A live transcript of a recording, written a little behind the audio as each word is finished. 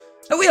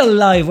We are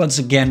live once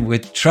again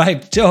with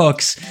Tribe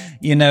Talks.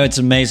 You know, it's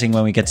amazing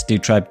when we get to do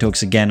Tribe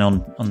Talks again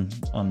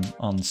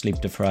on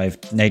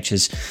sleep-deprived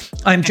natures.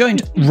 I'm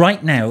joined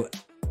right now,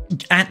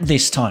 at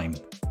this time,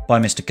 by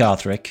Mr.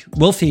 Carthric.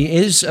 Wulfffff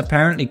is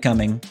apparently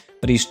coming,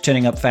 but he's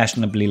turning up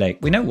fashionably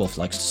late. We know Wolf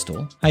likes to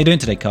stall. How you doing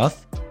today,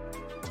 Carth?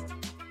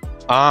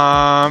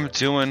 I'm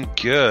doing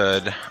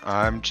good.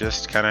 I'm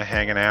just kind of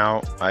hanging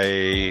out.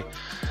 I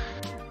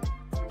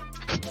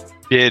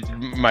did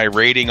my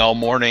raiding all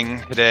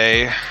morning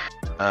today.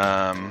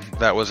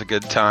 That was a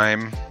good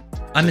time.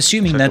 I'm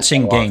assuming that's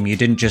in-game. You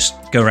didn't just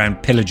go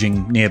around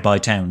pillaging nearby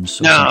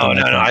towns. No.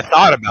 I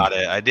thought about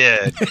it. I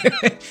did.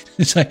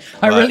 It's like,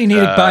 I really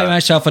need to buy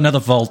myself another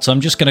vault, so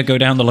I'm just going to go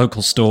down the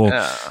local store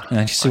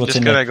and see what's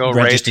in the registers. I'm just going to go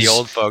raid the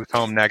old folks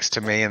home next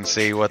to me and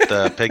see what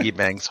the piggy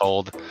banks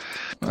hold.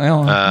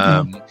 Well,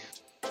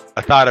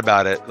 I thought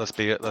about it. Let's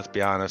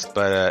be honest,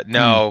 but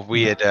no,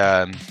 we had.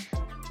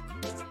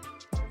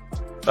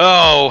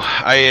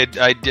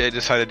 I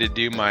decided to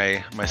do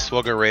my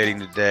SWGOH rating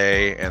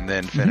today, and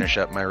then finish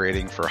up my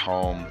rating for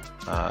home.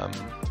 And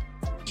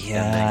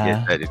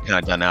get that kind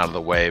of done out of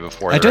the way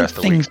before the rest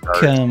of the week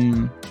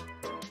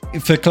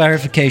starts. For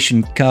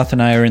clarification, Carth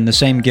and I are in the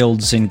same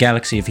guilds in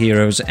Galaxy of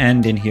Heroes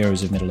and in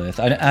Heroes of Middle-earth.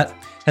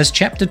 Has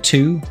Chapter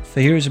 2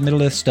 for Heroes of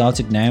Middle-earth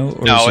started now?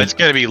 Or no, it's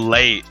going to be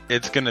late.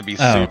 It's going to be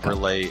super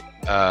late.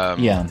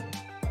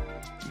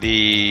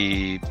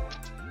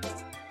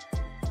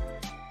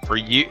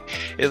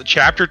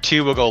 Chapter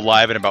 2 will go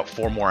live in about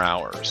 4 more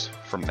hours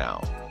from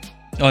now.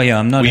 Oh yeah,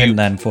 I'm not hitting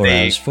that in 4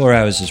 hours. 4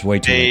 hours is way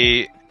too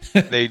late.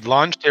 They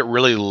launched it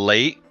really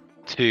late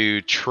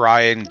to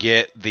try and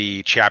get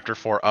the Chapter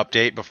 4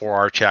 update before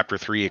our Chapter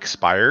 3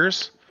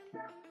 expires,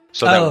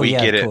 so that we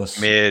get it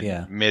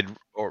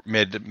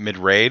mid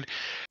raid.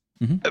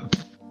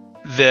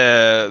 Mm-hmm.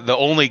 The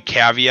only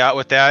caveat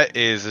with that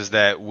is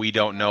that we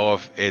don't know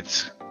if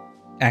it's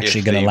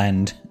actually going to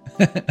land.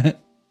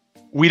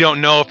 We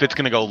don't know if it's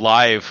going to go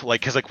live,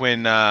 because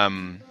when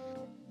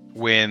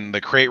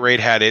the crate raid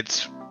had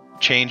its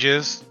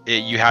changes,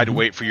 you had to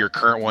wait for your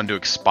current one to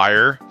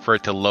expire for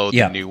it to load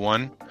the new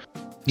one.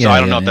 So I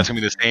don't know if that's going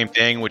to be the same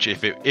thing, which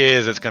if it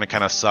is, it's going to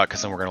kind of suck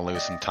because then we're going to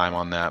lose some time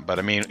on that. But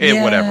I mean,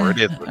 whatever, it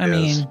is what it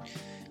is.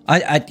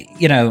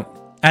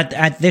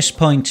 At this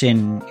point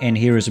in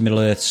Heroes of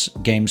Middle-earth's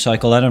game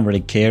cycle, I don't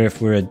really care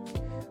if we're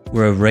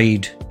a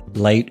raid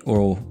late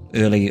or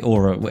early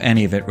or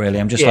any of it, really.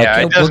 I'm just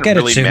we'll get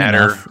really it soon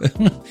matter.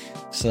 enough.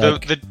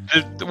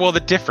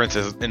 The difference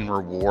in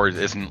rewards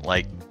isn't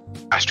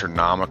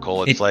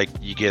astronomical. It's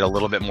you get a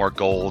little bit more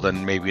gold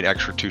and maybe an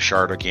extra 2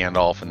 shard of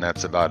Gandalf, and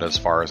that's about as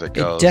far as it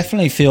goes. It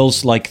definitely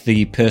feels like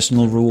the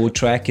personal reward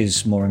track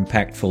is more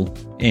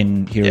impactful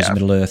in Heroes of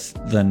Middle-earth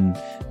than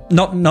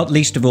not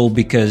least of all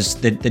because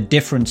the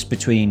difference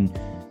between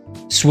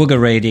SWGOH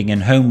raiding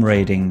and home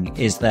raiding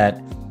is that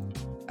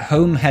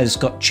home has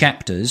got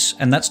chapters,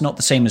 and that's not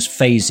the same as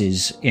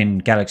phases in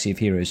Galaxy of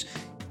Heroes.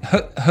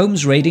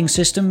 Home's raiding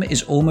system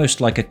is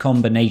almost like a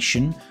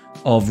combination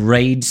of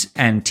raids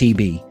and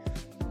TB,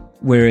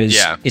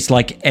 whereas it's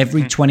like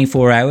every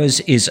 24 hours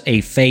is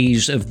a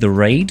phase of the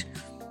raid,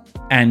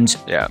 and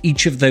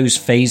each of those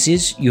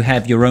phases you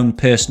have your own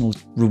personal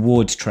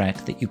rewards track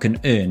that you can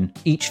earn.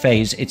 Each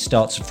phase it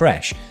starts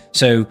afresh,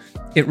 so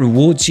it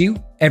rewards you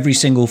every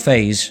single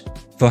phase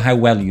for how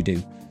well you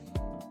do.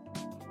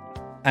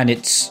 And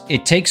it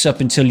takes up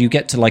until you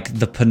get to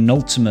the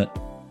penultimate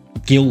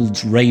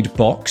guild raid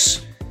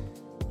box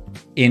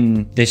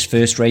in this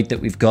first raid that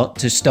we've got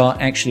to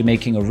start actually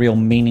making a real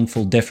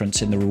meaningful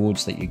difference in the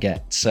rewards that you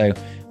get. So,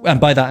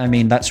 and by that I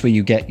mean that's where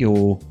you get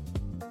your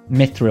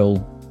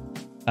mithril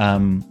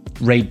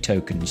raid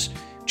tokens,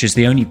 which is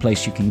the only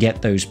place you can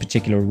get those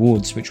particular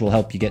rewards, which will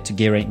help you get to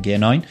Gear 8 and Gear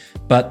 9.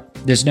 But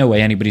there's no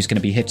way anybody's going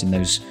to be hitting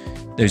those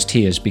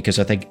tiers because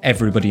I think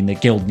everybody in the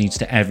guild needs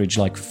to average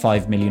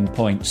 5 million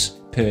points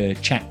per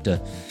chapter.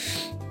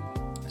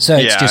 So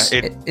it's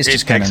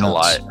just kind of a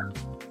lot.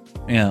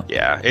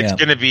 Yeah, it's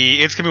gonna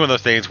be one of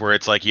those things where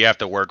it's you have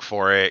to work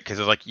for it because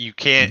it's you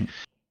can't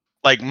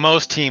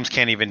most teams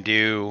can't even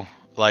do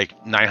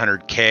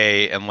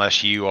 900k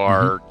unless you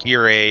are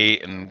Gear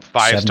 8 and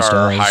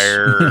 5-star or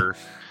higher.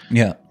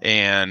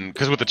 And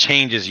because with the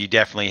changes, you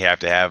definitely have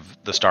to have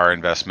the star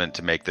investment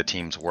to make the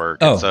teams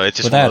work. And so it's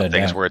just one of the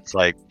things where it's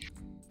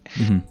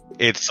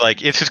it's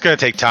just going to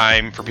take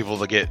time for people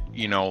to get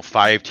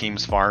 5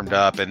 teams farmed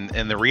up, and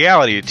the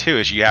reality too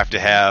is you have to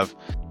have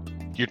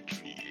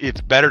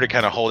it's better to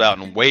kind of hold out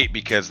and wait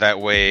because that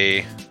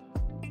way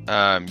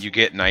you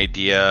get an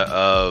idea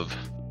of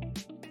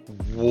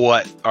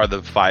what are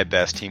the 5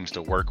 best teams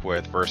to work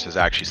with versus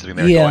actually sitting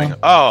there going,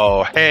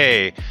 oh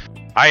hey,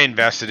 I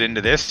invested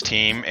into this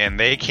team and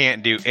they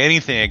can't do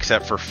anything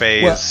except for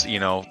phase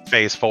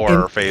 4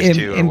 or phase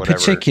 2 or in whatever. In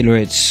particular,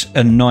 it's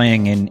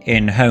annoying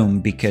in home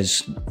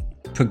because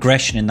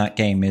progression in that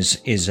game is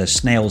a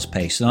snail's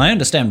pace. And I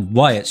understand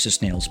why it's a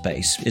snail's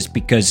pace. It's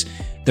because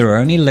there are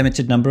only a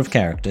limited number of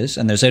characters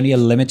and there's only a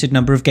limited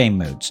number of game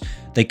modes.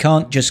 They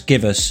can't just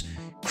give us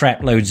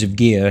crap loads of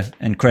gear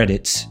and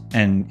credits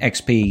and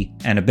XP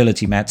and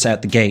ability mats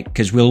out the gate,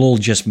 because we'll all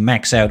just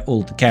max out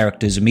all the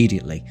characters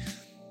immediately.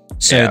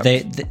 So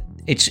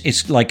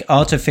it's like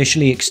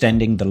artificially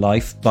extending the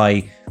life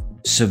by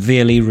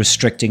severely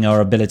restricting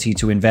our ability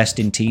to invest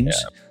in teams.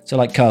 Yeah. So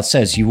like Carl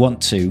says, you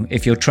want to,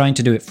 if you're trying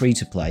to do it free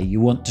to play, you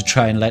want to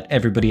try and let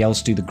everybody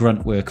else do the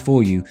grunt work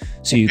for you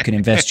so you can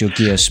invest your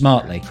gear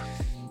smartly.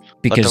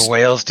 Because let the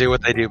whales do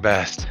what they do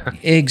best.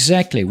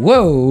 Exactly.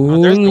 Whoa,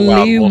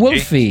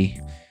 Wulfffy.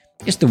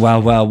 It's the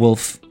Wild Wild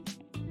Wolf.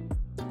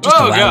 Just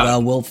the Wild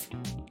Wild Wolf.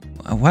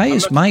 Why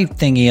is my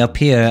thingy up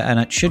here and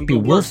it should be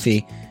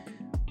Wulfffy?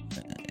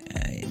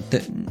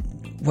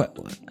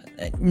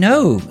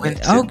 No.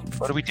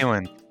 What are we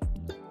doing?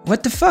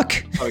 What the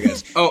fuck? Oh,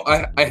 guys.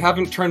 I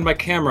haven't turned my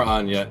camera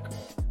on yet.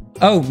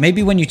 Oh,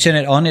 maybe when you turn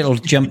it on, it'll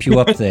jump you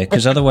up there,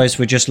 because otherwise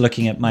we're just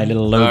looking at my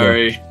little logo.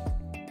 Sorry.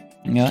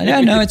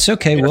 No, it's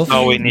okay, Wolf.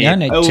 Oh, we need.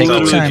 Take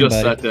your time,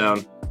 just buddy. sat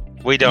down.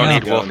 We don't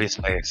need Wolfie's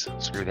face.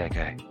 Screw that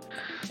guy.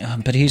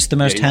 But he's the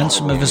most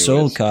handsome of us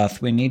all,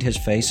 Carth. We need his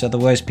face,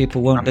 otherwise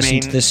people won't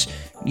listen to this,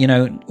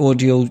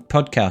 audio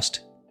podcast.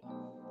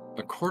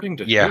 According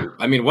to who?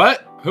 I mean,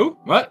 what? Who?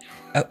 What?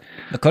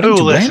 According who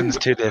to listens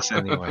when? to this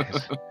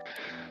anyways?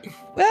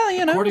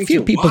 Well, according a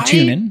few people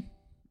tune in.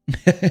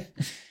 A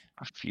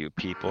few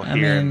people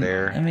here and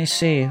there. Let me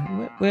see.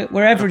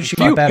 We're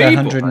averaging about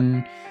 100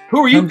 and...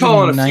 Who are you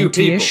calling a few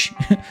people?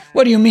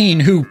 What do you mean,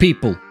 who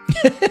people?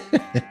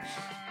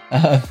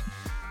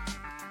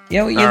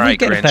 We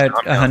get about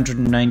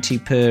 190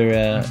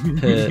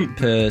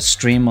 per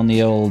stream on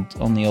the old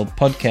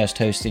podcast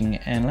hosting,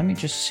 and let me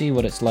just see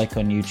what it's like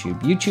on YouTube.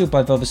 YouTube,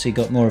 I've obviously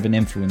got more of an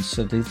influence,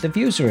 so the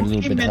views are a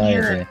little bit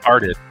higher there.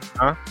 Farted,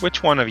 huh?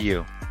 Which one of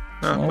you?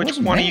 Which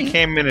one of you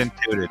came in and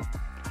tooted?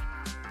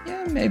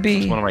 Yeah,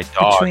 maybe one of my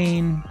dogs.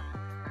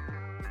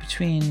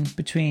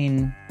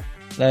 Between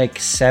like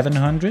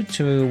 700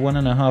 to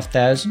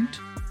 1,500.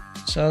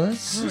 So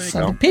that's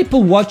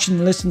people watching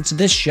and listen to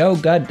this show.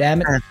 God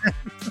damn it!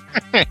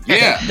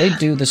 Yeah, they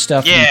do the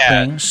stuff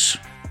and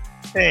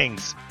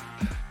things.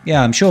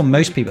 Yeah, I'm sure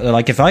most people,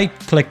 like, if I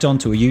clicked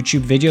onto a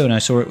YouTube video and I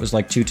saw it was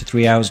like 2 to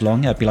 3 hours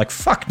long, I'd be like,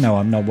 "Fuck no,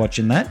 I'm not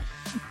watching that."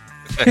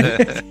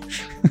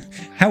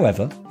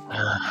 However,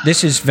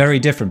 this is very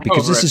different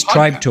because this is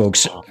Tribe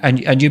Talks, and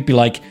you'd be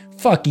like,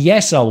 "Fuck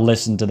yes, I'll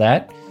listen to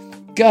that."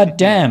 God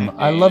damn,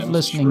 I love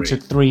listening to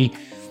 3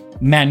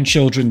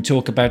 man-children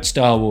talk about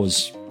Star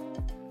Wars.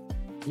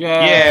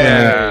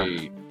 Yeah.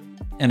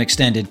 An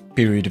extended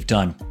period of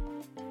time.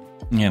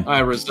 Yeah. I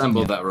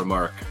resemble that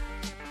remark.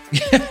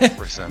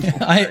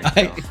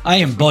 I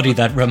embody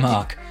that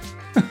remark.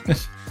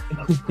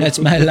 That's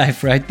my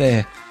life right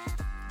there.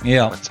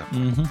 Yeah.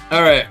 Mm-hmm.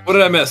 All right. What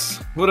did I miss?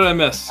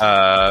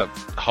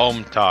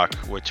 Home talk,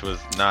 which was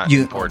not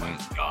important.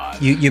 Oh my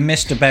God. You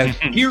missed about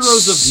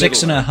Heroes of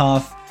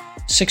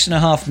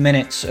 6.5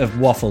 minutes of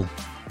waffle,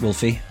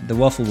 Wulfffy. The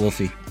waffle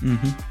Wulfffy.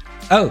 Mm-hmm.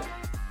 Oh,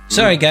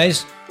 sorry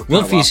guys.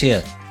 Wulfffy's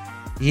here.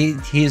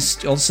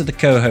 He's also the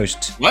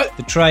co-host. What?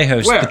 The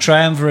tri-host. Where? The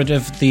triumvirate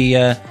of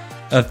the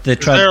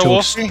Tribe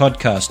Talks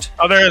podcast.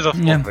 Oh, there is a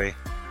Wulfffy.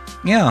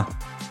 Yeah.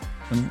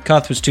 And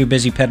Carth was too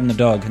busy petting the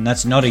dog, and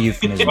that's not a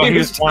euphemism. He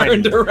was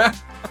turned around.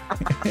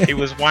 He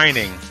was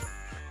whining.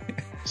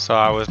 So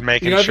I was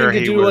making sure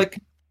he was...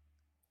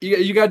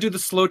 You gotta do the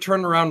slow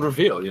turnaround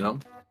reveal,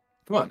 Come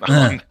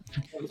on.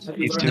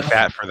 He's too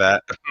fat for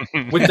that.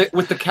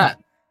 with the cat.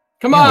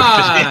 Come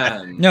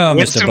on! No,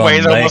 Mr.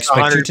 Bond, I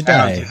expect you to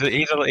die.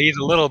 He's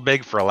a little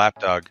big for a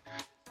lapdog.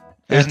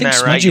 I think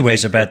Smudgy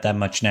weighs about that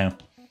much now.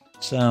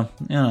 So,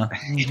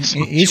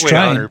 he's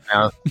trying.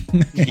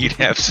 He'd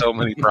have so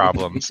many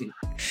problems.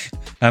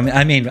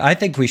 I mean, I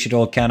think we should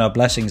all count our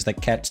blessings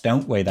that cats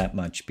don't weigh that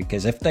much,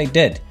 because if they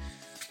did,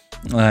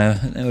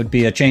 there would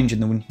be a change in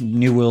the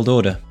New World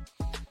Order.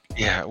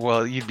 Yeah,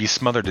 well, you'd be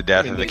smothered to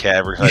death if the cat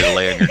ever tried to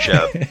lay on your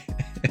chest.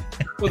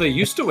 Well, they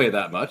used to weigh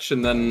that much,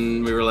 and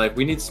then we were like,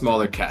 we need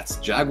smaller cats.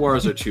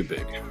 Jaguars are too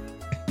big.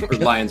 Or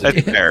lions are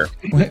too big. Fair.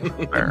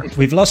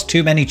 We've lost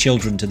too many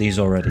children to these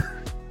already.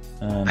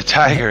 A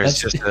tiger is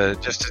just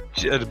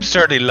an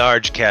absurdly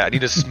large cat. I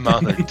need a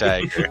smaller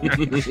tiger.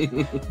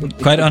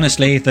 Quite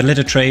honestly, the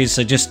litter trays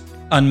are just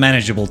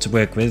unmanageable to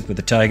work with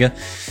a tiger.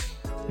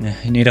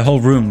 You need a whole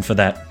room for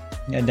that.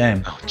 God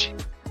damn. Oh, gee.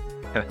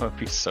 That would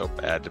be so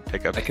bad to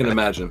pick up. I can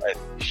imagine.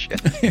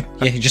 Shit.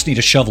 Yeah, you just need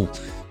a shovel.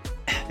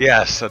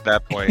 Yes, at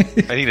that point.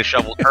 I need a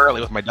shovel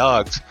currently with my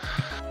dogs.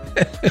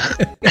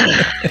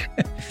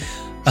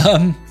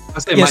 I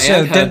say my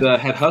aunt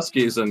had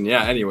huskies, and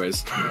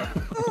anyways.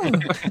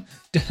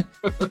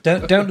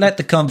 Don't let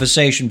the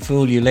conversation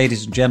fool you,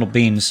 ladies and gentle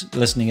beans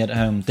listening at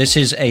home. This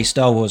is a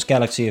Star Wars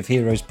Galaxy of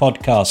Heroes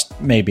podcast,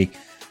 maybe.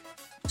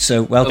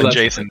 So welcome,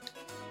 Jason.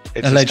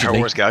 It's allegedly. A Star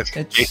Wars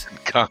Galaxy. Jason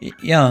Kong.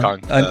 Yeah,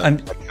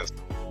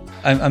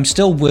 I'm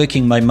still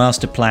working my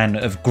master plan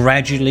of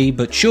gradually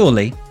but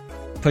surely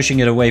pushing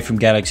it away from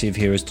Galaxy of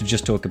Heroes to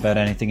just talk about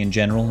anything in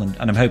general, and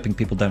I'm hoping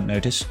people don't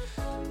notice.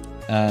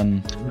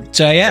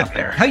 So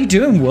yeah, how you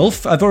doing,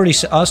 Wolf? I've already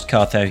asked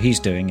Carth how he's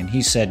doing, and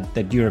he said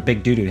that you're a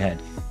big doo-doo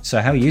head.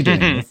 So how are you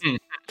doing?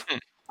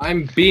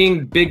 I'm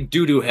being big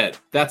doo-doo head.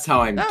 That's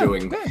how I'm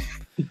doing.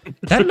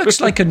 That looks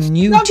like a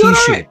new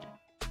T-shirt. Right.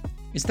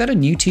 Is that a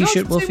new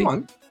T-shirt, no, Wulfffff?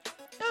 One.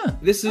 Yeah.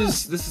 This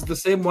is the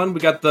same one. We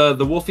got the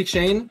Wulfffff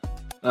chain,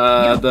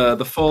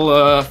 the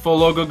full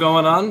logo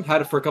going on.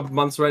 Had it for a couple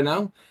months right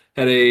now.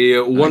 Had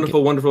a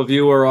wonderful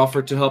viewer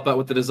offer to help out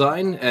with the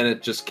design, and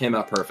it just came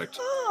out perfect.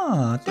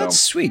 Oh, that's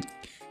sweet.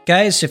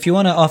 Guys, if you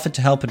want to offer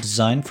to help a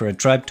design for a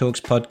Tribe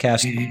Talks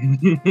podcast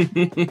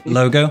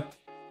logo,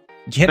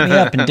 hit me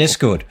up in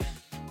Discord.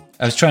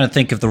 I was trying to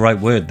think of the right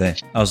word there.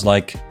 I was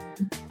like,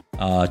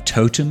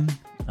 totem,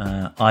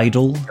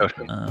 idol.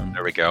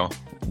 There we go.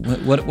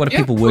 What do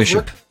people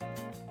worship?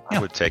 I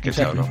would take a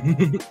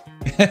totem.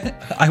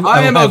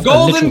 I am a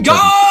golden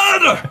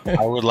god!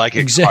 I would like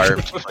it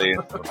carved, please.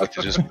 I'd like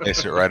to just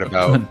place it right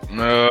about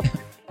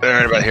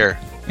right about here.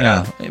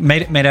 Yeah,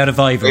 made out of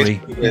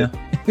ivory.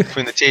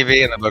 Between the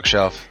TV and the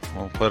bookshelf.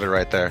 We'll put it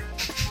right there.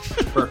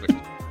 Perfect.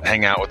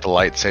 Hang out with the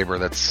lightsaber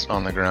that's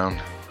on the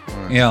ground.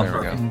 Yeah. There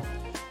we go.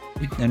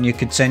 And you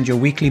could send your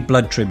weekly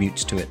blood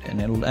tributes to it,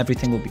 and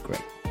everything will be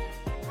great.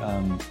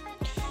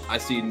 I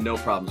see no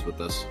problems with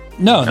this.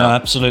 No,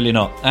 absolutely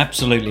not.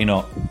 Absolutely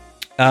not.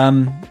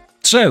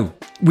 So,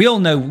 we all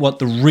know what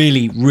the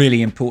really,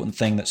 really important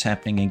thing that's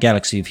happening in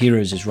Galaxy of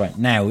Heroes is right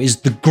now,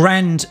 is the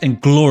grand and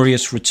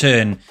glorious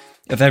return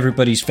of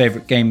everybody's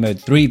favorite game mode,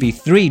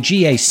 3v3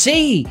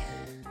 GAC.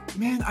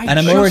 Man,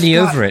 I'm already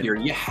over it.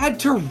 You had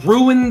to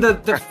ruin the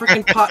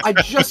freaking pot. I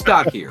just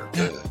got here.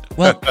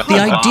 Well, the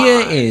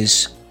idea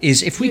is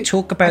if we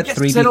talk about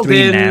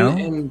 3v3 now,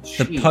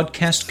 the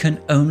podcast can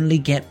only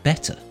get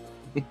better.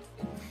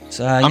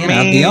 So,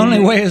 the only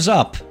way is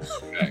up.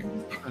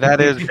 That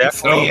is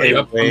definitely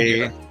a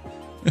way.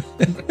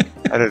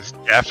 That is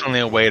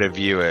definitely a way to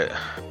view it.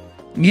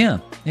 Yeah.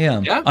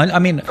 I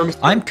mean,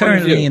 I'm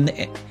currently in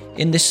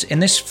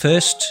this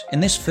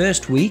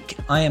first week.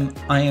 I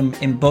am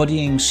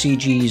embodying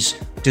CG's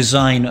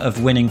design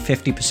of winning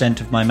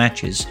 50% of my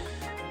matches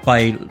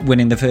by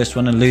winning the first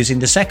one and losing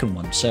the second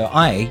one. So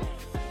like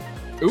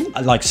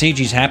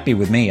CG's happy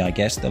with me, I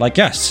guess. They're like,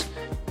 yes,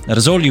 that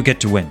is all you get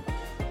to win.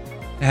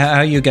 How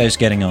are you guys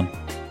getting on?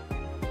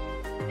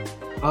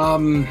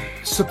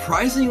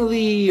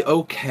 Surprisingly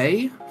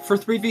okay for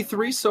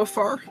 3v3 so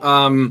far.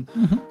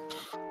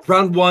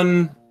 Round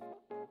one,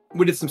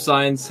 we did some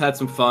science, had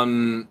some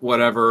fun,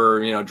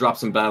 whatever, dropped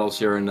some battles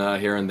here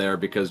and there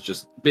because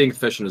just being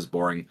efficient is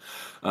boring.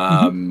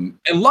 And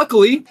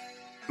luckily,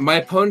 my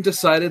opponent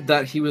decided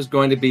that he was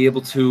going to be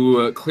able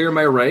to clear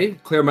my Rey,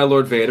 clear my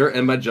Lord Vader,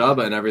 and my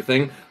Jabba and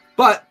everything,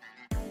 but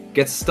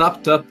get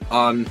stopped up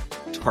on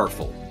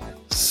Tarful.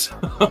 So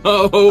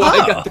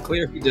I got the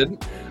clear. He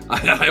didn't.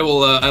 I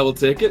will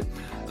take it.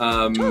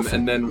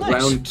 And then nice.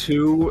 Round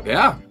two,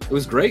 it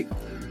was great.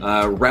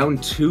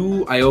 Round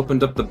two, I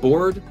opened up the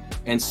board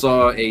and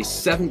saw a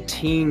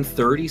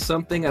 1730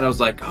 something, and I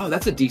was like, oh,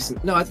 that's a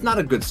decent. No, it's not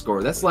a good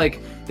score. That's like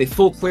they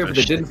full clear, but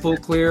they didn't full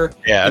clear.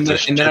 Yeah, and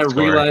then I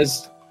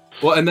realized.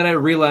 Well, and then I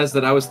realized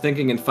that I was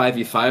thinking in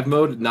 5v5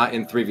 mode, not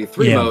in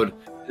 3v3 mode.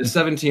 The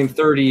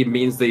 1730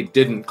 means they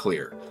didn't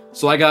clear.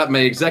 So I got my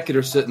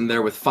executor sitting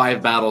there with 5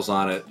 battles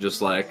on it,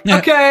 just like,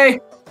 okay,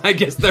 I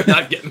guess they're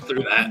not getting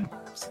through that.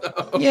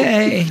 So,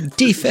 yay,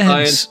 defense.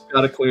 Science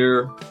got to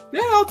clear. Yeah,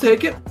 I'll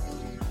take it.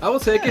 I will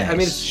take it. I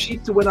mean, it's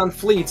cheap to win on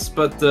fleets,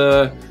 but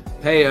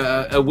hey,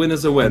 a win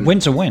is a win. A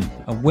win's a win.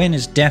 A win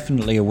is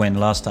definitely a win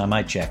last time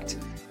I checked.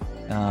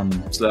 Yeah.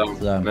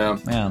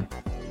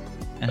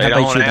 They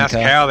don't want to ask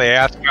how, they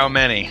ask how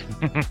many.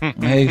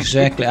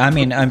 Exactly. I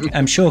mean,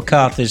 I'm sure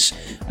Carth has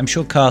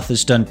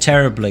done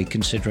terribly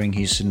considering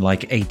he's in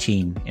like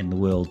 18 in the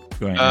world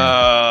right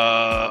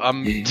now.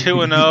 I'm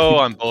 2-0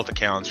 on both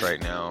accounts right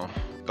now,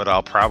 but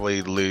I'll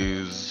probably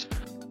lose.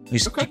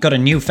 He's got a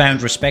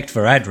newfound respect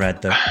for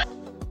Adrad, though.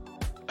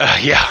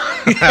 Yeah,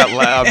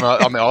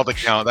 on the alt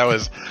account, that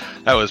was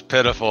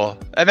pitiful,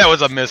 and that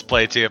was a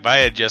misplay too. If I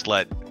had just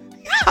let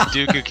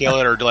Dooku kill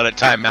it or let it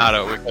time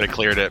out, we could have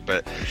cleared it.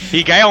 But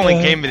guy only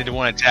came in to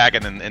one attack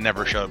and then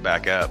never showed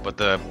back up. But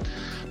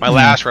my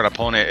last run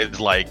opponent is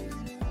like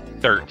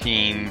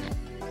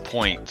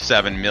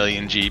 13.7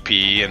 million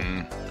GP,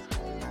 and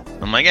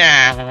I'm like,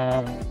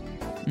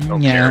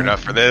 don't care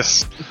enough for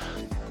this.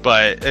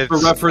 But for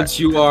reference,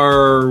 you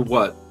are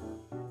what?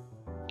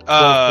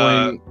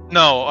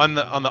 No, on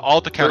the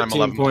alt account,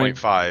 13. I'm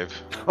 11.5.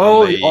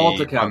 Oh, the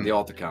alt account. The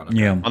alt account. Okay.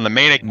 Yeah. On the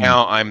main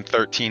account, I'm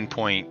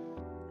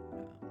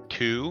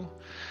 13.2.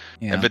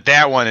 Yeah. But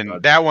that one,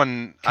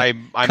 I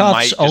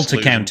might. Alt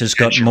account has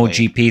got more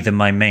GP than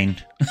my main.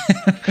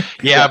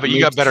 Yeah, but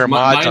you got better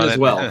mods on as it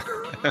well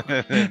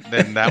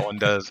than that one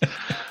does.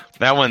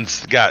 That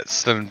one's got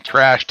some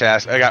trash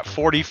tasks. I got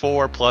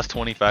 44 plus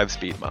 25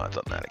 speed mods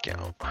on that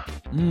account.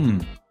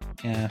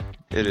 Yeah,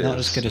 it not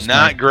is as good as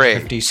not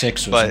great.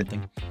 56 or but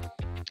something.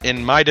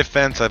 In my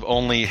defense, I've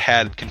only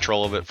had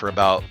control of it for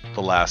about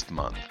the last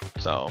month,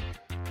 so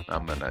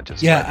I'm gonna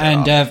just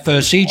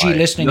for CG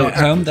listening at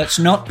home, that's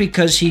not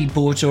because he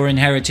bought or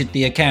inherited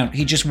the account.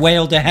 He just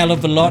wailed a hell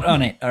of a lot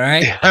on it. All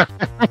right.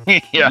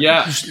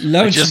 Yeah.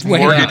 Loads of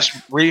mortgage.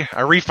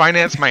 I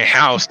refinanced my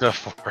house to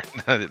afford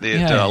the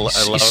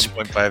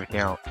 11.5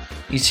 account.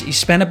 He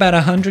spent about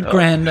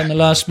 $100,000 on the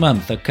last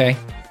month. Okay.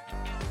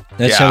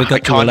 That's how we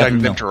got to 11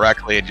 contacted them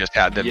directly and just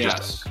had them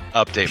just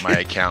update my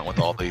account with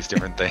all these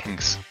different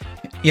things.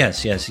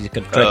 Yes, he's got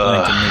a direct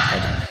line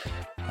to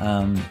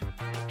Meathead.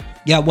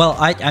 Yeah, well,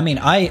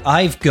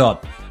 I've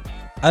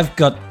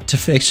got to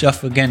face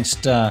off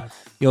against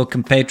your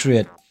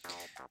compatriot,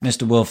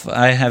 Mr. Wolf.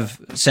 I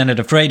have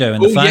Senator Fredo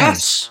in the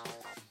finals.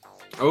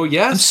 Oh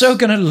yes! I'm so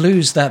gonna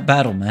lose that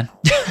battle, man.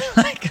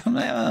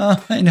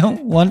 I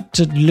don't want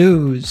to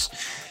lose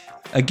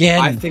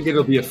again. I think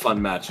it'll be a fun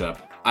matchup.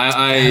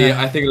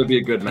 I think it'll be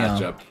a good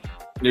matchup.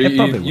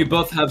 You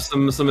both have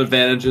some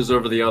advantages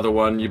over the other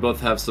one. You both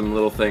have some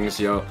little things,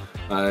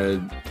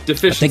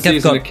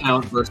 deficiencies in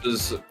account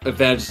versus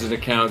advantages in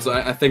account. So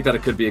I think that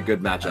it could be a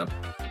good matchup.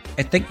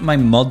 I think my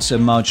mods are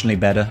marginally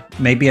better.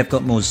 Maybe I've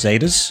got more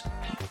Zetas,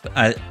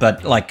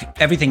 but like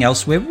everything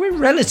else, we're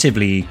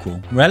relatively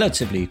equal.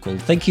 Relatively equal. I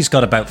think he's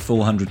got about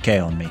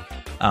 400k on me,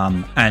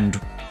 and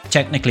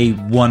technically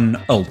one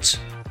ult.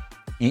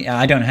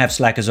 I don't have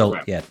Slacker's ult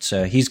yet,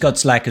 so he's got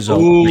Slacker's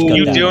ult.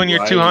 You doing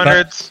your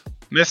 200s,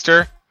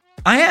 Mister?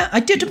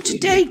 I did them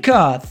today,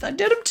 Garth. I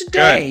did them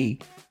today.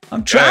 Good.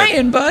 I'm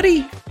trying,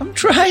 buddy. I'm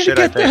trying to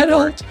get that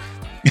ult.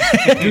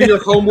 Do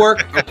your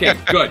homework. Okay,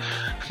 good.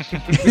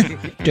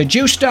 Did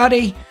you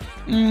study?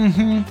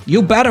 Mm-hmm.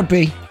 You better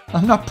be.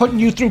 I'm not putting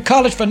you through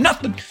college for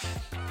nothing.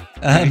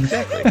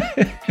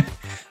 Exactly.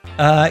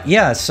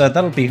 So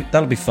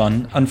that'll be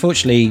fun.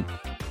 Unfortunately,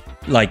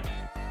 like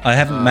I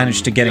haven't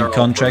managed to get in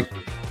contract.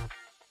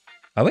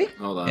 Are we?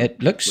 Hold on.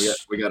 It looks.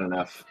 We got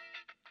enough.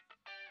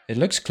 It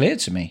looks clear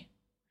to me.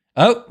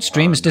 Oh,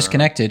 stream is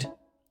disconnected.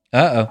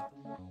 Uh-oh.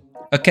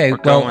 Okay,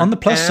 well, on the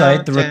plus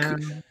side,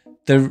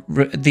 the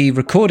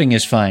recording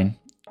is fine.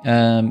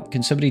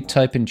 Can somebody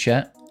type in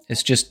chat?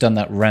 It's just done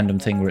that random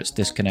thing where it's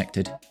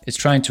disconnected. It's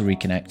trying to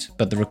reconnect,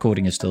 but the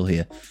recording is still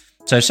here.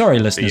 So sorry,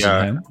 listeners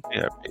at home.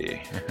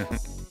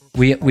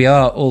 We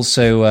are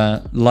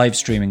also live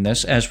streaming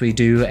this, as we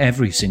do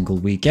every single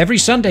week. Every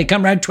Sunday,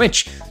 come round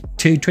Twitch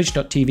to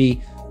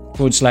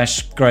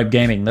twitch.tv/Scribe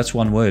Gaming. That's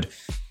one word.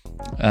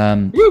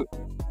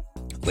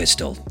 We're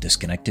still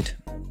disconnected.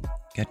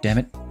 God damn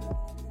it.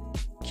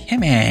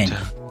 Come on.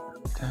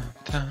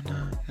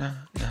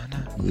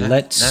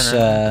 Let's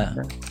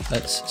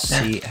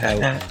see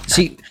how...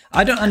 See,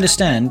 I don't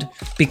understand,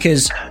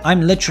 because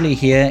I'm literally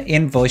here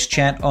in voice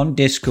chat on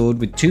Discord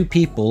with two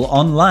people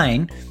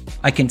online.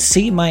 I can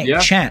see my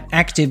chat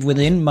active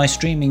within my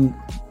streaming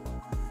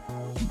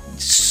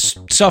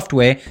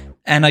software,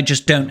 and I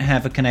just don't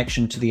have a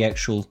connection to the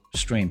actual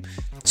stream.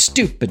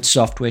 Stupid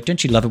software.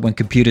 Don't you love it when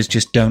computers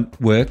just don't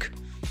work?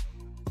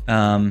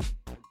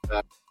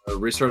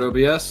 Restart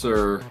OBS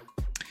or...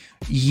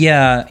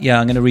 Yeah,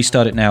 I'm going to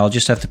restart it now. I'll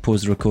just have to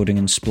pause the recording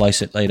and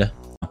splice it later.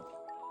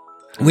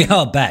 We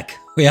are back.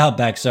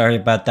 Sorry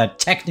about that.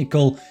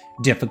 Technical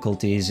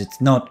difficulties.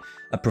 It's not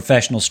a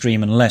professional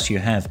stream unless you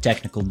have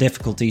technical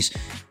difficulties.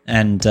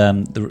 And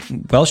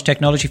the Welsh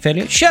technology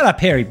failure. Shut up,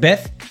 Harry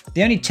Beth.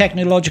 The only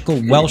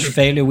technological Welsh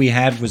failure we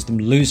had was them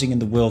losing in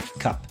the World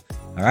Cup.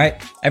 All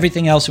right?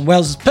 Everything else in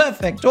Wales is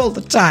perfect all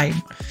the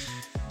time.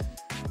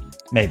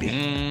 Maybe.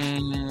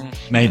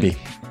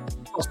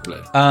 Possibly.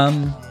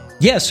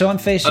 So I'm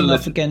facing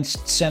off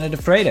against Senator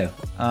Fredo.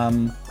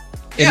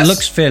 It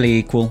looks fairly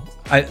equal.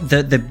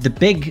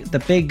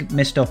 The big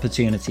missed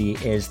opportunity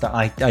is that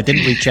I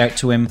didn't reach out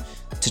to him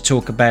to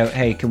talk about,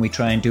 hey, can we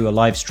try and do a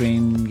live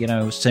stream,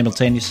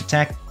 simultaneous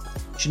attack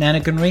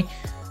shenaniganry.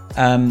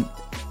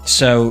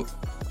 So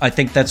I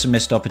think that's a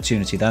missed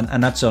opportunity,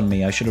 and that's on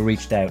me. I should have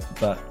reached out,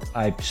 but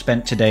I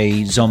spent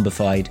today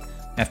zombified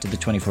after the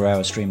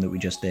 24-hour stream that we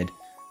just did.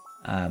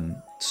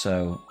 It's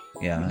going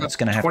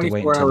to have to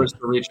wait 24 hours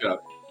to reach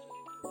out.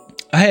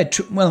 I had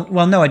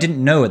no, I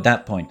didn't know at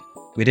that point.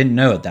 We didn't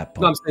know at that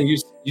point. No, I'm saying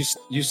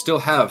you still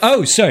have.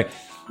 Oh, sorry.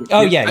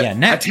 Oh, yeah.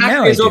 Now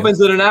Attack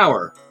opens in an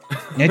hour.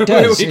 It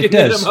does. It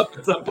does.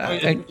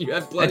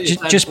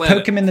 Just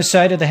poke him in the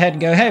side of the head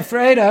and go, "Hey,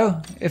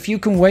 Fredo, if you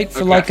can wait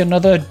for like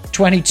another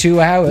 22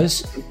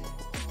 hours,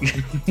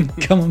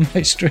 come on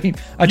my stream."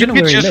 I don't know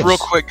where he lives. Just real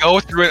quick, go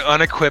through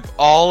and unequip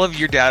all of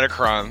your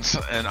datacrons,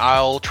 and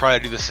I'll try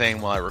to do the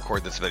same while I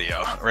record this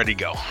video. Ready,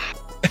 go.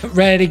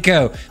 Ready,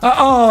 go.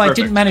 I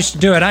didn't manage to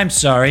do it. I'm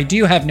sorry. Do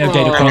you have no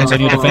datacrons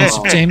on your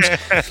defensive teams?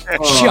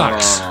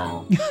 Shucks.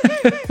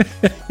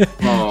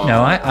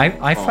 No,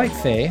 I fight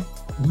fair.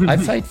 I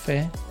fight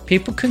fair.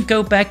 People can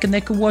go back and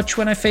they can watch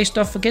when I faced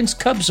off against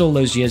Cubs all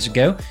those years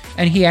ago,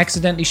 and he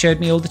accidentally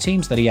showed me all the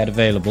teams that he had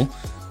available,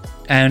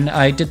 and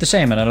I did the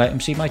same, and I let him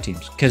see my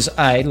teams, because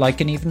I like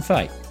an even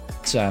fight.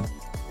 So,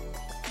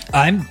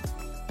 I'm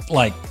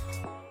like,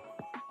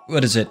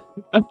 what is it?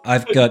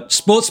 I've got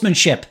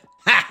sportsmanship.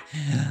 Ha!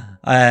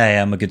 I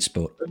am a good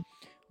sport. What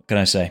can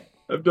I say?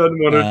 I've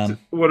done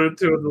one or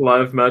two of the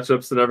live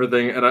matchups and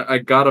everything, and I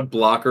got a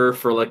blocker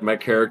for like my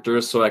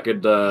characters so I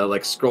could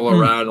like scroll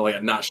around and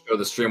like not show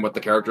the stream what the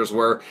characters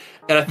were.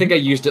 And I think I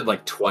used it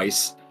like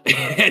twice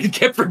and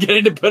kept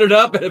forgetting to put it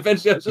up. And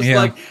eventually I was just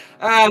like,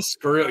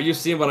 screw it. You've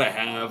seen what I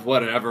have.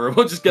 Whatever.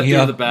 We'll just get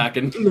through the back,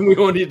 and we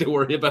won't need to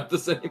worry about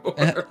this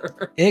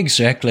anymore.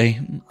 Exactly.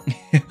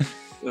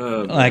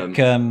 So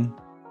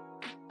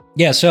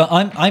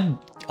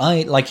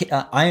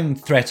I'm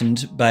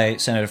threatened by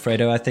Senator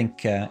Fredo. I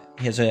think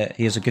he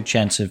has a good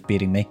chance of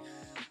beating me.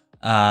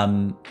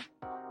 I'm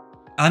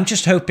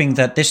just hoping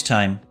that this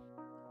time,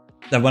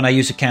 that when I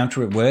use a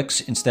counter, it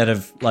works instead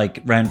of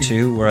like round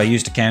 2 where I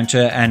used a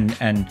counter and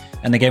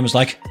the game was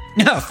like,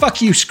 no,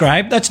 fuck you,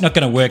 Scribe. That's not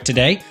going to work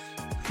today.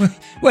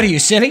 What are you,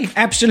 silly?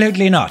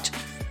 Absolutely not.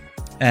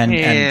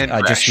 And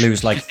I just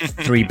lose like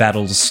 3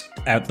 battles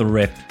out the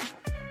rip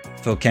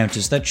for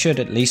counters that should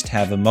at least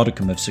have a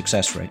modicum of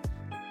success rate,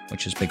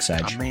 which is big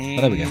sag. But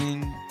there we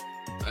go.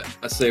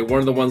 I say one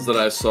of the ones that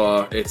I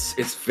saw,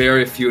 it's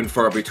very few and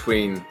far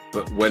between,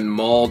 but when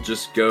Maul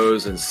just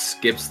goes and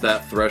skips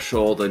that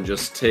threshold and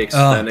just takes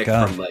Fennec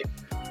from like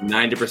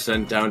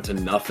 90% down to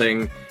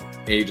nothing,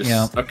 and you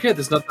just, okay,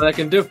 there's nothing I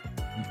can do.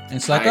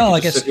 It's like, I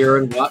guess sit here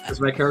and watch as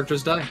my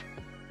characters die.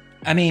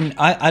 I mean,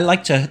 I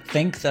like to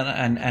think that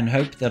and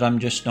hope that I'm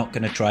just not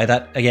going to try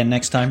that again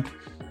next time.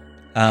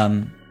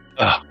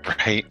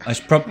 Right. It's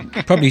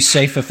probably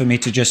safer for me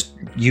to just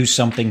use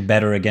something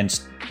better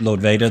against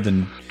Lord Vader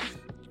than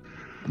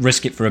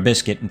risk it for a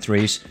biscuit in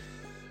 3s.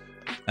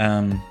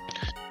 I'd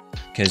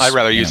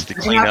rather use the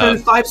clean up. They can happen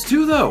in 5s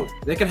too, though.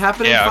 They can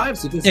happen in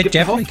 5s. You can skip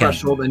the whole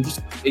threshold and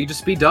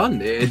just be done.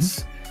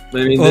 It's,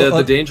 I mean,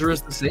 the danger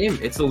is the same.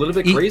 It's a little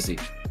bit crazy.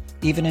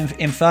 Even in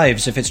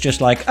 5s, if it's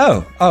just like,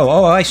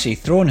 I see,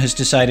 Thrawn has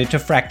decided to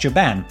fracture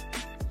Ban.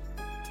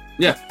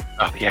 Yeah.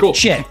 Oh, yeah. Cool.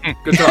 Shit.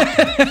 Good job.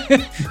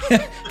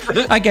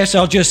 I guess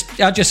I'll just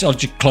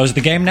close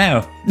the game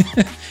now,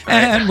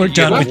 and we're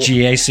done with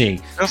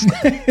GAC.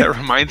 That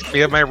reminds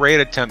me of my raid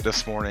attempt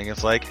this morning.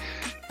 It's like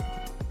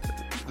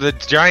the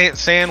giant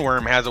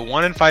sandworm has a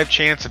 1 in 5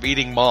 chance of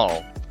eating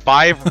Maul.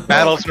 5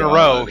 battles in a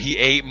row, he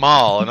ate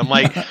Maul, and I'm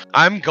like,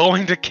 I'm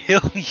going to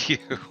kill you.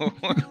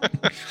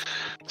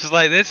 Just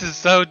like, this is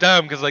so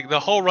dumb, because like the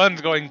whole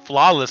run's going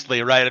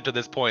flawlessly right up to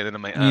this point, and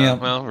I'm like,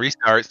 well,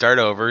 restart, start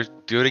over,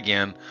 do it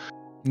again.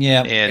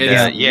 Yeah, and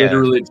it's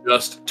literally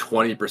just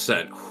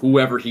 20%.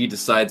 Whoever he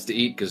decides to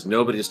eat, because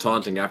nobody's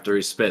taunting after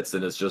he spits,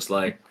 and it's just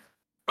like,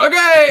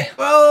 okay,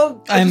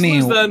 well, I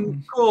mean,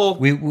 then cool.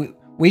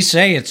 We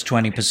say it's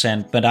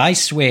 20%, but I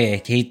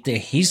swear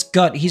he's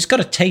got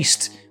a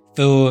taste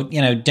for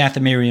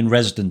Dathomirian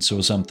residents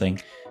or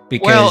something.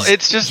 Because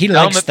it's just he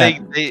dumb likes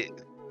that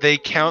they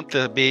count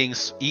the being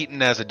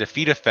eaten as a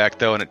defeat effect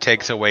though, and it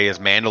takes away his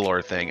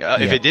Mandalore thing.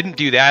 If it didn't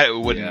do that, it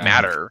wouldn't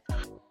matter.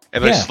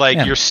 If it's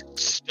like you're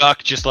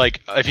stuck, just like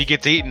if he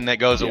gets eaten, that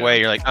goes away.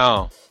 You're like,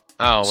 well,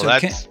 so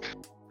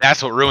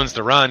that's what ruins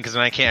the run, because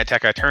then I can't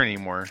attack a turn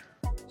anymore.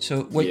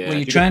 So what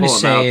you're trying to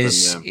say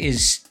is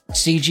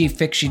CG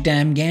fix your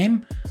damn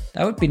game?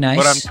 That would be nice.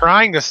 What I'm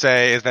trying to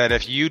say is that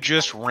if you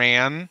just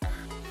ran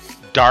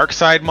Dark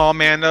Side Maul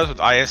Mandos with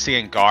ISC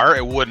and Gar,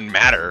 it wouldn't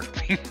matter.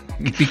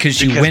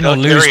 because you win or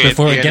lose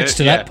before it gets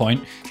to that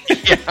point.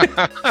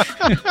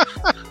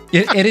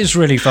 It is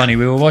really funny.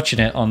 We were watching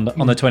it on the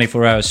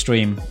 24-hour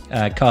stream.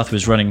 Karth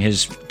was running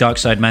his Dark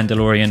Side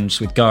Mandalorians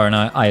with Gar and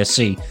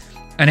ISC,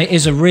 and it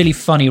is a really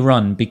funny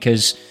run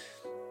because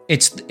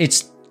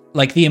it's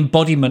like the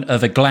embodiment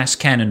of a glass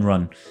cannon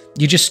run.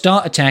 You just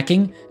start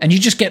attacking, and you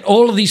just get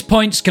all of these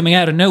points coming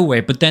out of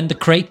nowhere, but then the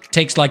crate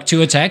takes like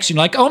 2 attacks, and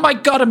you're like, oh my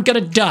god, I'm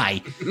gonna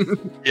die.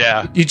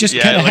 Yeah. You just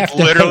kind of have to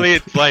literally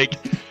hope. It's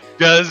like,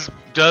 because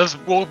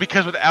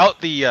without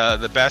the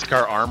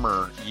Beskar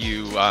armor,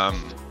 you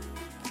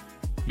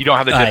don't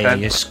have the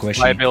defense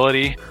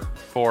liability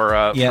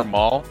for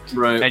Maul,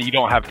 right? And you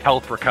don't have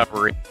health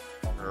recovery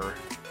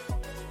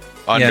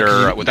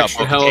without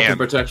extra health and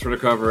protection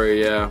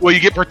recovery. Yeah. Well, you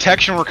get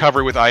protection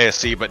recovery with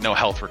ISC, but no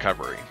health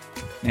recovery.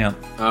 Yeah.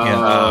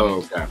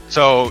 Okay.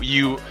 So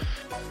you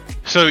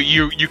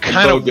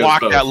kind of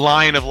walk that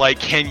line of like,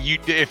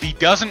 if he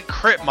doesn't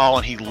crit Maul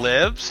and he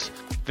lives,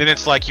 then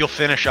it's like you'll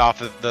finish off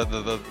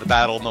the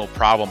battle no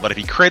problem. But if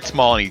he crits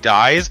Maul and he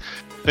dies,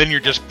 then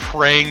you're just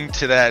praying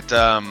to that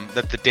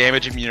the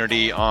damage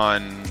immunity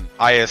on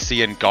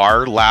ISC and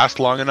Gar lasts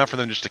long enough for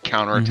them just to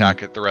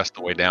counterattack it the rest of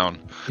the way down.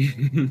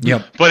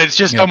 Yep. But it's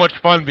just so much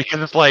fun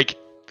because it's like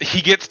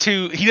he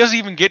doesn't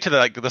even get to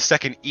the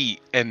second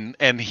eat and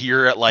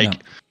you're at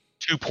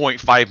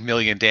 2.5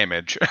 million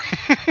damage.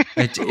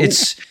 It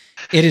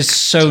is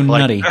so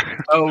nutty.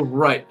 Oh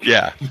right.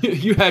 Yeah.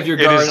 You have your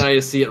Gar and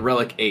ISC at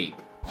Relic 8.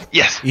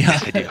 Yes,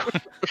 yes, I do.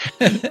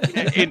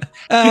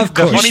 Of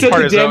course. The funny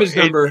part is damage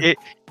number.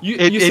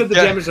 You said the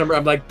damage number.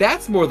 I'm like,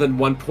 that's more than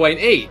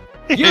 1.8.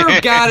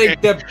 You gotta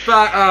get back.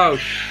 Oh.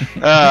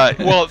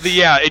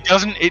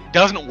 It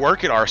doesn't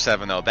work at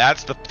R7 though.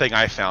 That's the thing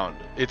I found.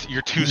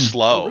 You're too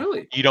slow. Oh,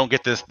 really? You don't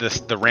get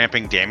the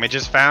ramping damage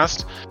as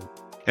fast.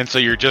 and so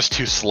you're just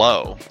too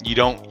slow.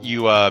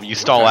 You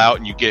stall out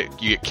and you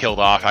get killed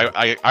off.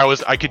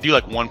 I could do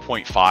like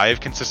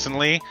 1.5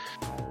 consistently,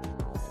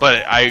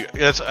 but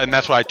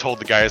that's why I told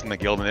the guys in the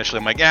guild initially.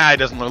 I'm like, it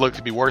doesn't look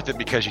to be worth it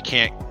because you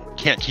can't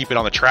keep it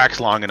on the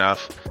tracks long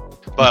enough.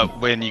 But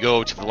when you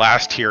go to the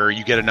last tier,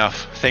 you get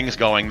enough things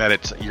going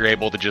that you're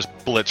able to just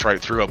blitz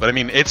right through it. But I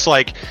mean, it's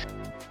like,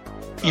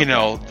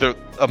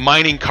 a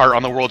mining cart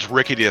on the world's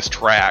ricketiest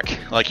track.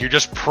 Like, you're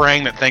just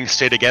praying that things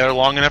stay together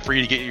long enough for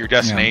you to get your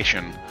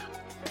destination.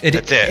 Yeah.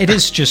 That's it. It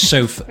is just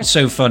so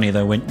funny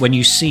though when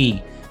you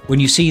see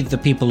the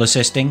people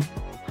assisting,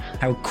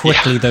 how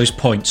quickly those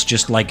points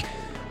just like.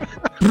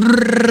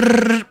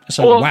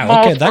 So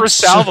wow, okay, that's first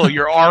salvo.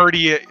 You're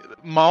already at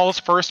Maul's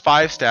first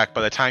 5 stack.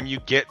 By the time you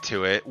get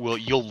to it,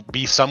 you'll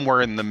be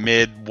somewhere in the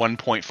mid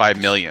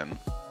 1.5 million.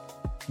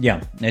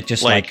 Yeah, it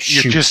just you're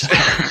shoots.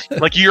 just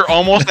like you're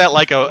almost at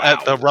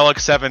at the Relic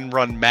 7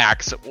 run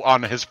max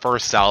on his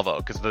first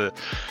salvo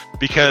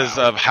because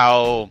of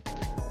how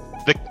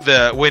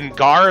when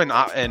Gar and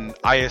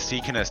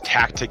ISC can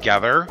attack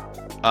together,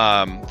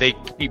 they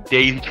keep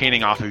daisy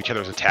chaining off of each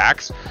other's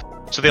attacks,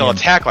 so they'll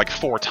attack like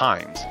 4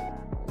 times.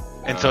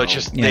 And so it's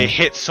just they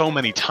hit so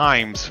many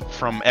times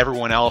from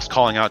everyone else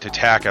calling out to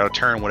attack out of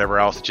turn, whatever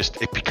else.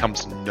 It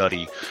becomes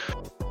nutty.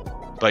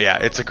 But yeah,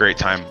 it's a great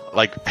time.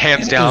 Like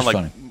hands down, like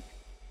fun.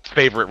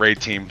 Favorite raid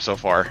team so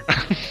far.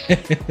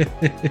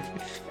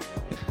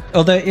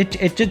 Although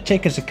it did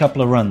take us a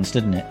couple of runs,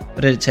 didn't it?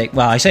 But did it take?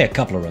 Well, I say a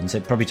couple of runs.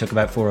 It probably took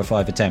about 4 or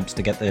 5 attempts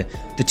to get the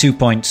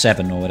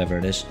 2.7 or whatever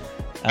it is.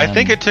 I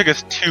think it took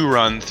us 2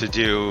 runs to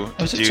do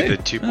the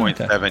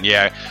 2.7. Oh, okay.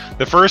 Yeah,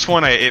 the first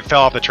one it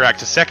fell off the track.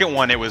 The second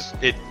one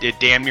it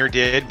damn near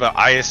did, but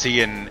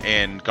ISC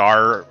and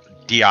Gar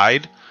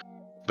DI'd,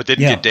 but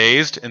didn't get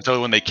dazed. And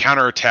so when they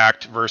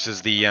counterattacked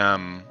versus the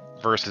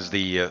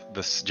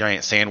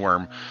giant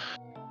sandworm,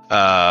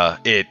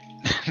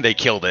 they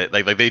killed it.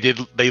 Like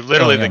they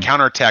literally the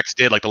counterattacks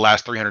did like the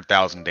last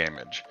 300,000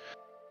 damage.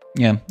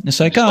 Yeah, it's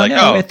like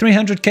we're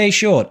 300k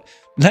short.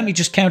 Let me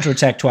just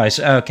counterattack twice.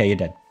 Oh, okay, you're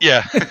dead.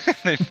 Yeah,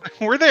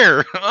 we're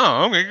there.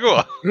 Oh, okay,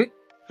 cool.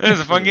 This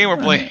is a fun game. We're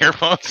playing here,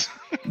 folks.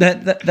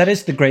 That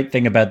is the great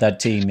thing about that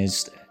team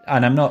is,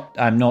 and I'm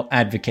not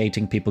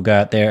advocating people go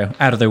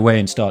out of their way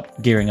and start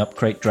gearing up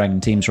Crate Dragon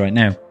teams right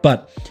now.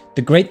 But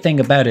the great thing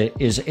about it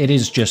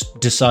is just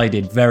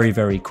decided very,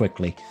 very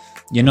quickly.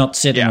 You're not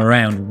sitting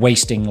around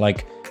wasting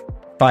like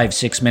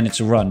 5-6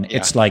 minutes a run. Yeah.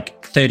 It's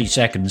like 30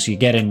 seconds. You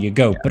get in, you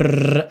go.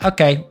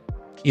 Okay.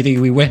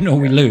 Either we win or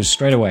we lose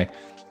straight away.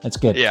 That's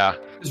good. Yeah.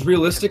 Because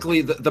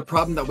realistically, the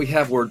problem that we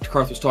have, where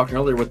Carth was talking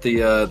earlier with the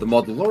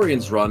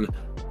Maudalorian's run,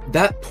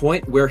 that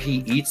point where he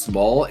eats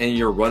Maul and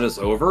your run is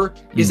over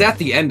is at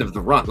the end of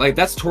the run. Like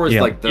that's towards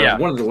one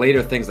of the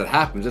later things that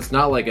happens. It's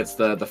not like it's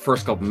the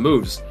first couple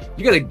moves.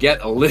 You got to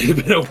get a little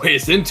bit of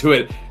ways into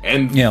it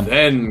and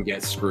then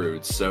get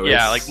screwed. So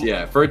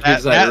for it to be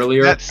decided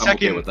earlier, I'm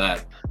okay with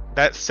that.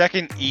 That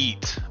second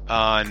eat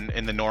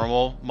in the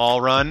normal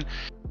Maul run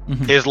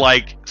is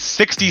like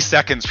 60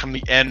 seconds from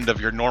the end of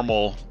your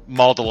normal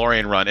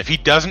Maudalorian run. If he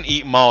doesn't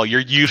eat Maul,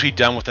 you're usually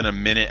done within a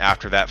minute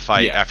after that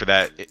fight, after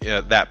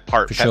that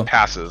part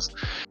passes.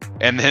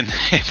 And then,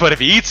 but if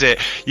he eats it,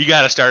 you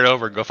got to start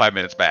over and go 5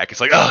 minutes back. It's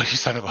like, oh, you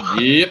son of a...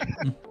 Yep.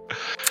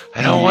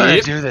 I don't want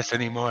to do this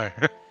anymore.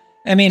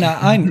 I mean,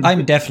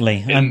 I'm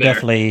definitely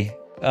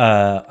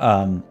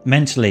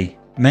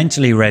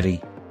mentally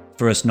ready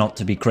for us not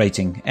to be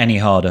crating any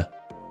harder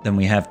than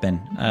we have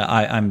been.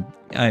 I'm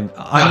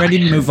ready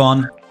to move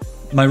on.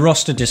 My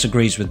roster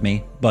disagrees with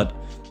me, but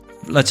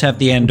let's have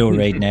the Endor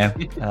raid now,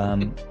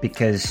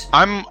 because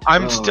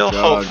I'm still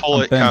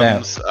hopeful it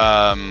comes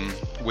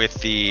with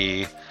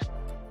the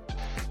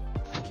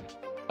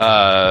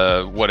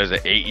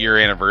 8-year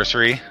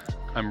anniversary.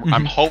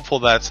 I'm hopeful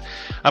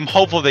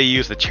they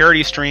use the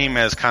charity stream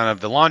as kind of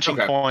the launching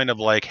point of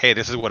like, hey,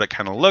 this is what it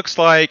kind of looks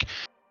like.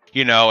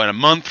 In a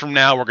month from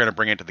now, we're going to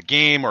bring it to the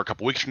game, or a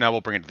couple weeks from now, we'll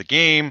bring it to the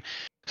game.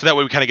 So that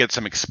way we kind of get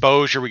some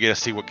exposure. We get to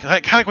see kind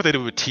of like what they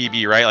do with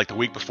TV, right? Like the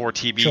week before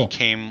TV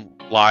came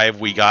live,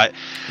 we had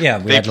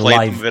a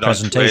live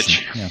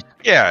presentation.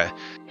 Yeah.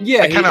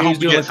 I kind of hope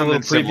we get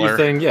something similar.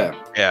 Thing. Yeah.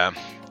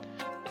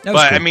 But cool.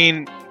 I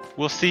mean,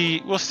 we'll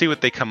see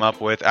what they come up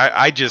with.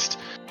 I just,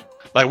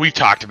 like we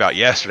talked about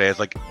yesterday, it's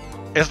like,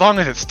 as long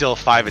as it's still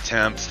 5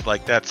 attempts,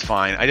 like that's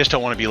fine. I just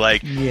don't want to be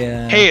like,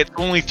 hey, it's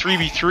only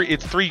 3v3.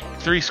 It's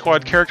three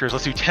squad characters.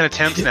 Let's do 10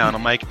 attempts now. And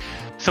I'm like,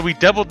 so we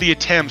doubled the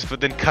attempts, but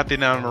then cut the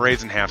amount of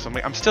raids in half. So I'm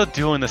like, I'm still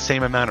doing the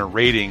same amount of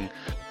raiding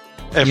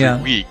every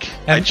week.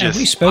 And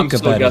we spoke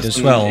about it as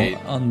well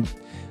on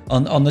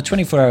the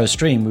 24-hour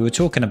stream. We were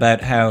talking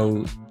about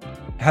how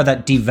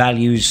that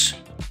devalues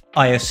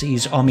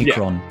ISC's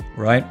Omicron,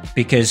 right?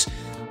 Because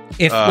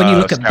when you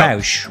look at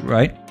Bausch,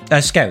 right?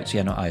 Scouts,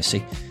 not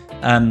ISC.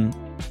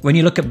 When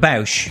you look at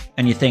Bausch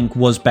and you think,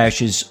 was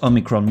Bausch's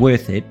Omicron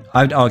worth it?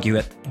 I would argue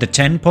at the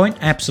 10 point,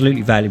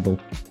 absolutely valuable.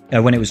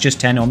 When it was just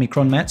 10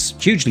 Omicron mats,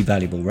 hugely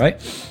valuable, right?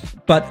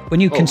 But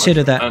when you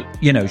consider that,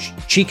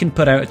 she can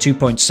put out a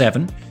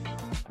 2.7,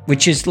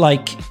 which is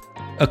like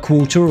a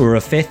quarter or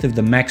a fifth of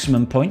the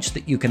maximum points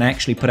that you can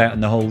actually put out in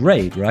the whole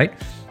raid, right?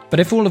 But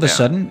if all of a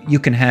sudden you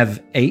can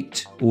have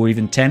 8 or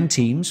even 10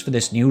 teams for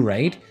this new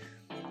raid,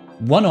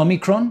 one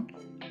Omicron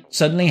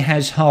suddenly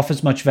has half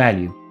as much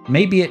value.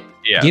 Maybe it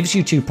gives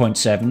you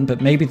 2.7, but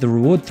maybe the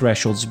reward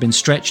thresholds have been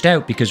stretched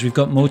out because we've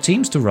got more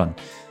teams to run.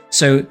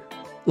 So,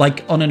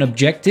 like, on an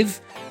objective,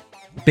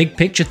 big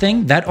picture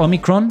thing, that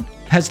Omicron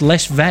has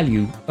less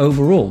value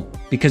overall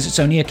because it's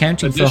only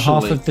accounting for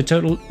half of the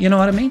total. You know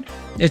what I mean?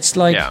 It's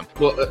like... Yeah.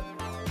 Well,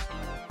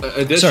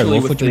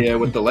 additionally, with the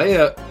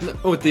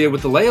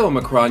Leia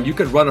Omicron, you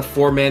could run a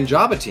 4-man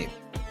Jabba team,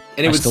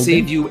 and it would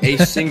save you a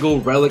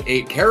single Relic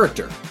 8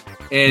 character,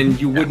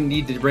 and you wouldn't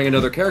need to bring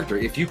another character.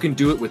 If you can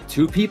do it with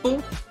 2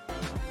 people,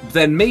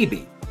 then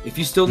maybe. If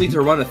you still need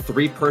to run a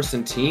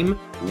 3-person team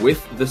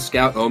with the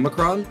Scout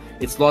Omicron,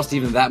 it's lost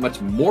even that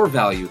much more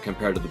value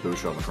compared to the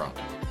Boosh Omicron.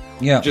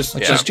 Yeah, just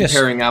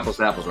comparing apples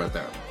to apples right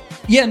there.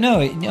 Yeah,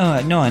 no,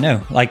 I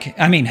know. Like,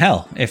 I mean,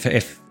 hell, if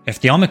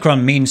the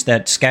Omicron means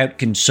that Scout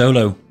can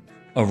solo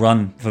a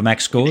run for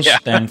max scores,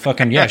 then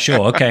fucking sure,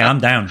 okay, I'm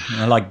down.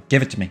 Like,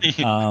 give it to me.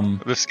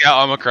 The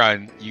Scout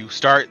Omicron, you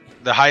start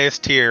the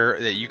highest tier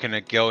that you can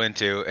go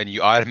into, and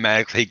you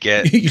automatically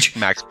get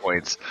max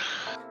points.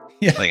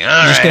 Yeah. Like, all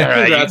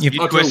right, you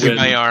twisted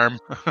my arm.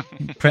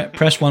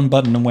 Press one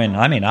button and win.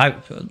 I mean, I'd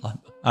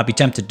be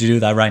tempted to do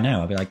that right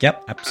now. I'd be like,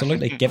 yep,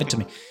 absolutely, give it to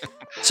me.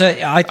 So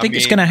I think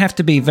it's going to have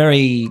to be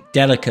very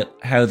delicate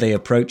how they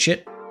approach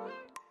it,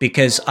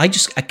 because I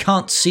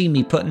can't see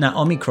me putting that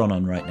Omicron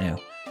on right now.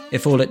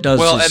 If all it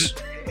does is...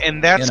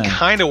 And that's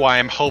kind of why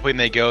I'm hoping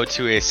they go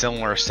to a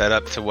similar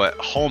setup to what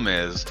Home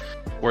is,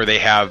 where they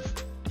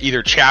have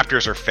either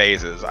chapters or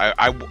phases.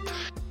 I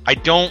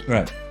don't...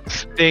 Right.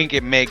 Think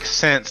it makes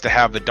sense to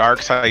have the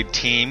dark side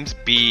teams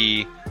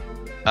be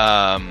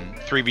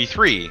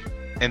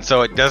 3v3, and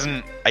so it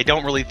doesn't. I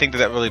don't really think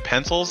that really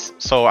pencils.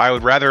 So I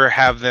would rather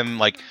have them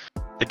like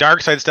the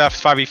dark side stuff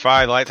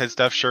 5v5, the light side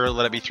stuff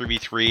let it be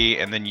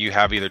 3v3, and then you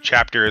have either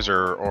chapters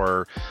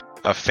or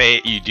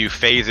you do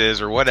phases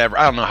or whatever.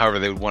 I don't know, however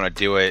they would want to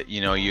do it.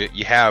 You know,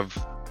 you have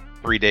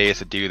 3 days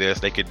to do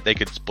this. They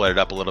could split it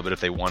up a little bit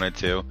if they wanted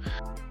to.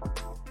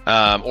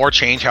 Or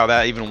change how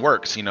that even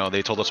works. You know,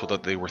 they told us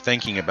what they were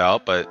thinking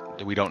about,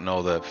 but we don't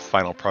know the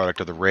final product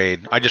of the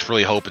raid. I just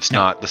really hope it's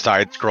not the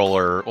side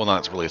scroller. Well,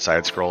 not really a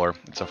side scroller.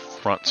 It's a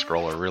front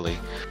scroller, really,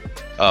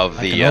 of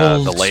like the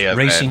Leia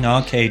racing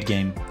arcade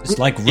game. It's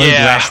like Road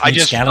Rash. I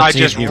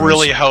just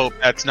really hope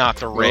that's not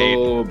the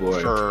raid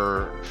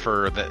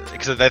for the,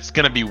 because that's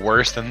going to be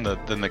worse than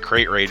the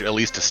crate raid, at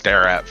least to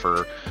stare at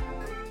for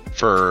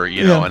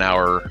an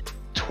hour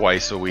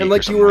twice a week. And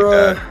like or something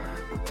like that.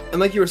 And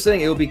like you were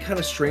saying, it would be kind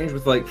of strange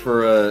with like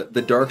for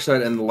the dark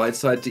side and the light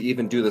side to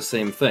even do the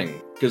same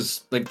thing.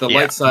 Because like the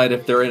light side,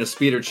 if they're in a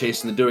speeder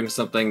chase and they're doing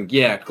something,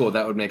 cool,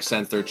 that would make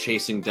sense. They're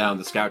chasing down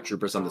the scout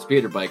troopers on the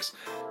speeder bikes.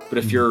 But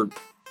if you're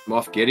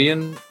Moff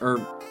Gideon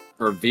or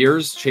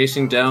Veers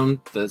chasing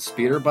down the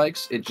speeder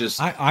bikes, it just...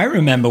 I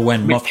remember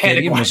when Moff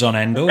Gideon was on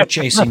Endor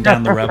chasing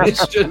down the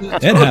rebels.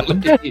 It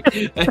happened.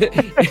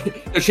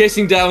 They're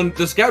chasing down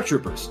the scout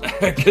troopers.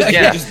 Because they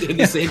just did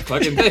the same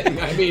fucking thing.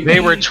 I mean,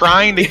 they were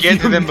trying to get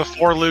to them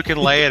before Luke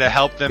and Leia to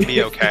help them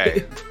be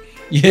okay.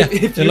 Yeah,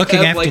 they're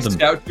looking after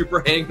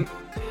them.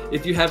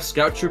 If you have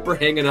Scout Trooper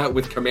hanging out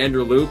with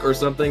Commander Luke or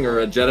something, or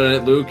a Jedi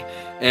Knight Luke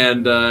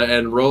and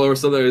Rolo or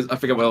something, I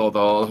forget what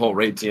the whole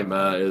raid team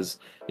is.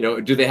 You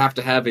know, do they have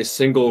to have a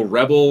single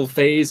Rebel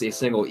phase, a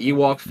single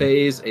Ewok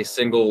phase, a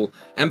single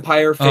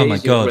Empire phase? Oh my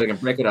god! Where they can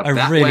break it up I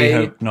that really way?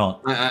 Hope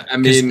not. I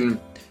mean,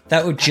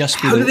 that would just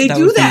be how do they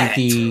do that?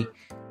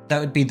 That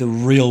would be the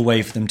real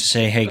way for them to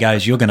say, "Hey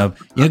guys, you're gonna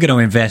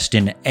invest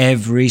in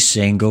every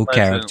single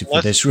character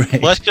for this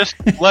raid."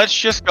 Let's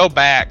just go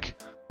back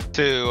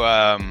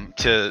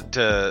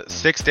to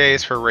 6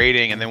 days for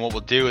raiding, and then what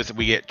we'll do is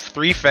we get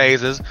 3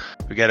 phases.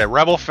 We get a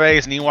Rebel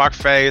phase, an Ewok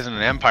phase, and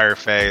an Empire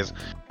phase,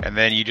 and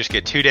then you just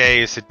get 2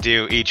 days to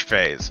do each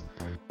phase,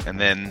 and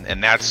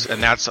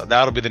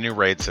that'll be the new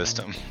raid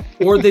system.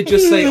 Or they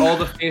just say all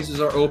the phases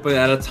are open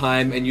at a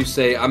time, and you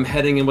say, I'm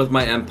heading in with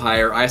my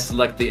Empire, I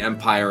select the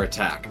Empire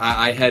attack.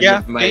 I head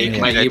with my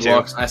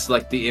Ewoks, I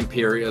select the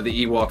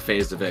Ewok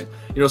phase of it.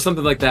 You know,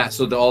 something like that,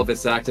 so that all of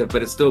it's active,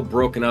 but it's still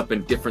broken up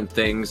in different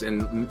things,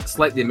 and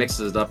slightly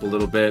mixes it up a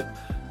little bit.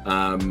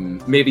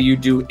 Maybe you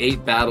do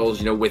 8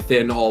 battles,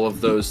 within all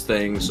of those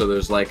things, so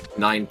there's like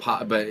 9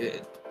 but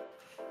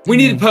we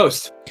need a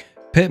post.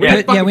 We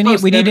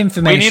need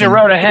information. We need a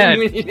road ahead.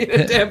 We need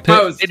a damn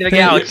post into the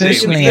galaxy.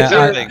 Personally,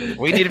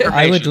 we need information.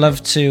 I would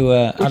love to.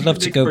 I'd love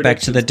to go back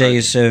to the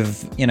days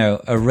of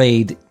a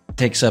raid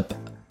takes up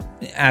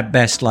at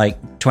best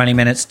like 20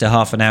 minutes to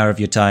half an hour of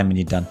your time and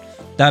you're done.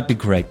 That'd be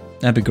great.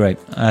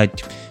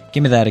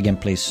 Give me that again,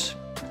 please.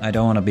 I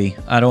don't want to be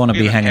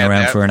hanging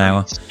around for an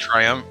hour.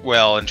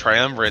 In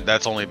Triumvirate,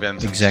 that's only been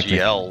since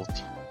GL'd.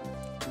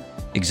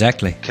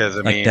 Exactly. Because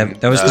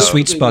that was the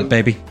sweet spot,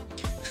 baby.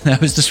 That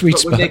was the sweet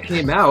spot. When they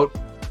came out,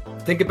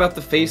 think about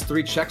the Phase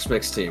 3 Chex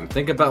Mix team.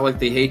 Think about like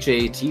the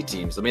HAAT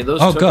teams. I mean,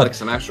 those took like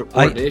some actual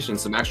coordination,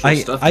 some actual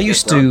stuff. I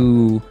used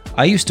to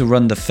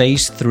run the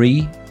Phase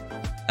 3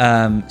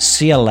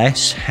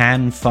 CLS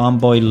Han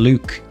Farmboy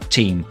Luke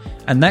team,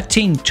 and that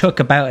team took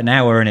about an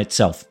hour in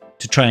itself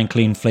to try and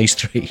clean Phase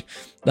 3.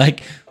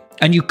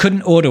 And you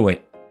couldn't auto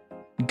it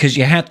because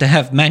you had to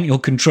have manual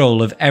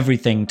control of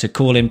everything to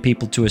call in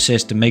people to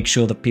assist and make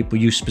sure that people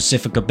use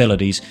specific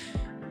abilities.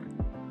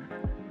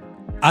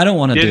 I don't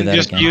want to do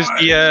that again. Use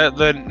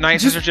the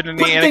Night Sisters in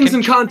the put things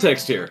in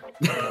context here.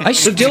 I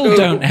still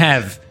don't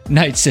have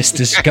Night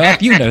Sisters,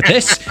 Scott. You know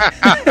this.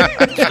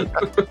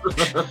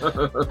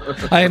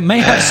 I may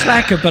have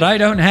Slacker, but I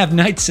don't have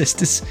Night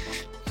Sisters.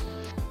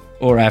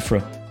 Or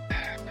Afro.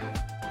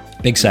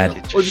 Big sad.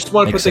 Well, just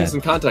want to put things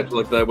in context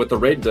with the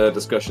raid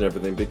discussion and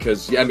everything,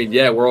 because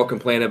we're all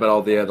complaining about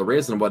all the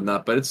raids and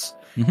whatnot, but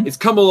it's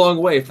come a long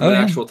way from the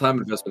actual time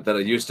investment that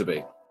it used to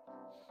be.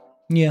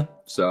 Yeah.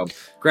 So,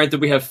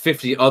 granted, we have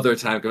 50 other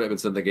time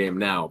commitments in the game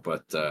now,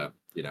 but I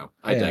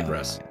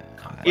digress.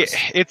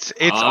 It's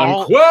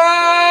all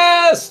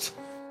Conquest.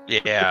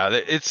 Yeah,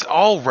 it's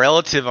all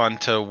relative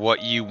onto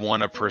what you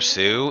want to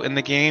pursue in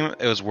the game.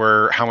 It was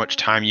how much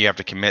time you have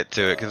to commit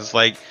to it, because it's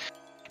like,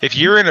 if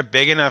you're in a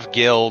big enough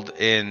guild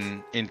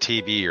in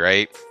TB,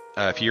 right?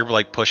 If you're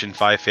like pushing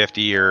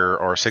 550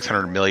 or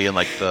 600 million,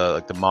 like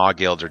the Ma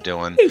guilds are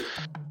doing,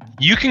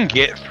 you can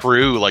get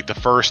through like the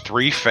first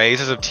 3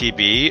 phases of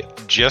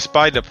TB just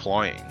by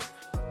deploying.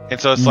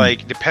 And so it's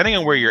like, depending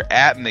on where you're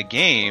at in the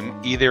game,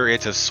 either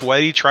it's a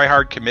sweaty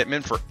try-hard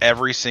commitment for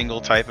every single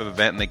type of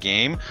event in the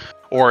game,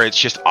 or it's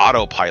just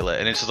autopilot.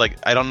 And it's just like,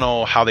 I don't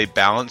know how they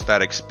balance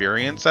that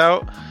experience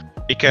out.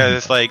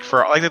 Because that's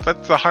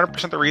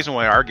 100% the reason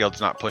why our guild's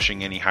not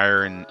pushing any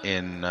higher in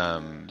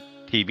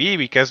TB,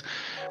 because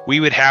we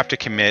would have to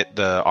commit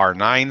the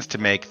R9s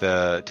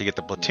to get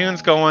the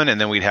platoons going, and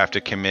then we'd have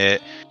to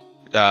commit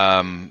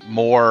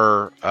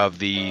more of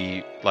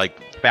the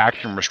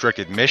faction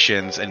restricted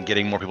missions and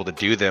getting more people to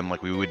do them.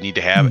 Like, we would need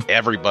to have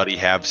everybody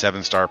have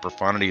 7-star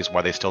profundities.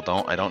 Why they still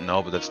don't, I don't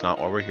know, but that's not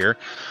why we're here.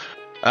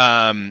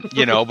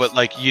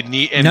 But you'd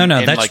need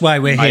that's why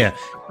we're here.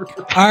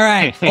 All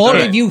right, all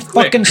of you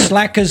fucking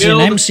slackers in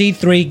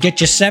MC3, get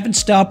your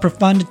 7-star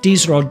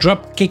profundities or I'll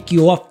drop kick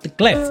you off the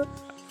cliff.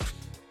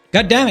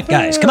 God damn it,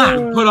 guys, come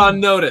on. Put on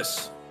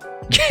notice.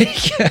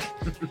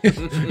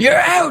 You're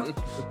out.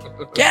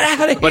 Get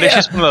out of here. But it's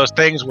just one of those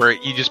things where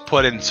you just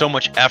put in so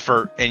much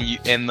effort,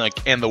 and the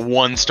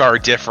 1-star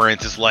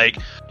difference is like,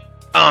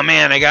 oh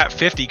man, I got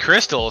 50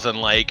 crystals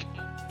and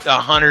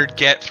 100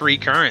 get 3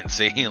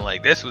 currency.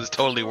 Like, this was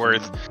totally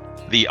worth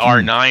the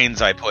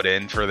R9s I put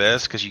in for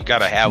this, because you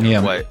gotta have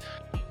what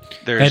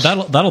there's.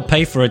 Hey, that'll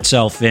pay for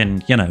itself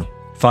in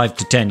 5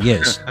 to 10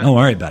 years. Don't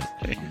worry about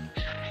it.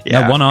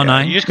 Yeah, one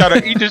R9. You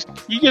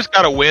just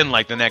gotta win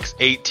the next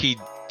 8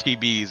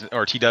 TBs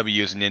or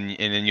TWs, and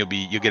then you'll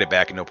get it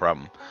back and no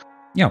problem.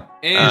 Yeah,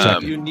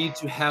 and you need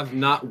to have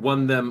not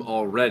won them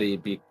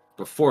already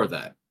before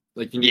that.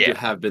 Like, you need to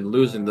have been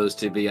losing those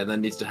TB, and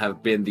that needs to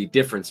have been the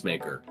difference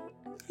maker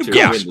to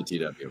win the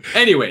TW.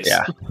 Anyways.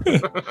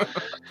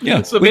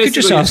 Yeah. So we could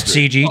just ask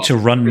CG to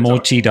run more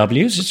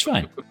TWs. It's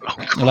fine.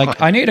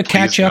 I need to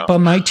catch up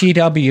on my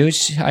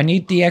TWs. I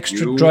need the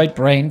extra droid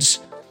brains.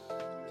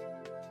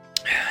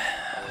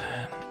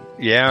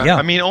 Yeah.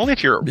 I mean, only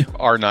if you're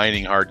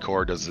R9ing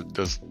hardcore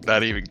does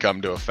that even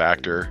come to a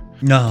factor.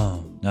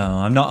 No,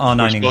 I'm not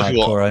R9ing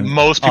hardcore.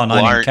 Most people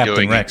aren't Captain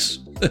doing Rex.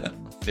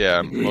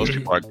 Yeah, most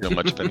people aren't doing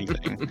much of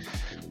anything.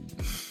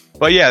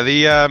 But yeah,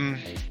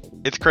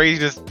 it's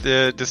crazy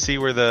to see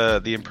where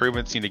the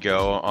improvements need to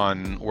go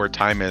on where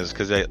time is,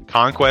 because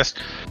conquest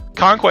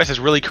is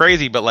really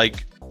crazy.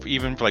 But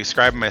even for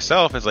Scribe and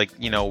myself, is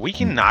we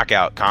can knock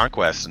out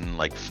conquest in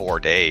 4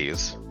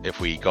 days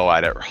if we go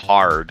at it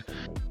hard.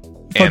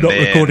 I'm not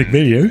recording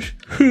videos.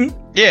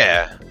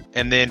 Yeah,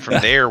 and then from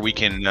there we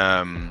can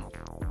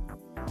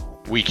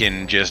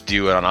just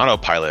do it on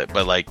autopilot.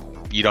 But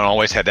you don't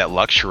always have that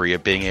luxury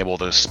of being able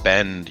to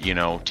spend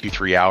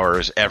 2-3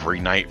 hours every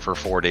night for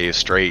 4 days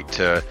straight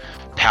to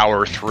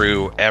power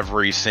through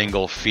every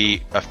single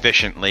feat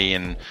efficiently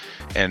and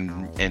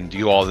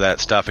do all of that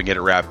stuff and get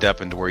it wrapped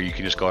up into where you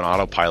can just go on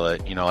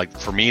autopilot.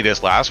 For me,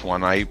 this last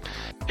one,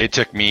 it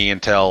took me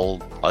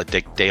until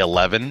day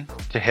 11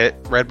 to hit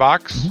red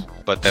box,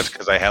 but that's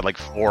because I had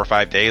 4 or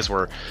 5 days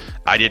where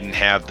I didn't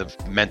have the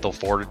mental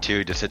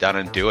fortitude to sit down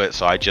and do it.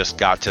 So I just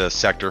got to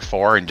sector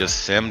 4 and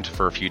just simmed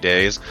for a few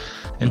days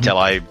until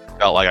I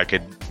felt like I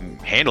could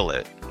handle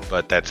it.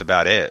 But that's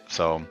about it.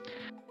 So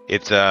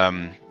it's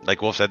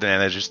like Wolf said,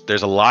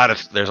 there's a lot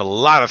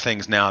of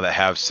things now that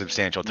have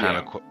substantial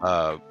time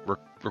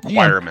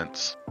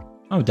requirements.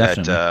 Oh,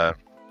 definitely. That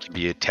can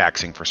be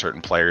taxing for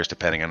certain players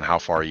depending on how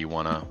far you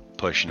want to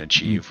push and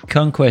achieve.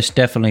 Conquest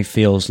definitely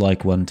feels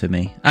like one to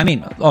me. I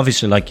mean,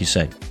 obviously, like you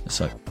said,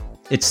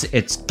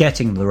 it's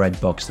getting the red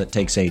box that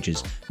takes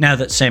ages. Now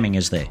that simming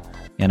is there,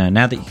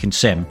 now that you can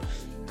sim.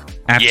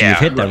 After you've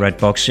hit that red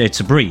box, it's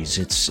a breeze.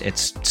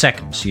 It's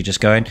seconds. You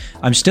just go in.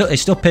 It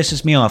still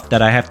pisses me off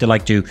that I have to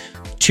do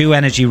 2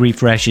 energy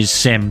refreshes,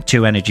 sim,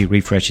 2 energy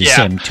refreshes,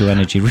 sim, 2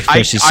 energy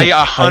refreshes, sim.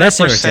 I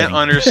 100%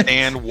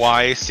 understand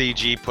why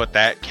CG put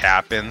that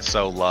cap in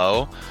so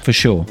low. For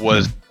sure.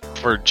 Was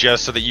for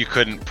just so that you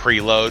couldn't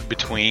preload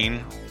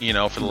between,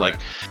 for the like.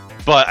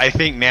 But I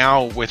think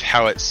now with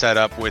how it's set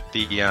up with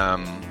the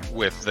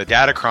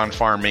Datacron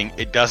farming,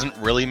 it doesn't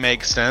really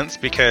make sense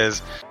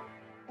because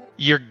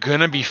you're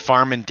gonna be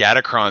farming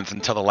Datacrons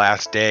until the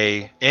last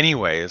day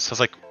anyways. So it's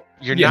like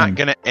you're not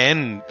gonna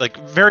end, like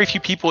very few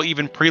people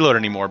even preload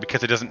anymore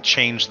because it doesn't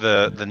change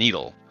the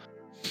needle.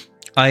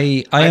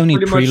 I only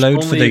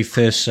preload for the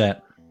first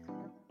set.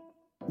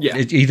 Yeah. Are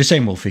you the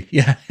same, Wolfie?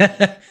 Yeah.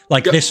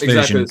 This version.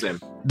 Exactly the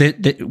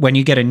same. When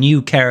you get a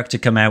new character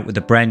come out with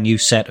a brand new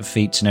set of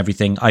feats and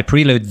everything, I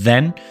preload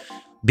then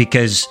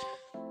because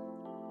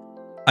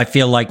I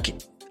feel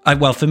like,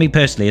 for me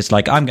personally, it's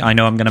like I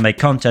know I'm going to make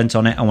content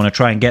on it. I want to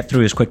try and get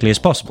through as quickly as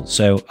possible.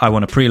 So I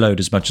want to preload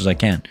as much as I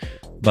can.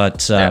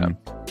 But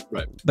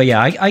but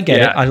yeah, I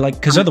get it. I like,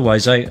 because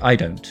otherwise I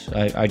don't.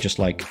 I just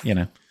like,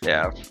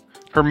 Yeah.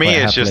 For me,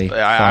 it's just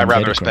I'd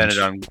rather spend it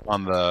on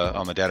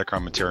the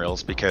Datacron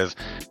materials because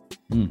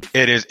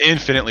it is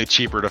infinitely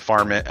cheaper to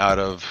farm it out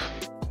of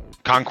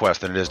Conquest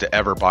than it is to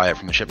ever buy it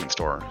from the shipment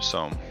store.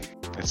 So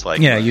it's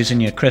like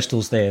using your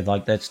crystals there,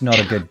 like that's not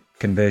a good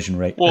conversion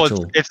rate at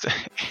all. It's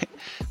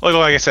like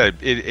I said,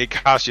 it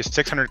costs you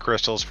 600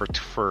 crystals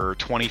for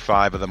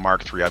 25 of the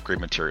Mark III upgrade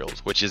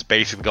materials, which is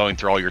basically going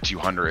through all your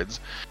 200s,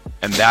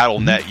 and that'll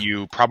net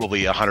you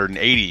probably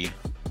 180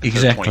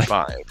 exactly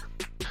 25.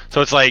 So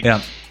it's like.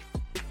 Yeah.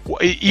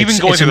 Even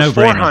going to the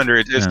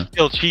 400s is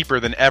still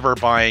cheaper than ever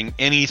buying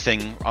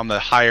anything on the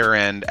higher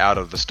end out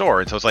of the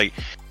store. And so it's like,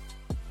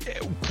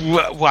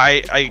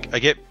 I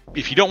get,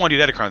 if you don't want to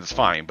do Datacrons, it's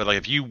fine. But like,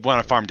 if you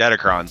want to farm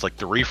Datacrons, like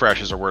the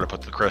refreshes are where to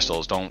put the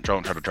crystals. Don't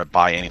try to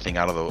buy anything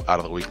out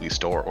of the weekly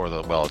store or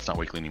it's not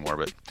weekly anymore,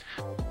 but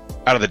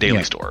out of the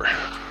daily store.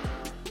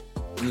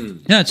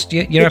 No,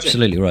 you're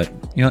absolutely right.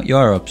 You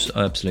are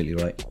absolutely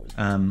right.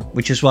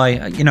 Which is why,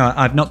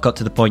 I've not got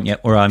to the point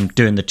yet where I'm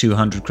doing the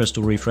 200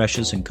 crystal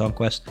refreshes in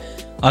Conquest.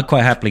 I'd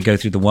quite happily go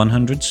through the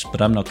 100s,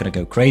 but I'm not going to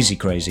go crazy.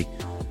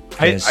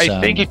 I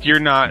think if you're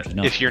not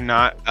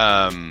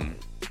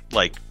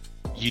like,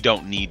 you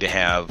don't need to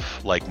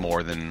have like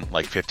more than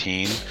like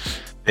 15,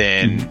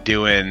 then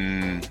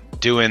doing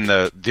through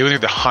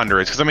the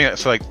hundreds, because I mean,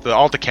 so like the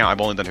alt account,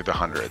 I've only done through the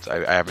hundreds.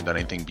 I haven't done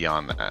anything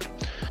beyond that.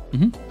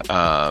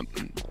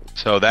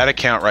 So that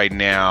account right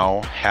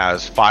now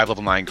has 5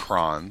 level 9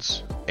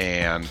 crons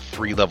and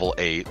 3 level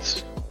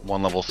 8s,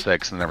 1 level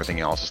 6, and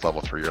everything else is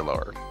level 3 or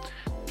lower.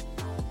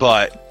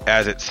 But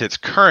as it sits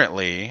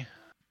currently,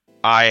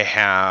 I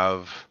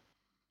have,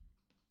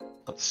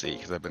 let's see,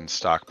 because I've been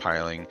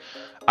stockpiling,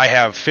 I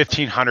have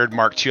 1,500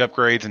 Mark II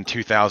upgrades and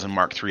 2,000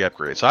 Mark III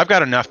upgrades. So I've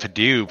got enough to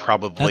do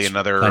probably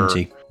another...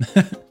 plenty.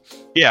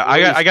 Yeah,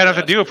 I got enough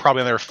to do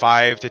probably another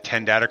 5 to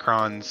 10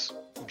 Datacrons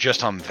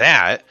just on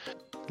that.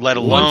 Let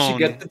alone once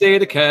you get the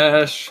data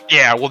cache.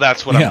 Yeah, well,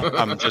 that's what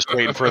I'm just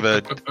waiting for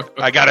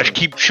I gotta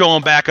keep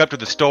showing back up to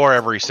the store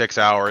every 6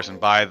 hours and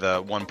buy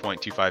the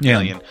 1.25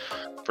 million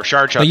for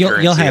shard shot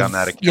currency on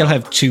that account. You'll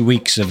have 2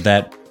 weeks of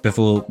that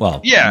before.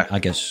 Well, I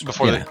guess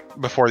before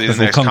the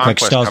next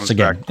Conquest starts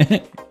again.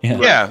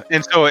 Yeah,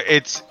 and so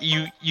it's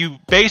you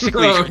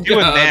basically if you're doing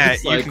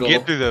that, you can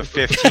get through the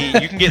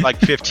 15. You can get like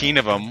 15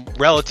 of them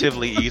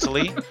relatively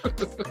easily,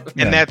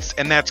 and that's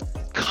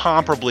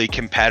comparably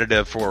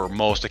competitive for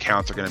most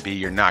accounts are going to be.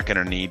 You're not going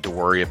to need to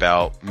worry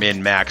about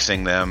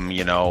min-maxing them,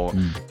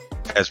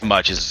 as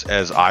much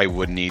as I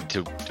would need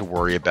to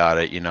worry about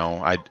it.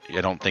 I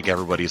don't think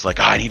everybody's like,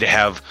 I need to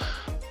have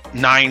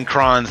 9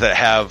 crons that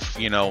have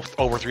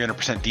over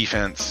 300%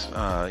 defense.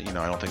 I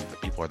don't think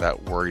that people are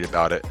that worried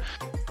about it.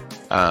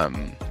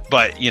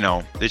 But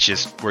it's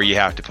just where you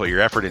have to put your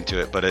effort into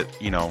it. But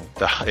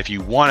if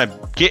you want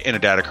to get into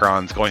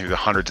Datacrons, going through the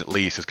hundreds at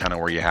least is kind of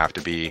where you have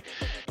to be,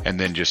 and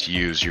then just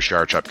use your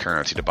shard shop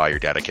currency to buy your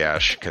data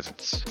cache because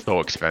it's so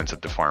expensive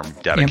to farm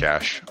data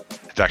cache.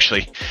 It's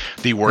actually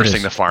the worst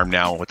thing to farm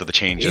now with the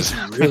changes.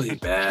 It's really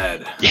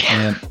bad.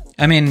 Yeah.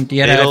 I mean, if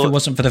it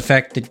wasn't for the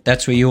fact that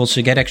that's where you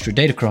also get extra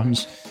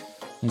Datacrons.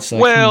 It's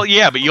like,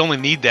 but you only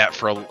need that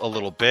for a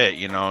little bit.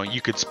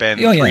 You could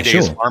spend 3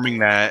 days farming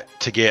that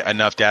to get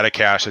enough data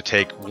cache to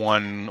take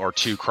 1 or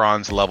 2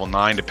 crons to level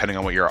 9, depending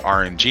on what your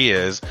RNG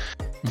is.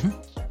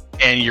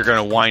 And you're going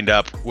to wind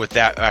up with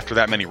that after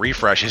that many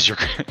refreshes. You're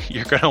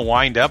going to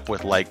wind up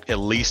with like at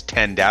least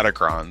 10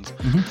 Datacrons.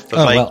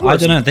 I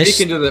don't know.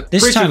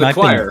 This time I've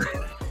been.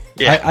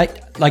 Yeah.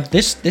 I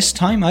this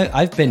time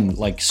I've been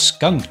like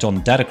skunked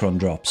on Datacron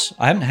drops.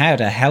 I haven't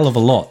had a hell of a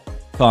lot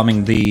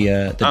farming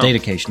the data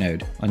cache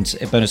node on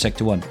bonus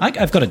sector 1.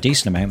 I've got a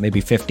decent amount, maybe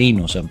 15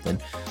 or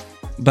something,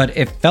 but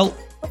it felt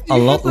a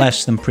lot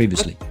less than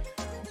previously.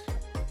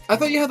 I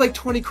thought you had like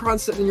 20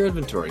 crons sitting in your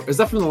inventory. Is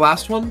that from the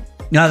last one?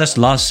 No, that's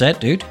the last set,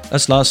 dude.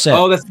 That's the last set.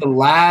 Oh, that's the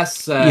last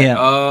set. Yeah.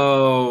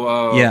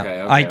 Oh, yeah.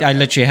 Okay. I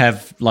literally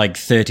have like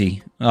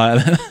 30.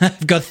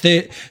 I've got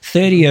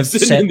 30 of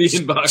set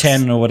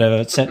 10 or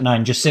whatever, set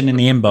 9, just sitting in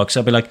the inbox.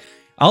 I'll be like,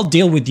 I'll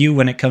deal with you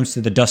when it comes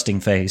to the dusting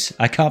phase.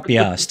 I can't be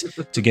asked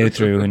to go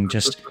through and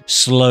just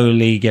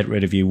slowly get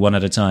rid of you one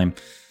at a time.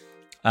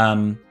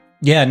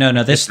 Yeah,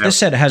 no. This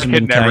set hasn't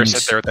been kind. I could never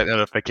sit there with that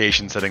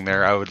notification sitting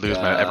there. I would lose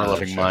my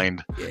ever-loving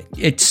mind.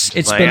 It's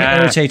been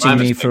irritating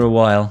me for a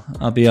while,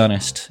 I'll be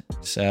honest.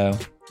 So,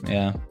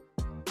 yeah.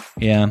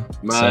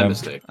 My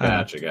mistake.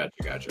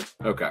 Gotcha.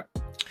 Okay.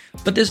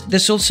 But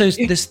there's also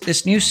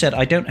this new set.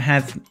 I don't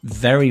have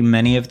very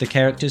many of the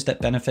characters that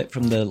benefit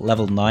from the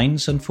level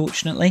 9s,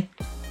 unfortunately.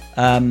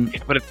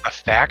 But it's the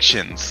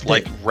factions,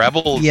 like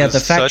Rebels. Yeah, the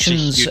is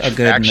factions such a huge are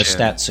good faction. and the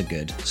stats are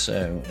good.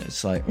 So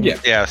it's like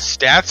yeah,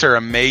 stats are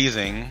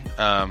amazing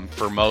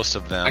for most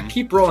of them. I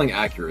keep rolling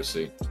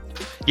accuracy.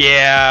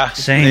 Yeah,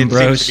 same,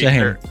 bro.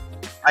 Same.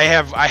 I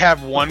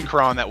have one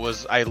Kron that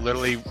was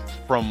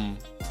from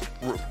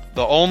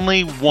the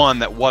only one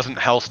that wasn't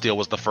Hellsteel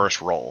was the first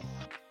roll.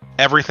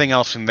 Everything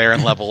else from there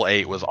in level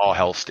 8 was all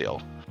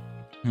Hellsteel.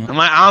 I'm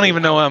like, I don't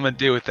even know what I'm gonna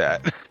do with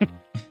that.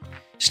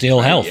 Steal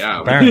health,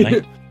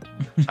 apparently.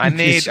 I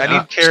need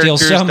Steal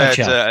characters so much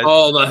that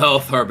all the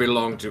health are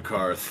belong to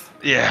Karth.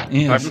 Yeah,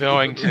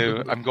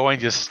 I'm going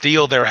to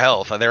steal their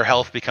health. Their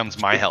health becomes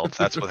my health.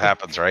 That's what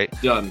happens, right?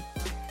 Done.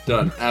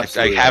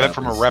 Absolutely. I have it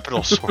from a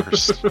reputable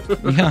source.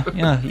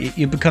 Yeah.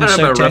 You become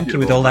so tanky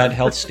with all that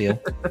health steal.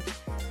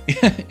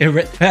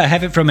 I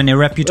have it from an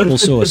irreputable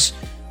source.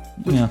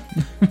 Yeah.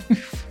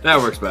 That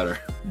works better.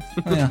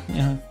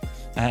 Yeah.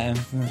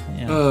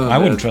 I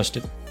wouldn't trust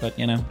it, but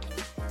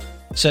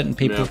certain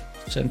people.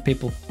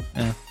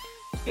 Yeah.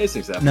 These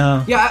things happen.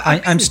 No. Yeah,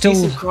 I'm still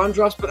decent cron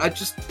drops, but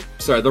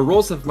the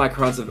rolls of my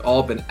crons have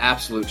all been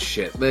absolute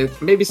shit.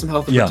 Maybe some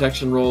health and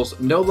protection rolls.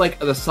 No,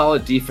 the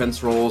solid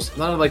defense rolls.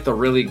 None of the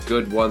really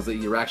good ones that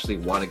you actually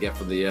want to get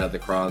from the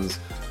crons.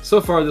 So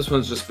far, this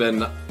one's just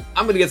been,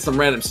 I'm gonna get some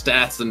random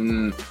stats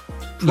and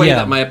play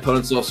that my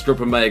opponent's all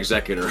stripping my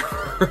executor,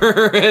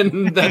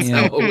 and that's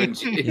how I'll win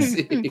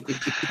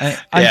GC.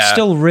 I'm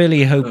still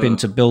really hoping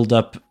to build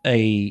up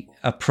a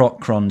proc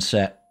cron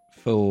set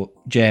for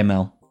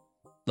JML.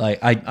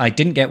 I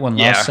didn't get one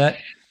last set,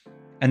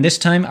 and this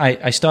time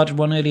I started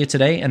one earlier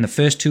today, and the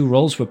first 2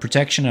 rolls were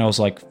protection. And I was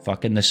like,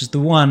 "Fucking, this is the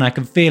one! I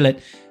can feel it."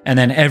 And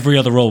then every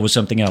other roll was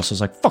something else. I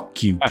was like,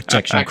 "Fuck you,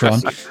 protection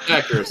cron."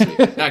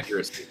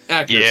 Accuracy.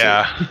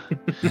 Yeah.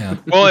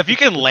 Well, if you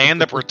can land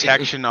the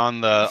protection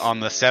on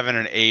the 7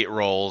 and 8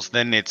 rolls,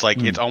 then it's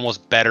it's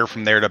almost better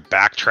from there to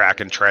backtrack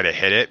and try to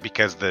hit it,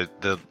 because the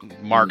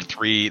Mark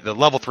 3, the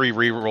level 3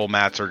 reroll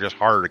mats are just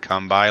harder to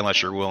come by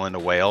unless you're willing to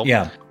whale.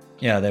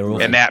 Yeah, they're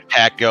all. And that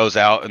pack goes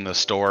out in the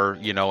store,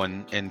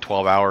 in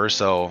 12 hours,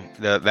 so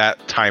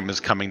that time is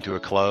coming to a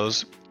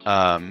close.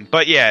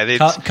 But yeah,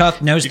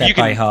 Karth knows that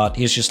by heart.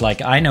 He's just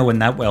like, I know when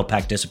that whale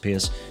pack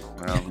disappears.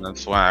 Well,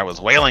 that's why I was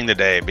whaling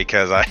today,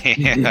 because I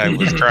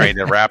was trying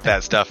to wrap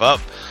that stuff up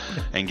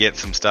and get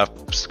some stuff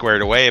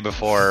squared away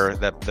before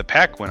the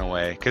pack went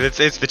away. Because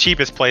it's the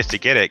cheapest place to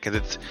get it,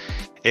 because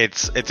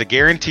it's a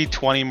guaranteed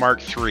 20 Mark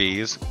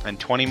 3s, and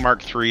 20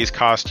 Mark 3s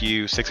cost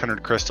you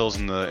 600 crystals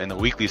in the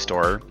weekly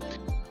store,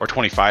 or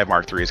 25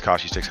 Mark 3s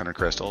cost you 600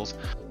 crystals.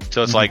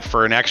 So it's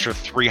for an extra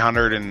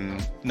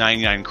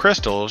 399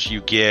 crystals,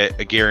 you get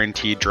a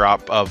guaranteed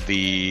drop of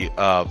the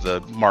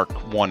Mark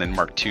 1 and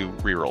Mark 2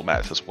 reroll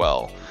mats as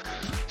well.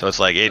 So it's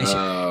okay.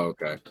 So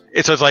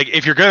it's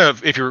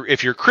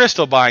if you're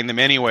crystal buying them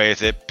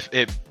anyways,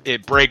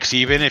 it breaks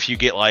even if you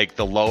get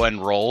the low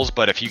end rolls,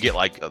 but if you get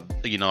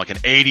an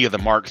 80 of the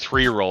Mark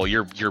 3 roll,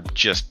 you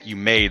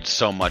made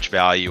so much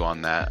value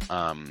on that.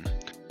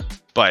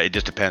 But it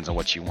just depends on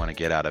what you want to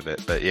get out of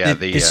it. But yeah,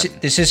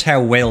 this is how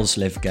whales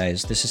live,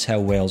 guys. This is how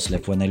whales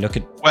live when they look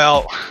at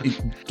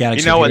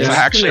Galaxy. It's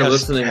actually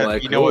listening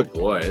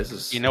boy,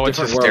 this is what's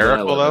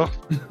hysterical though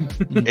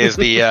is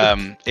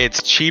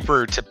it's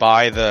cheaper to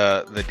buy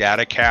the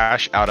data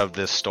cache out of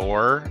this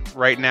store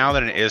right now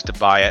than it is to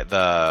buy it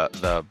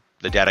the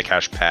data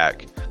cache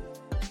pack.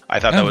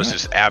 I thought that was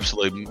just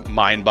absolutely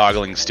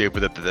mind-boggling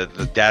stupid that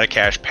the data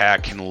cache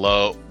pack can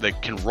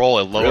roll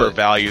a lower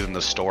value than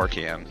the store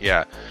can.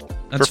 Yeah.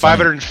 That's for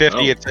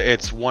 550,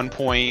 it's 1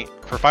 point.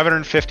 For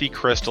 550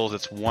 crystals,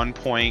 it's 1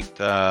 point.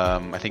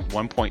 I think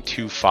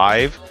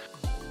 1.25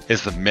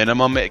 is the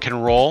minimum it can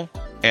roll,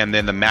 and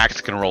then the max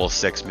it can roll is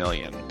 6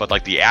 million.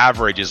 But the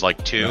average is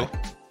 2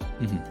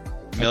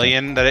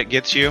 million that it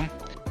gets you.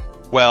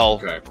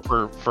 Well,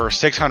 for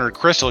 600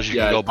 crystals, you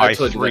can go buy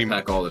 3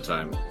 pack all the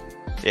time.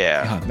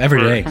 Yeah,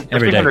 every day.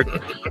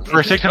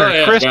 For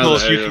 600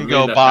 crystals, you can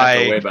go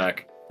buy. Way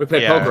back. We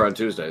play poker on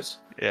Tuesdays.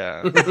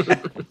 Yeah.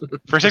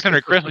 For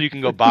 600 crystals, you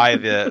can go buy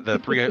the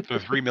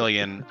 3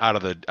 million out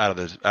of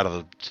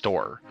the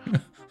store.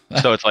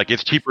 So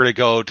it's cheaper to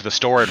go to the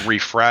store and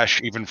refresh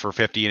even for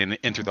 50 and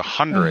into the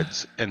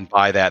hundreds and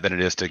buy that than it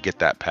is to get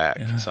that pack.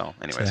 So,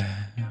 anyways,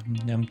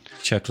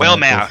 whale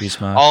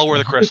math, all where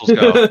the crystals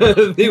go.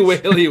 The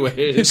whaley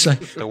ways.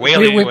 The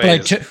whaley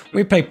ways.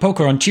 We play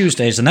poker on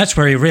Tuesdays, and that's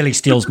where he really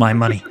steals my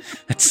money.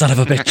 That son of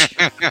a bitch.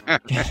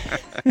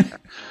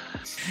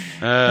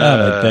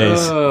 My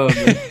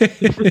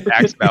days.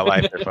 Facts about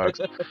life there, folks.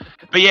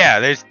 But yeah,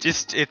 it's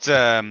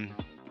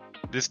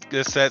this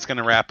set's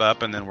gonna wrap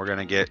up, and then we're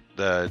gonna get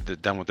the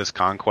done with this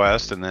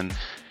conquest, and then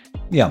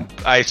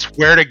I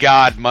swear to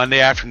God, Monday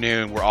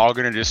afternoon, we're all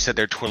gonna just sit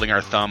there twiddling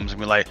our thumbs and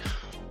be like,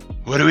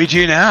 what do we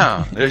do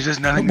now? There's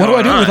just nothing. What do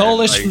I do with on. all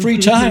this free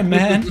time,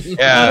 man?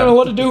 Yeah, I don't know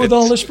what to do with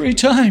all this free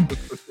time.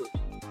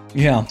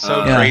 Yeah,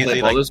 so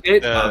crazy. Baldur's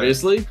Gate,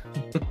 obviously.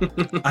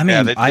 I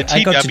mean,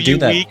 I got to do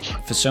that week.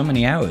 for so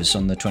many hours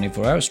on the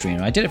 24-hour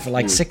stream. I did it for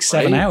like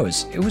 6-7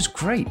 hours. It was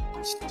great.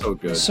 So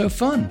good. So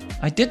fun.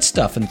 I did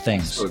stuff and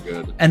things. So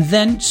good. And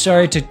then,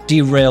 sorry to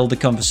derail the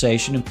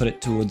conversation and put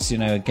it towards,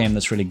 a game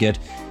that's really good,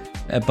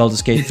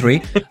 Baldur's Gate 3.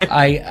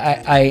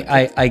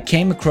 I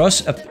came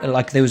across,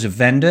 there was a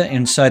vendor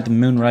inside the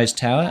Moonrise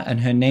Tower, and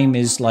her name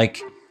is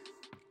like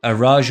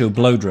Araj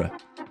Oblodra.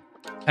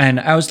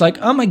 And I was like,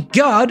 oh my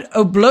god,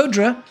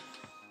 Oblodra!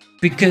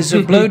 Because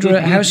House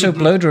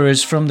Oblodra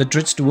is from the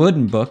Drizzt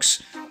Do'Urden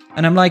books.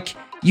 And I'm like,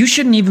 you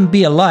shouldn't even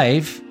be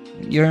alive.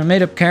 You're a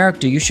made-up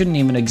character. You shouldn't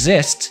even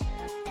exist.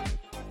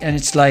 And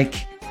it's like,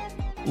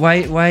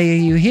 why are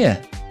you here?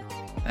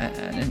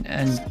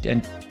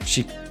 And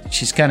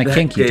she's kind of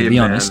kinky, to be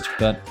honest.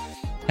 But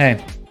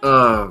hey.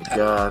 Oh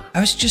god. I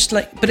was just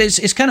like, but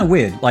it's kind of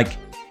weird. Like,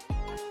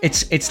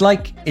 it's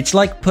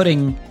like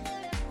putting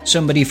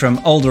somebody from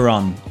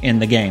Alderaan in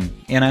the game,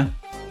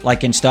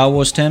 Like in Star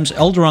Wars terms,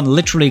 Alderaan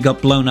literally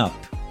got blown up,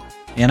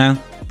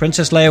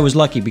 Princess Leia was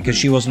lucky because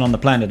she wasn't on the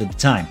planet at the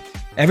time.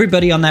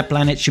 Everybody on that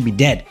planet should be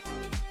dead.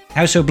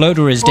 House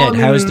Oblodra is dead.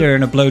 How is there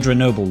an Oblodra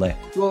noble there?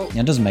 Well,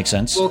 it doesn't make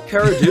sense. Well,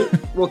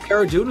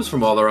 Cara Dune is from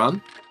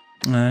Alderaan.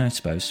 I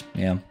suppose,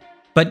 yeah.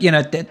 But,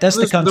 that's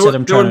the concept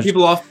I'm trying to...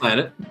 people off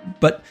planet.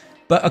 But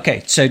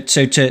okay, so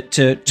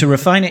to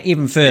refine it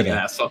even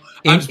further,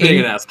 I'm just being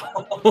an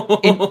asshole.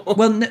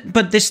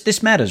 But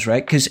this matters,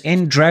 right? Because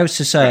in Drow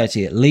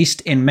society, at least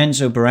in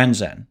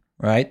Menzoberranzan,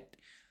 right,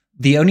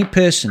 the only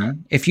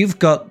person, if you've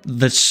got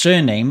the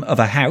surname of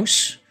a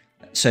house,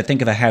 so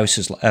think of a house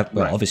as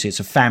obviously it's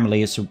a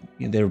family.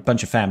 There are a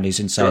bunch of families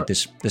inside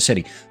the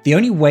city. The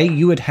only way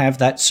you would have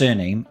that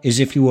surname is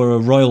if you were a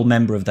royal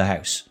member of the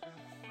house.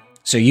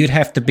 So you'd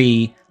have to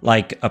be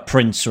like a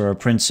prince or a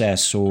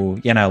princess, or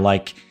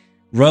like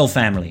royal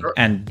family.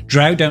 And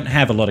Drow don't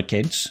have a lot of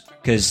kids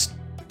because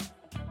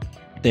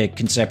their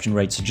conception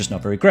rates are just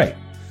not very great.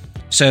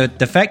 So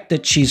the fact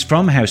that she's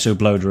from House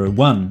Oblodra,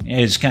 1,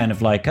 is kind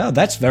of like, oh,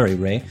 that's very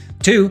rare.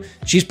 2,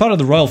 she's part of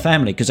the royal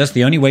family because that's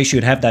the only way she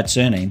would have that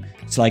surname.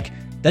 It's like,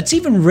 that's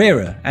even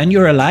rarer. And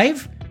you're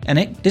alive?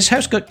 And this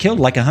house got killed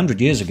like 100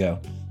 years ago.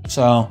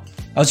 So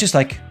I was just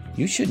like,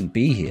 you shouldn't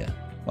be here.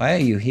 Why are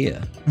you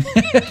here?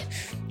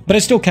 But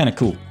it's still kind of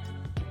cool.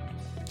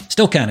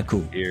 Still kind of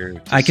cool.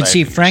 I can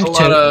see Frank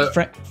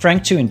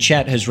too in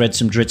chat has read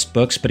some Drizzt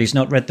books, but he's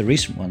not read the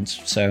recent ones.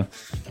 So,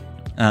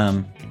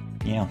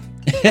 yeah.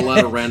 A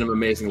lot of random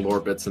amazing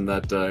lore bits in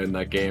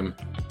that game.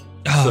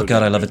 Oh so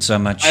god, I love it so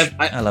much.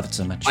 I love it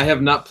so much. I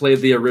have not played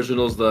the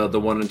originals, the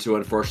 1 and 2,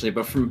 unfortunately,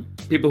 but from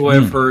people who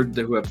I've heard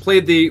who have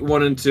played the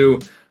 1 and 2,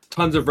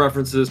 tons of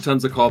references,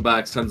 tons of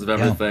callbacks, tons of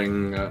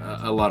everything.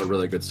 A lot of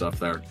really good stuff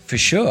there. For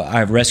sure.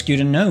 I've rescued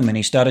a gnome, and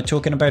he started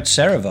talking about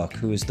Sarevok,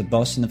 who was the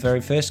boss in the very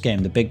first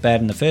game, the big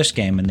bad in the first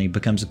game, and he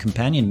becomes a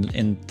companion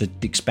in the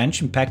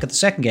expansion pack of the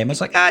second game. I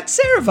was like, it's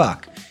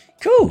Sarevok.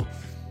 Cool.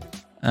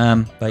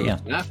 But yeah,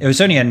 it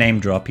was only a name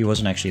drop. He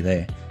wasn't actually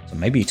there. So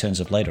maybe he turns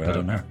up later. I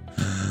don't know.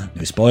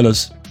 No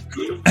spoilers.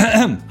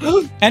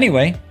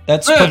 Anyway,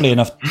 that's probably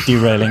enough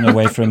derailing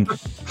away from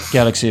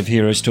Galaxy of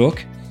Heroes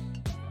talk.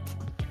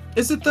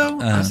 Is it though?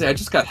 I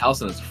just got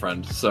Halsin as a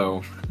friend,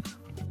 so.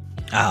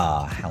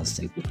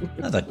 Halsin.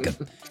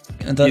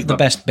 The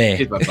best bear.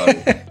 He's my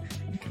buddy.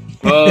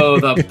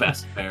 The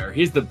best bear.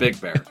 He's the big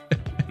bear.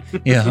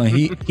 Yeah,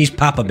 he's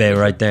Papa Bear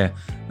right there.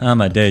 Oh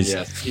my days.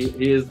 Yes,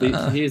 he is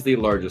the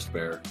largest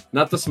bear.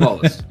 Not the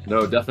smallest.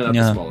 No, definitely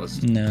not the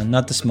smallest. No,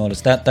 not the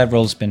smallest. That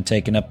role's been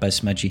taken up by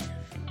Smudgy.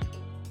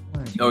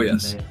 Oh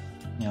yes.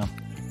 Yeah.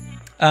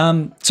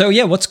 So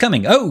yeah, what's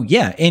coming? Oh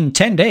yeah, in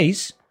 10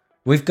 days.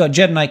 We've got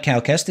Jedi Knight Cal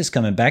Kestis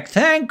coming back.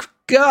 Thank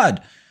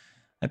God.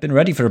 I've been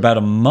ready for about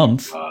a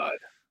month. God.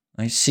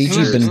 I see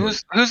who's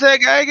that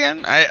guy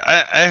again? I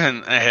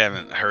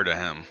haven't heard of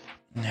him.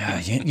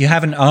 You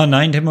haven't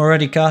R9'd him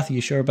already, Karth? Are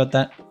you sure about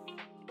that?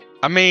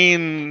 I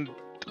mean,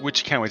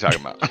 which can we talk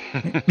about?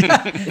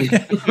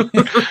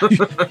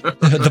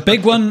 The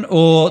big one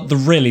or the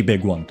really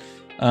big one?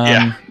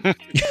 Yeah.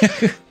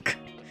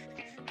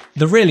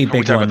 The really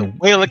big one. The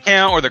whale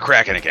account or the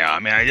Kraken account? I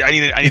mean,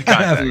 I need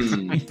context.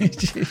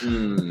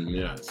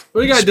 Yes.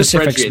 We gotta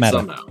differentiate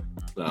somehow.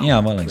 So, yeah,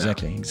 well,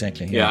 exactly.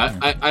 Yeah,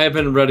 I have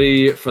been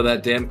ready for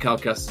that damn Cal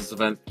Kestis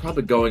event,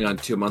 probably going on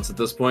 2 months at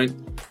this point.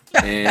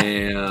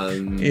 And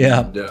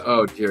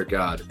oh dear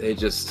God,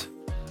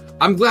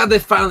 I'm glad they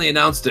finally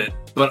announced it,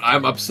 but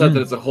I'm upset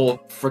that it's a whole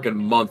freaking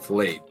month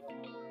late.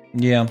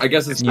 Yeah, I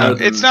guess it's not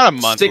a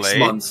month 6 late.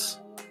 Months.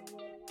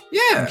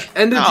 Yeah,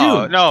 end of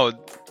June. No.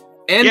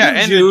 End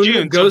of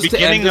June goes to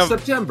end of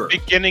September.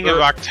 Beginning of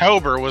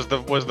October was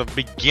the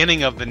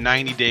beginning of the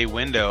 90-day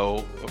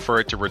window for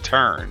it to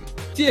return.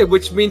 Yeah,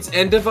 which means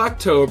end of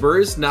October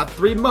is not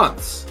 3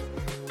 months.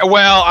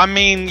 Well, I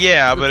mean,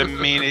 yeah, but I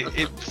mean,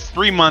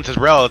 3 months is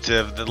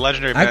relative. The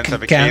legendary events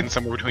have a cadence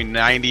somewhere between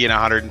 90 and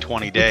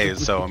 120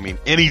 days. So, I mean,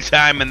 any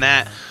time in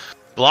that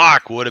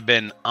block would have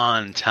been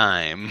on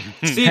time.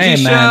 CG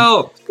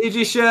Shell!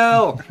 CG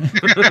Shell!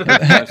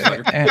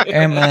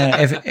 Hey, man,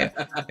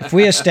 if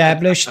we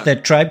establish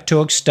that Tribe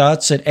Talk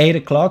starts at 8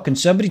 o'clock and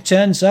somebody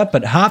turns up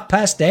at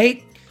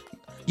 8:30,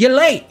 you're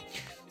late.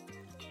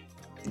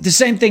 The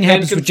same thing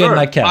happens with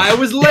Jedi Cal. I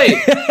was late.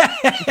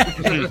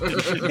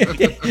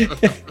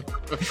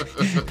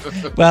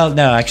 Well,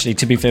 no, actually,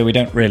 to be fair, we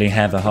don't really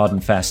have a hard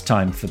and fast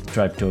time for the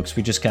Tribe Talks.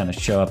 We just kind of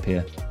show up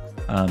here.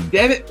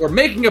 Damn it, we're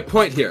making a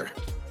point here.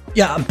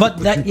 Yeah, but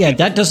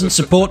that doesn't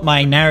support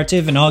my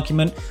narrative and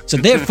argument. So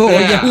therefore,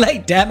 you're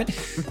late, damn it.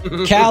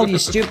 Cal, you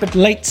stupid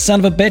late son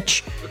of a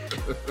bitch.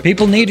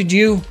 People needed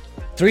you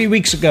 3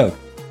 weeks ago,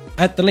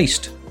 at the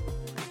least.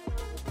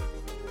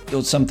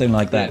 Or something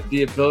like that.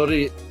 The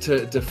ability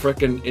to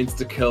frickin'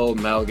 insta-kill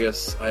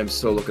Malgus, I am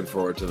so looking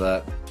forward to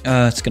that.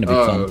 It's going to be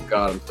fun. Oh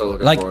god, I'm so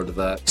looking forward to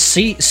that.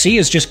 C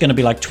is just going to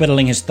be like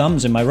twiddling his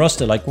thumbs in my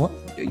roster, like, what?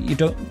 You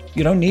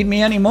don't need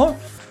me anymore?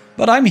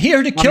 But I'm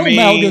here to kill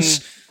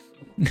Malgus.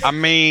 I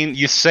mean,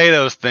 you say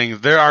those things.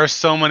 There are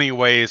so many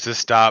ways to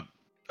stop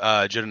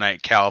Jedi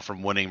Knight Cal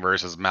from winning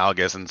versus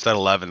Malgus, and Set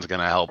 11's going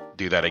to help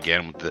do that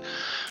again with the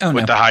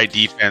high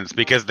defense,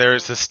 because their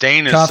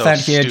sustain is so out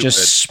here stupid.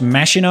 Just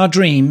smashing our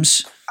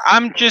dreams.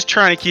 I'm just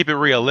trying to keep it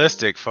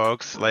realistic,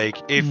 folks. Like,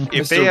 if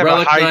Mr. they have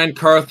Relic a high... 9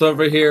 Karth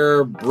over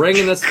here,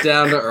 bringing us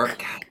down to Earth.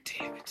 God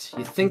damn it.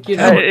 You think you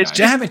know it,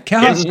 damn it,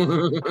 Cal.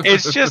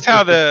 It's just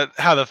how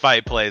the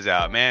fight plays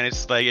out, man.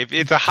 It's like, if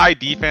it's a high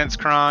defense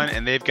Kron,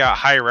 and they've got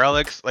high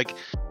relics, like...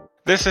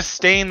 The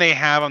sustain they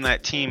have on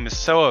that team is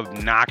so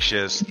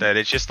obnoxious that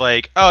it's just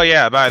like, oh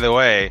yeah, by the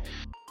way,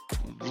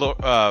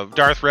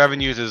 Darth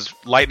Revan uses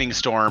Lightning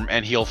Storm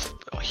and he'll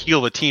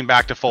heal the team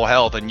back to full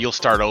health and you'll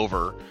start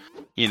over.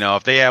 You know,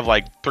 if they have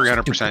like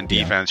 300%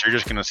 defense, you're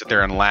just gonna sit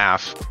there and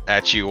laugh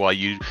at you while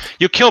you'll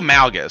kill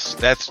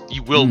Malgus.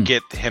 You will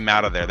get him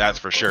out of there, that's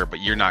for sure.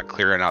 But you're not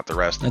clearing out the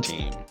rest of the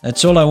team.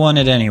 That's all I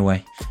wanted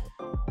anyway.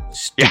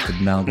 Stupid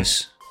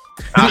Malgus.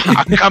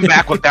 I'll come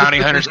back with bounty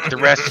hunters with the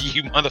rest of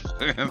you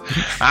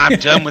motherfuckers. I'm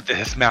done with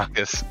this,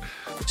 Malgus.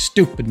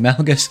 Stupid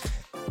Malgus.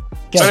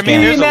 But I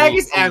mean, there's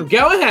Malgus, I'm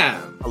going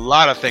home. A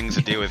lot of things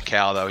to do with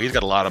Cal, though. He's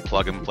got a lot of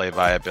plug-and-play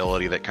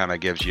viability that kind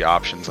of gives you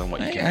options on what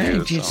you can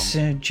do. It's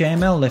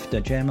JML lifter.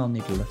 JML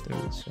need a lifter.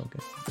 It's so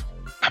good.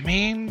 I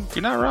mean,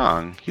 you're not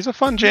wrong. He's a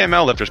fun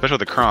JML lifter, especially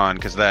with the Kron,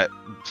 because that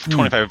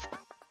 25%.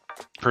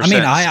 I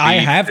mean, I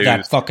have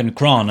that fucking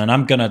Kron, and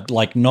I'm gonna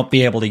like not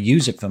be able to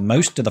use it for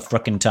most of the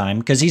frickin' time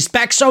because he's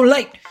back so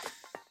late.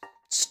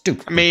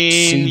 Stupid. I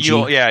mean, CG.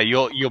 you'll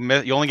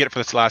only get it for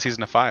this last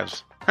season of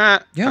 5s.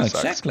 Yeah,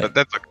 exactly.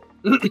 But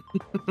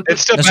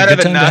it's still better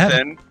than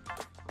nothing.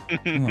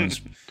 I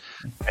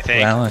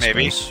think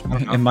maybe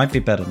it might be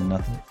better than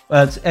nothing.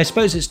 I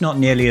suppose it's not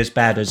nearly as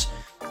bad as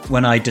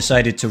when I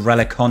decided to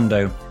relic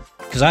Hondo,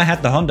 because I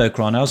had the Hondo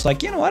Kron. I was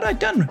like, you know what, I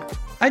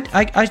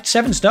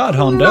 7-starred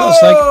Hondo. No! I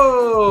was like,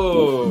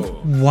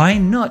 why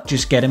not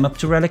just get him up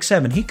to Relic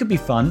 7? He could be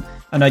fun.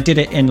 And I did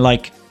it in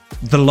like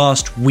the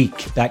last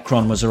week that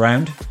Kron was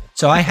around.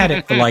 So I had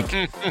it for like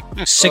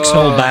 6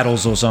 whole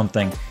battles or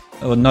something.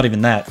 Or not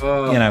even that.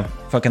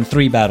 Fucking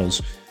 3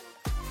 battles.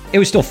 It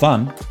was still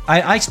fun.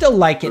 I still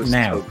like it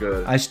now.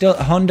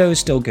 Hondo is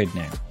still good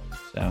now.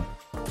 So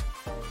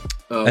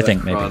I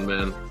think Kron,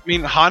 maybe. Man. I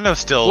mean, Hondo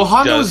still. Well,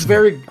 Hondo's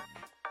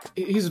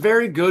he's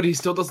very good. He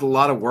still does a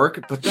lot of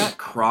work, but that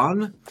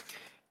Kron,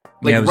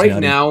 like right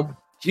now,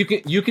 you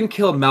can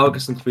kill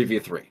Malgus in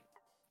 3v3.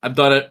 I've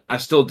done it. I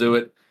still do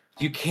it.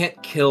 You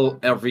can't kill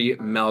every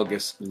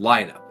Malgus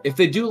lineup. If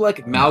they do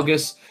like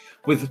Malgus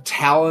with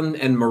Talon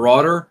and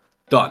Marauder,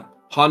 done.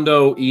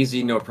 Hondo,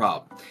 easy, no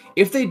problem.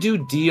 If they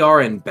do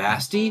DR and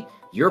Basti,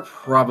 you're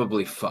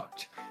probably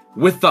fucked.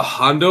 With the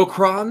Hondo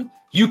Kron,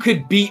 you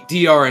could beat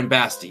DR and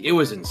Basti. It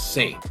was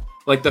insane.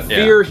 Like, the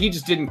fear, he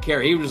just didn't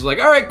care. He was just like,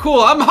 all right, cool,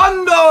 I'm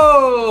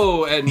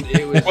Hondo! And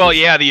it was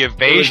the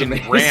evasion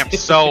ramped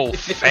so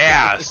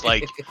fast.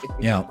 Like,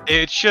 yeah,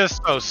 it's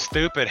just so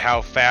stupid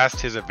how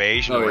fast his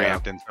evasion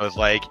ramped. And so it's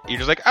like, you're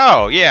just like,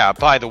 oh, yeah,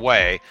 by the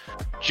way,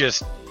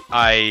 just,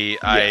 I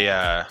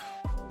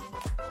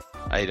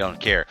don't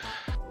care.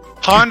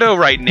 Hondo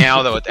right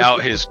now, though,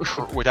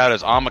 without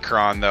his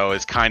Omicron, though,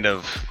 is kind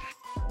of...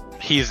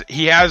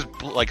 He has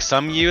like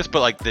some use,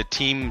 but like the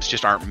teams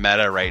just aren't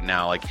meta right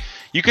now. Like,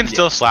 you can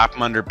still slap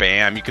him under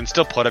BAM, you can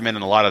still put him in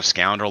a lot of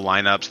scoundrel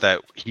lineups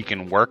that he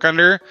can work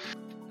under,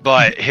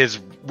 but his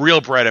real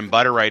bread and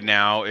butter right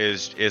now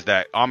is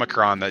that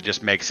Omicron that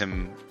just makes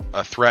him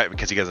a threat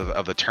because he has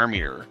of the turn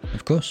meter.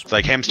 Of course, it's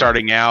like him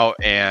starting out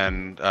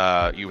and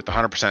you with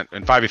 100%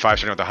 and 5v5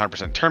 starting with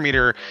 100% turn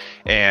meter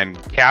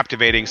and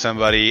captivating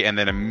somebody and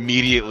then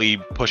immediately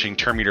pushing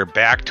turn meter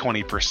back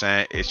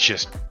 20%. It's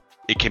just.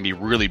 It can be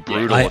really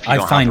brutal if you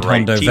don't have the right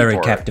Hondo team very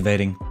for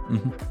captivating.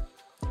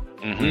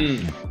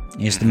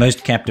 He's the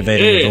most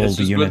captivating of all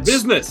the units.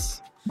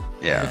 Business.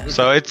 Yeah,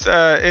 so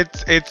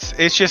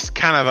it's just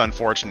kind of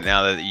unfortunate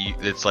now that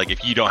it's like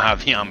if you don't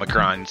have the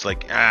Omicron, it's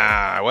like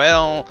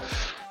well,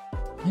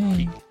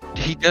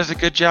 he does a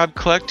good job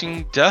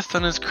collecting dust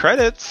on his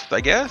credits,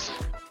 I guess.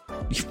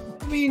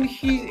 I mean,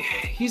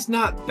 he's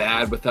not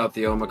bad without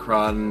the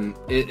Omicron.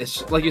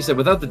 It's like you said,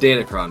 without the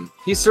Datacron,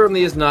 he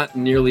certainly is not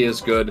nearly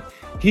as good.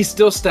 He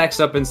still stacks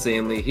up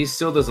insanely. He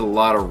still does a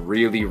lot of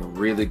really,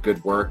 really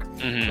good work.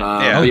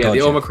 Mm-hmm.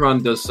 The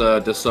Omicron does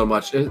so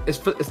much.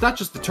 It's not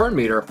just the turn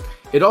meter;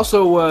 it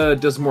also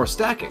does more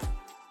stacking.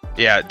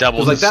 Yeah, it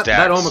doubles like the stats.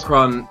 That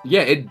Omicron,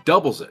 it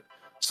doubles it.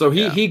 So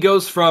he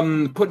goes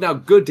from putting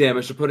out good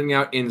damage to putting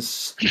out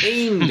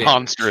insane damage.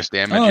 Monstrous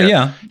damage. Oh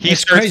yeah, he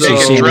starts to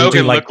stroke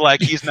and look like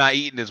he's not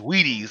eating his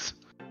Wheaties.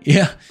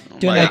 Yeah,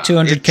 doing like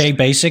 200k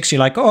basics. You're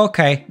like, oh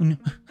okay.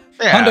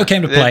 Yeah, Hondo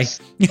came to play.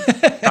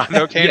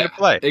 Hondo came to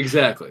play.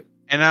 Exactly.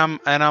 And I'm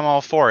all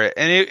for it.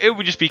 And it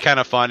would just be kind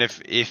of fun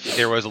if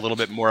there was a little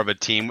bit more of a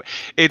team.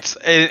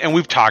 And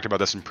we've talked about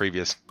this in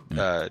previous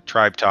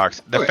tribe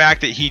talks. The fact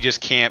that he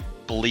just can't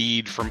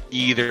bleed from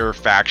either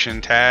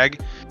faction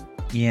tag.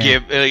 Yeah.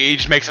 It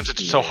just makes him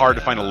so hard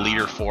to find a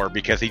leader for,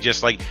 because he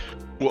just like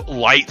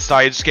light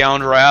side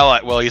scoundrel.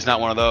 Well, he's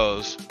not one of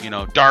those.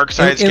 Dark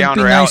side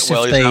scoundrel. Nice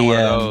well, he's not one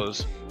of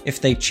those.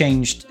 If they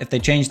changed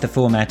the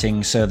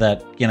formatting so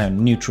that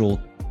neutral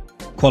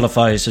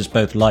qualifies as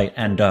both light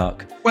and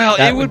dark. Well,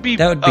 it would be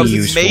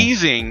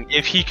amazing useful.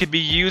 If he could be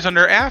used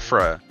under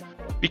Afra.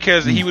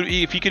 Because he would,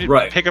 if he could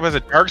pick up as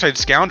a dark side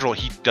scoundrel,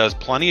 he does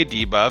plenty of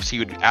debuffs. He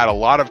would add a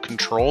lot of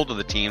control to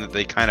the team that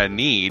they kind of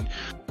need.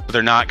 But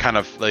they're not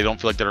they don't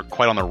feel like they're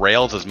quite on the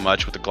rails as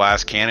much with the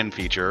glass cannon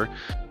feature.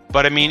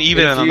 But I mean,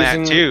 even on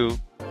that too,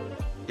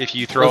 if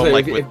you throw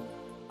him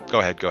go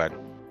ahead.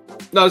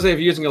 No, I was saying if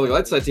you're using a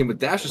light side team with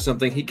dash or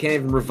something, he can't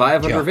even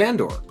revive under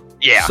Vandor.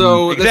 Yeah.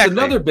 So that's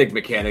another big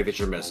mechanic that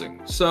you're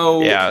missing. So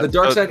the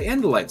dark side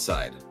and the light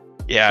side.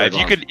 Yeah,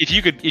 if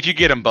you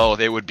get them both,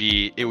 it would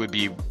be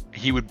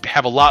he would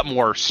have a lot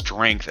more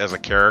strength as a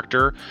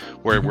character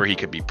where he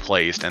could be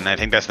placed, and I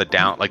think that's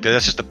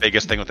that's just the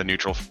biggest thing with the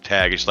neutral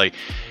tag. It's like,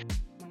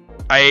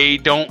 I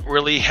don't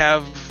really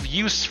have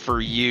use for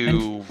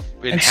you.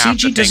 And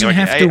CG doesn't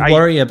have to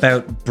worry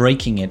about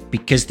breaking it,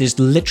 because there's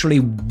literally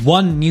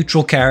one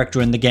neutral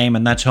character in the game,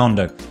 and that's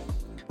Hondo.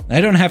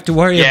 They don't have to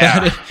worry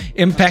about it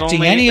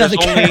impacting any other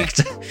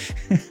character.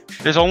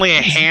 There's only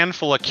a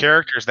handful of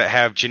characters that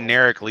have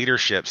generic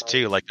leaderships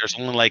too. Like there's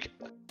only like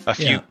a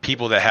few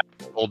people that have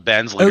old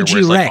Ben's leader, where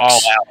it's like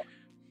all out.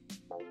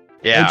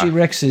 Yeah, OG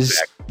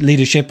Rex's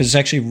leadership is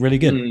actually really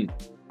good.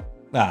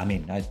 I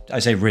mean, I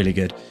say really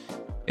good.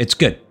 It's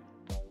good.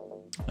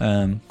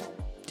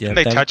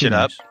 They touch it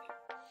up.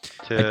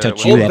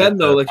 Old Ben,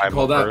 though, like you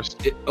called out,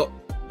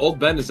 Old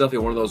Ben is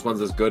definitely one of those ones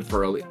that's good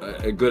for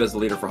good as a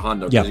leader for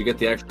Hondo, because you get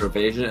the extra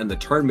evasion and the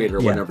turn meter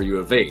whenever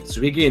you evade.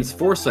 So he gains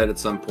foresight at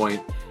some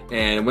point,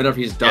 and whenever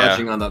he's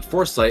dodging on that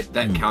foresight,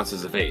 that counts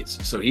as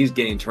evades. So he's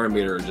getting turn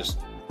meter just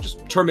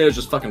turn meter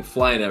just fucking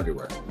flying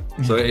everywhere.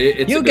 So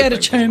you get a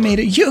turn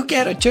meter. You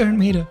get a turn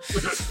meter.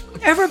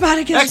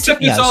 Everybody gets.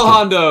 Except it's all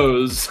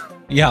Hondos.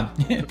 Yeah,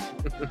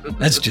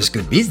 that's just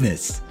good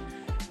business.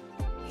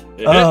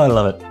 Oh, I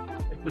love it.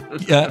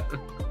 Yeah,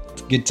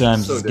 good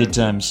times. So good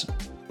times.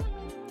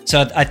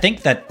 So I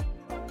think that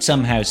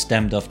somehow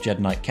stemmed off Jedi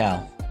Knight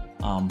Cal.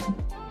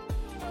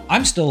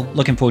 I'm still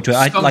looking forward to it.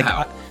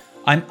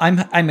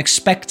 I'm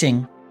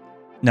expecting.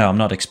 No, I'm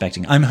not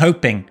expecting. I'm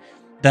hoping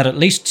that at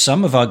least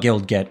some of our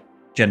guild get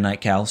Jedi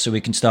Knight Cal, so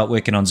we can start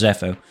working on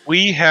Zepho.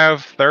 We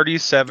have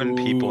 37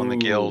 people in the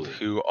guild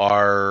who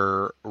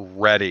are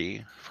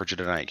ready for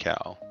Jedi Knight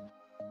Cal.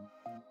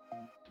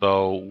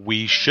 So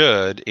we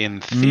should, in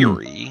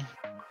theory,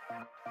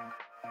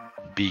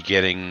 be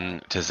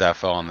getting to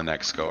Zepho on the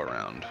next go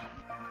around.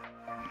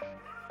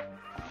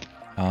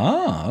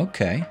 Oh,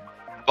 okay.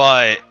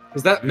 But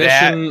because that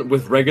mission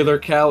with regular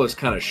Cal is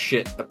kind of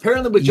shit.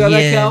 Apparently, with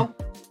Jedi Cal,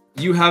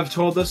 you have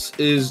told us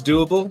is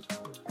doable.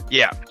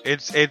 Yeah,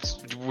 it's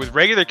with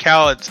regular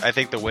Cal. I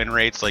think the win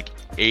rate's like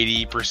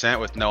 80%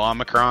 with no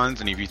Omicrons,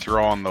 and if you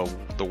throw on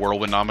the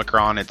Whirlwind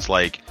Omicron, it's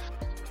like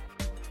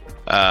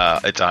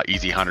it's an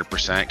easy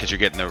 100% because you're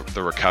getting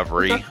the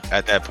recovery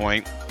at that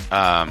point.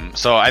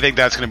 So I think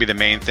that's going to be the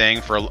main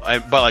thing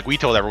but like we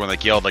told everyone in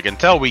the guild, like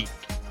until we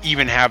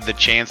even have the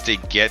chance to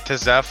get to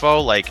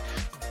Zepho, like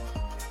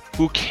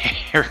who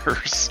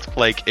cares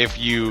like if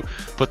you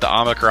put the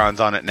Omicrons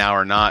on it now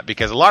or not,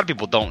 because a lot of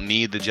people don't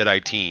need the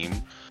Jedi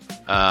team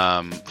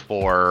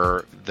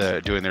for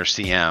doing their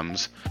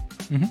CMs,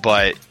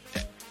 but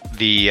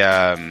the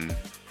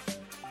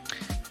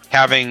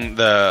having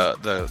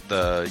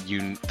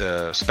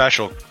the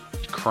special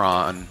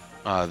cron,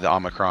 the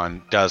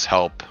Omicron does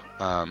help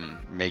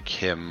make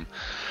him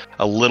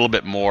a little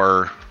bit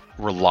more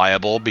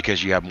reliable,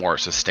 because you have more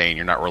sustain.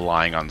 You're not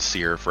relying on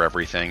Seer for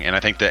everything, and I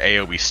think the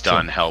AoE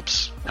stun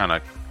helps kind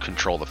of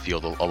control the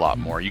field a lot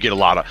more. You get a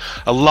lot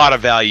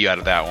of value out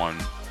of that one.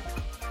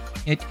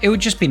 It would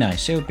just be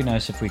nice. It would be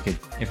nice if we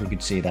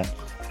could see that.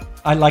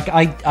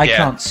 I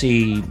can't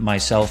see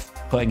myself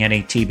putting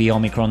any TB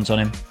Omicrons on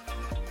him.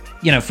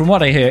 from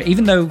what I hear,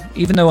 even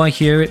though I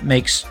hear it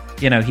makes,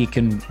 he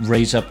can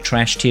raise up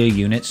trash tier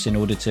units in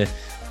order to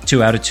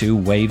 2 out of 2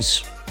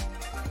 waves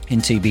in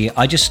TB.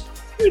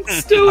 It's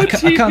still a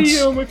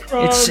TB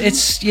Omicron.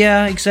 It's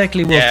yeah,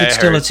 exactly. Wolf. It's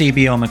still a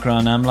TB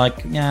Omicron. I'm like,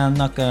 yeah, I'm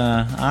not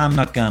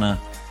gonna.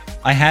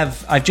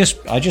 I've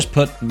just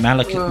put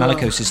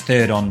Malicos's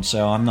 3rd on,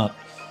 so I'm not.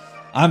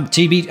 I'm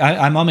TB.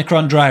 I'm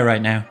Omicron dry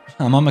right now.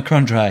 I'm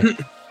Omicron dry.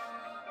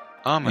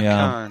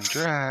 Omicron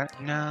dry.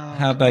 No.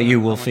 How about you,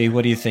 Wulfffff?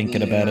 What are you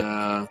thinking about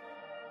it?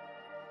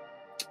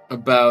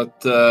 About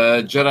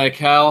Jedi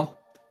Cal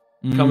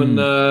coming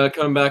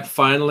back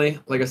finally.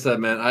 Like I said,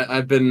 man,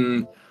 I've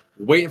been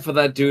waiting for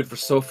that dude for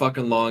so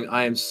fucking long.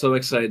 I am so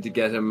excited to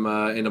get him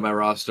into my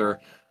roster.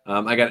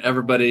 I got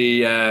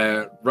everybody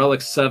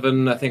Relic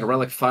 7, I think a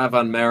Relic 5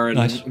 on Marin,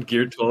 nice.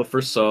 Gear 12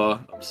 for Saw.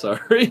 I'm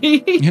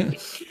sorry.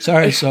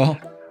 Sorry, Saw.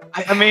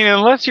 I mean,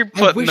 unless you're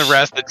putting the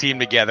rest of the team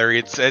together,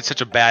 it's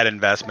such a bad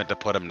investment to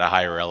put him to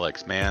high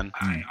relics, man.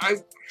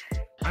 I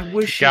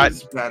wish he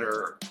was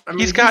better. I mean,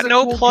 he's got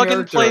no cool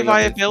plug-and-play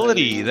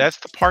viability. That's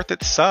the part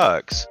that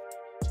sucks.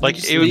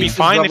 Like, it would be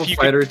fine if you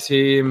fighter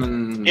team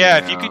and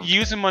if you could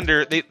use him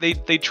under.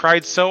 They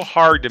tried so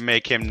hard to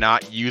make him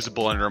not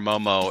usable under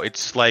Momo.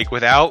 It's like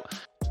without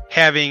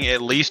having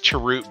at least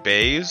Chirrut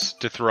Bays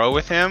to throw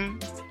with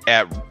him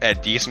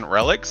at decent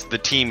relics, the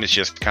team is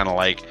just kind of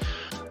like,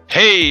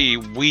 hey,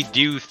 we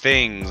do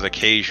things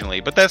occasionally.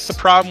 But that's the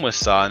problem with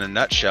Saw in a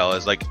nutshell,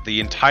 is like the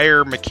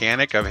entire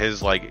mechanic of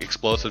his like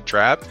explosive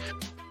trap,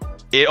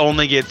 it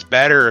only gets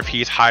better if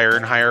he's higher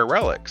and higher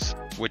relics,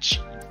 which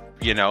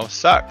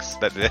sucks.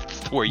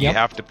 That's where you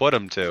have to put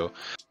him to.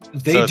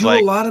 They do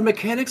a lot of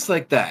mechanics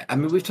like that. I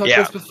mean, we've talked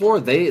about this before.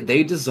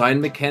 They design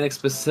mechanics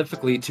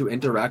specifically to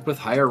interact with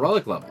higher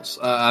relic levels.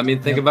 I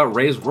mean, think about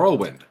Ray's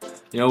Whirlwind.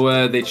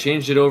 They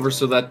changed it over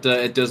so that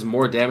it does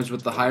more damage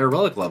with the higher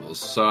relic levels.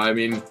 So, I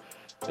mean,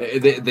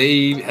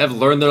 they have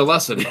learned their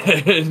lesson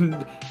and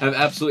have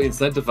absolutely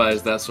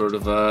incentivized that sort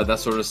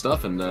of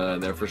stuff in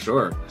there for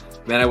sure.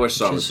 Man, I wish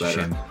Saw was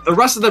better. The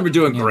rest of them are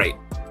doing great.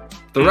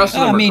 The rest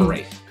of them are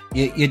great.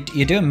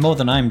 You're doing more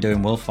than I'm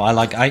doing, Wolf.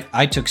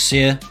 I took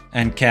Seer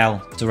and Cal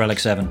to Relic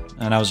 7,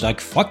 and I was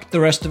like, fuck the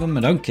rest of them,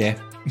 I don't care.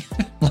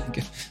 They're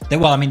Gear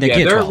 12.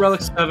 They're at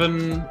Relic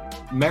 7,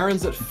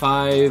 Marin's at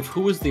 5,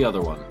 who was the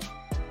other one?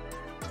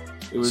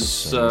 It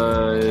was...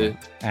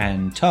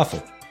 and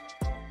Tarful.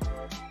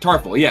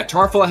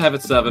 Tarful I have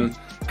at 7.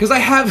 Because I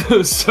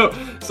have... So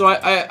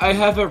I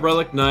have a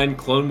Relic 9,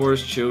 Clone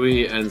Wars,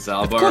 Chewie, and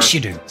Zalbar. Of course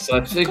you do. So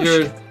I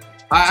figured...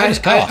 I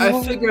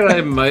figured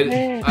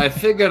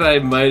I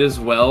might as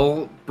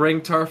well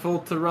bring Tarful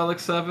to Relic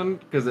 7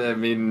 because I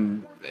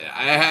mean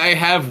I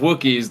have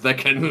Wookiees that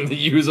can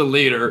use a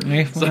leader,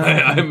 so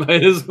I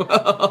might as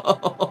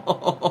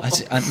well.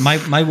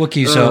 My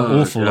Wookiees are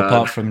awful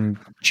apart from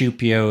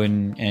Chupio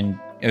and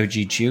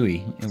OG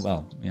Chewie.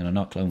 Well,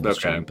 not Clone Wars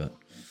Chewie, but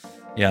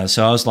yeah.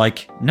 So I was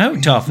like, no,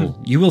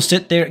 Tarful, you will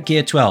sit there at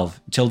Gear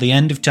 12 till the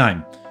end of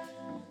time.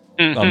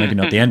 Well, maybe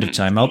not the end of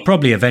time. I'll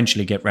probably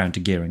eventually get round to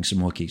gearing some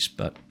Wookiees,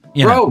 but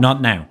not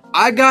now.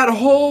 I got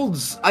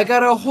holds. I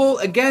got a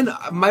hold again.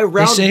 My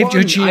round they saved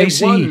your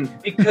GAC. I won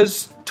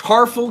because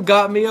Tarful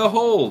got me a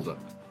hold.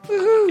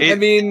 I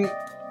mean,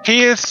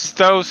 he is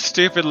so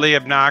stupidly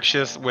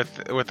obnoxious with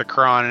the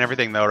Kron and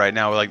everything though. Right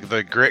now, like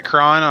the Grit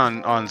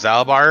Kron on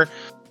Zalbar.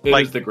 It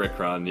is the Grit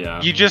Kron,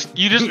 yeah. They just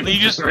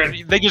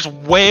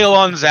wail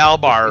on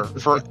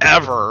Zalbar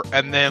forever,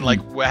 and then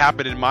like what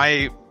happened in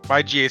my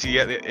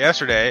GAC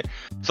yesterday,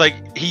 it's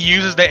like he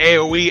uses the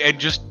AoE and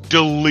just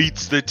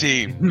deletes the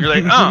team. You're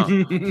like, oh,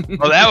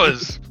 that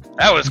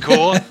was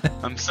cool.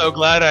 I'm so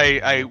glad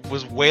I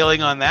was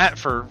wailing on that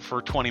for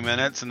 20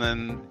 minutes and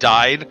then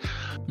died.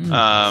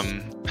 That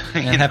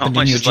happened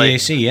in your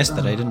GAC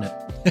yesterday, didn't it?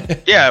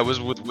 Yeah, it was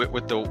with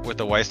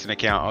the Weiston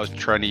account. I was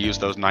trying to use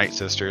those Night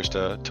Sisters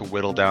to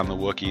whittle down the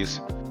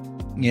Wookiees.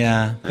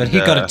 Yeah, but he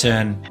got a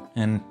turn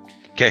and.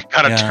 Okay,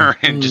 got a turn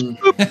and just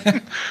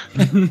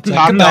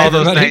popped all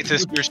those Night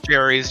Sisters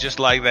cherries just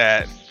like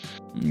that.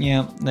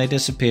 Yeah, they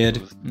disappeared.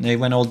 They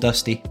went all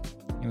dusty.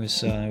 It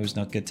was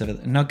not good for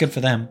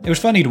them. It was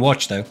funny to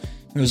watch though.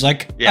 It was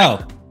like,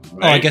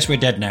 I guess we're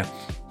dead now.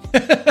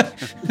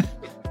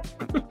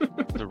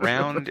 The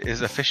round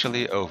is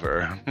officially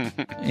over.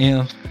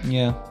 Yeah.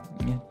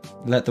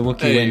 Let the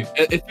Wookiee win.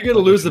 If you're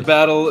gonna lose the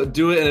battle,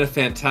 do it in a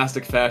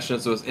fantastic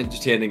fashion so it's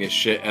entertaining as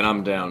shit, and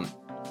I'm down.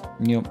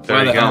 Yep.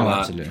 There you go.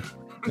 Absolutely.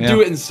 Yeah.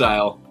 Do it in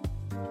style.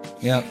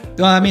 Yeah.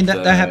 Well, I mean,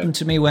 that happened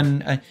to me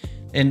when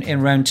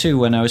in round 2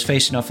 when I was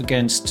facing off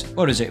against,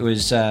 what is it? It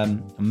was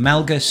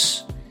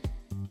Malgus,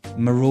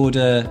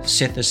 Marauder,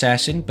 Sith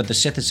Assassin, but the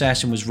Sith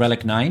Assassin was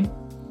Relic 9.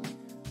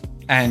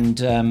 And,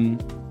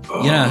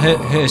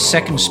 her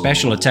second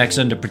special attack's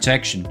under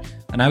protection.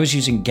 And I was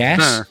using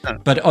Gas,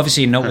 but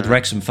obviously not with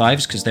Wrexham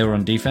 5s because they were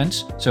on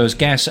defense. So it was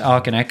Gas,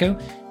 Arc, and Echo.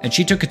 And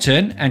she took a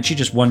turn and she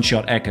just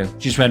one-shot Echo.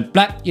 She just went,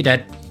 blah, you're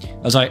dead.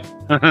 I was like,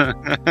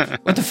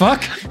 what the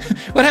fuck?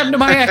 What happened to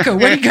my Echo?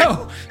 Where'd he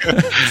go?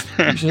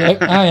 She's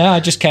like, oh yeah, I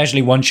just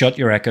casually one-shot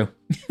your Echo.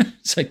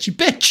 It's like, you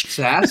bitch.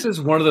 Sass is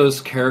one of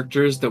those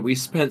characters that we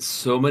spent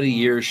so many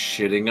years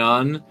shitting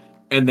on,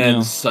 and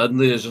then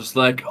suddenly it's just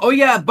like, oh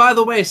yeah, by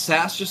the way,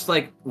 Sass just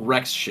like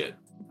wrecks shit.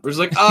 We're just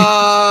like,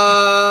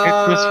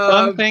 it's this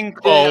fun thing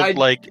called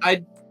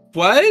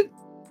what?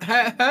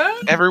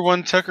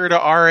 Everyone took her to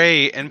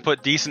RA and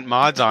put decent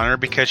mods on her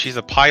because she's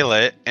a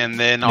pilot, and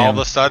then all of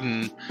a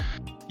sudden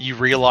you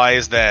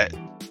realize that,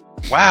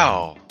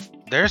 wow,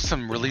 there's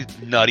some really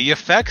nutty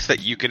effects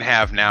that you can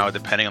have now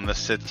depending on the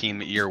Sith team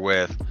that you're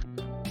with.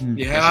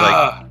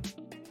 Yeah. It's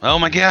like, oh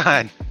my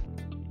god.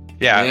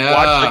 Yeah.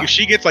 Watch, like if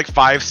she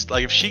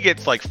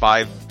gets like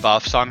five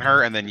buffs on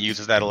her and then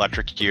uses that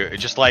electric Q,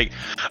 it's just like,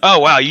 oh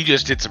wow, you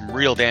just did some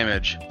real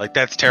damage. Like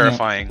that's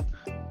terrifying.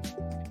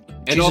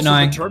 And also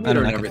the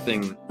Terminator and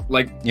everything.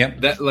 Like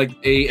that, like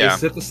a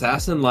Sith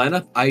assassin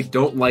lineup. I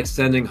don't like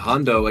sending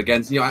Hondo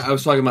against. I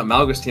was talking about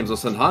Malgus teams. I'll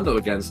send Hondo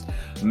against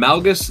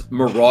Malgus,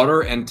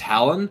 Marauder, and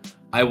Talon.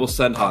 I will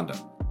send Hondo.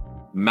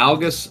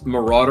 Malgus,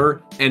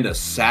 Marauder, and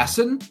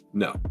Assassin.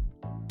 No,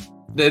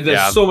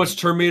 there's so much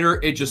Terminator.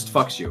 It just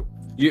fucks you.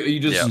 You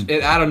just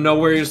out of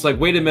nowhere. You're just like,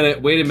 wait a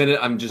minute.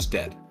 I'm just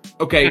dead.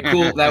 Okay,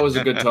 cool. That was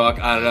a good talk.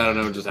 I don't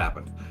know what just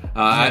happened.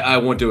 I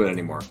won't do it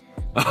anymore.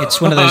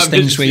 It's one of those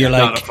things where you're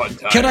like,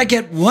 can I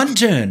get one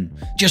turn?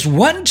 Just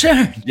one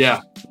turn?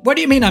 Yeah. What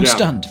do you mean I'm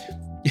stunned?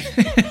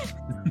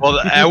 Well,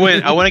 I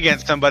went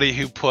against somebody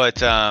who put,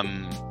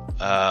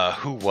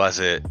 who was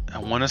it? I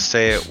want to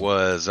say it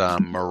was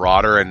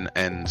Marauder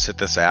and Sith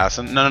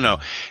Assassin. No.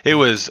 It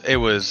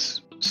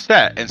was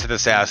Set and Sith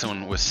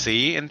Assassin was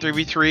C in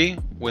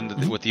 3v3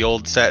 with the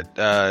old Set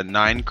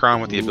 9 Cron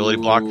with the ability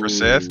block for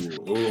Sith.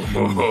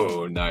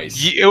 Oh, nice.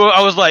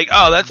 I was like,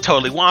 oh, that's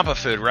totally Wampa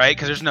food, right?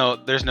 Because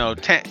there's no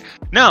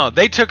No,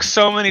 they took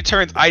so many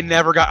turns. I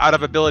never got out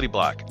of ability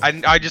block.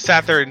 I just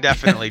sat there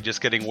indefinitely, just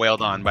getting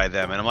wailed on by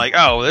them, and I'm like,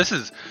 oh, this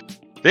is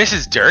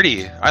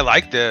dirty. I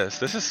like this.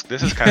 This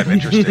is kind of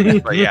interesting.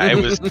 But yeah,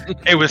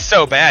 it was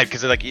so bad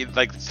because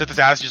like Sith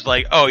Assassin just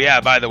like, oh yeah,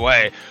 by the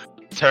way,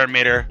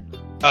 Terminator.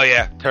 Oh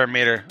yeah,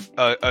 Terminator.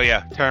 Oh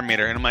yeah,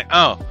 Terminator. And I'm like,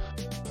 oh,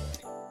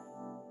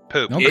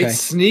 poop. Okay. It's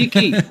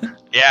sneaky.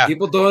 Yeah,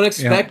 people don't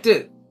expect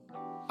it.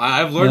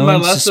 I've learned my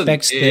lesson.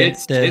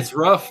 It's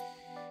rough.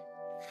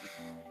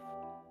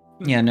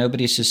 Yeah,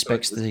 nobody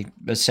suspects the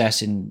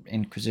Assassin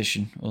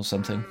Inquisition or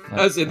something.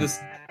 I was in the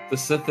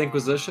Sith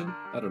Inquisition.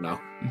 I don't know.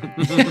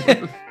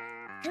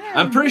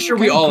 I'm pretty sure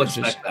we all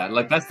expect that.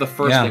 Like that's the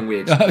first thing we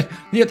expect.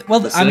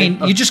 I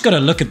mean, you just got to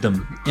look at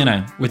them,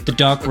 with the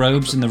dark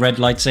robes and the red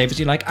lightsabers.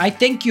 You're like, I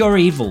think you're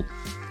evil.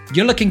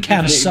 You're looking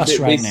kind of sus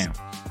right now.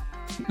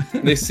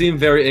 They seem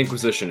very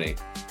Inquisition-y.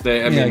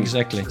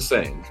 Exactly.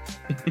 Insane.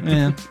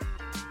 Yeah.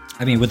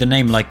 I mean, with a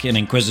name like an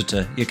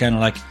Inquisitor, you're kind of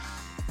like,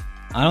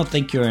 I don't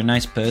think you're a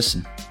nice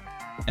person.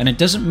 And it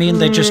doesn't mean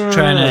they're just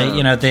trying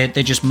to,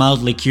 they're just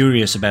mildly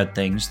curious about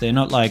things. They're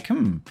not like,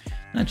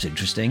 that's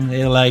interesting.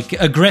 They're like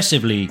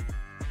aggressively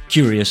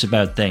curious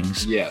about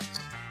things. Yes.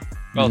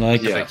 Well,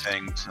 like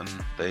things, and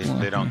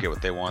they don't get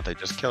what they want. They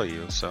just kill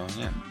you. So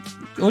yeah.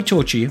 Or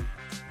torture you,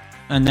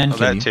 and then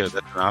kill you. Too.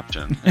 That's an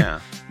option. Yeah.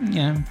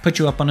 Yeah. Put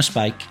you up on a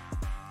spike.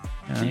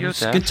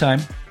 It's a good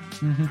time.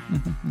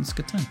 It's a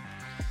good time.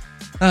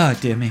 Oh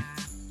dear me.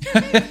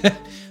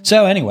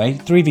 So anyway,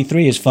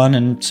 3v3 is fun,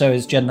 and so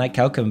is Jedi Knight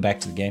Cal coming back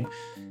to the game.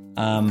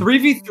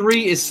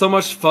 3v3 is so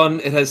much fun.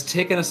 It has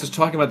taken us to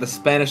talking about the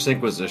Spanish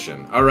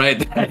Inquisition. All right,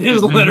 that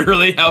is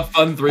literally how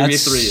fun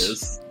 3v3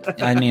 is.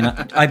 I mean,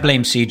 I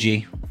blame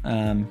CG,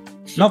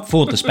 not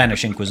for the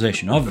Spanish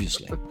Inquisition,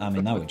 obviously. I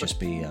mean, that would just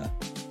be,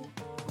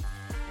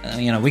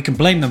 we can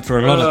blame them for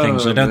a lot of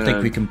things. I don't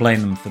think we can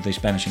blame them for the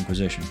Spanish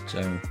Inquisition.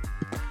 So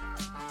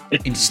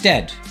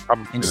instead,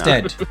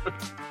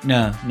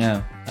 no.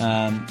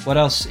 What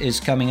else is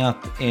coming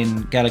up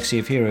in Galaxy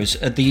of Heroes?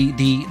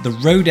 The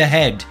road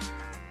ahead.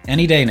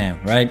 Any day now,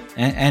 right?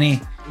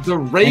 The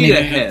raid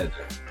ahead.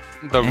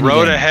 The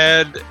road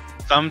ahead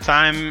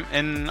sometime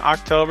in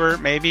October,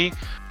 maybe.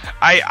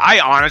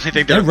 I honestly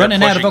think they're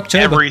running out of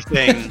October.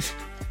 Everything.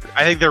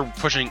 I think they're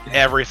pushing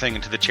everything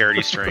into the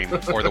charity stream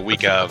or the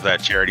week of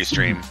that charity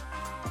stream.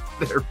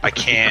 I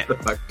can't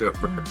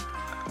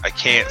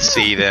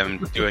see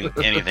them doing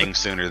anything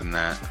sooner than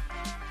that.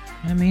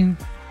 I mean,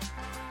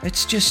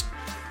 it's just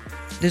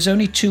there's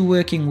only 2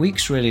 working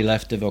weeks really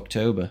left of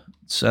October,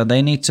 so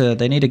they need to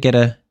get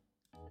a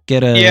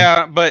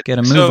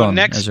move on,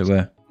 as it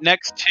were.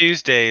 Next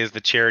Tuesday is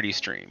the charity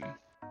stream.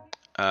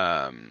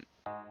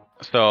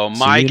 So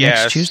my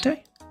guess next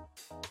Tuesday.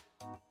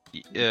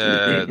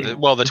 The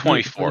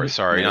 24th.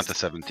 Sorry, not the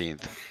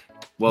 17th.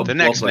 Well, the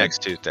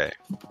next Tuesday.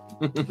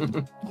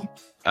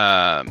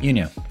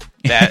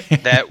 That's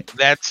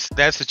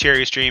the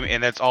charity stream,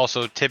 and that's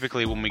also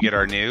typically when we get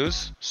our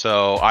news.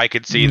 So I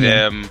could see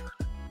them.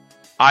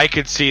 I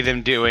could see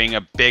them doing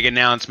a big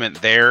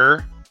announcement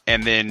there,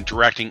 and then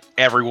directing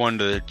everyone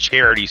to the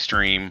charity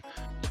stream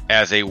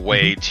as a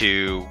way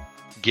to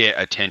get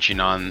attention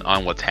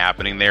on what's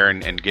happening there,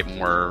 and get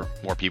more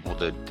people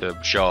to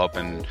show up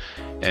and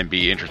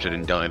be interested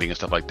in donating and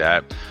stuff like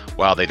that,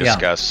 while they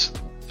discuss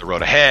the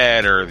road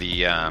ahead or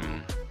the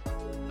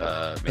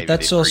Maybe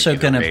that's also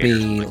going to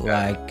be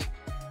like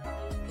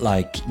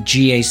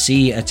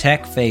GAC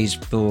attack phase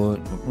for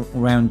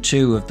round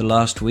 2 of the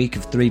last week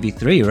of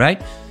 3v3,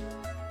 right?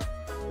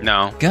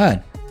 No.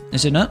 God,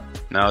 is it not?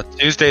 No,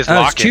 Tuesday's Oh,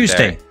 lock-in it's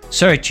Tuesday. day.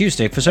 Sorry,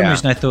 Tuesday. For some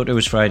reason, I thought it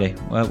was Friday.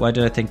 Why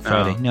did I think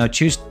Friday? No,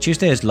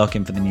 Tuesday is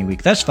lock-in for the new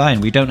week. That's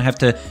fine. We don't have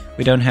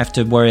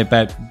to worry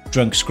about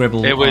drunk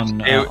scribble. It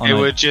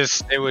would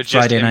just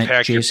Friday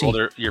impact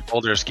night your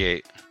Baldur's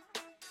Gate.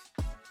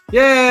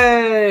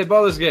 Yay,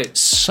 Baldur's Gate!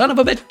 Son of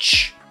a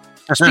bitch.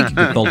 Speaking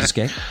of Baldur's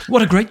Gate,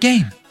 what a great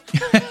game.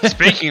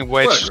 Speaking of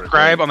which,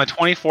 Scribe, on the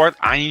 24th,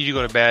 I need you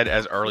to go to bed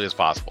as early as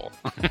possible.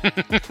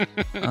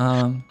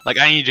 Like,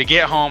 I need you to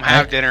get home,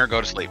 have dinner, go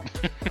to sleep.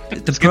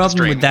 The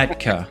problem with that,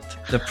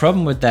 Karth, the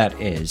problem with that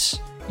is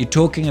you're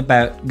talking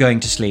about going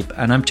to sleep,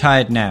 and I'm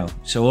tired now.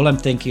 So all I'm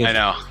thinking is, I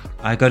know.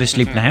 I go to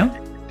sleep now?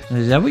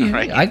 Is that what you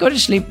Right. I go to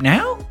sleep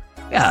now?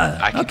 Yeah,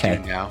 I can okay.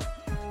 do now.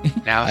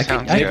 Now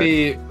sounds good.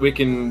 Maybe we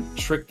can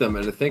trick them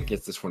into thinking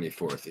it's the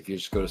 24th if you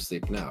just go to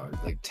sleep now.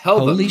 Like, tell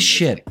them. Holy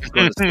shit.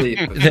 Go to sleep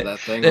for that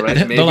thing, right?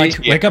 They're Maybe. like,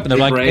 wake up and they're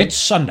like, Brain. it's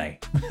Sunday.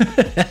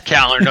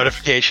 Calendar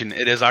notification.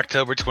 It is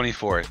October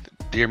 24th.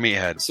 Dear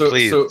Meathead, So,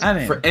 please. I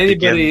mean, for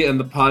anybody in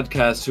the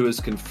podcast who is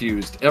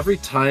confused, every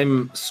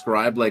time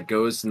Scribe like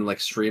goes and like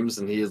streams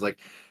and he is like,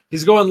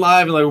 he's going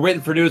live and like, we're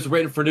waiting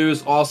for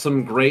news,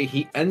 awesome, great.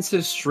 He ends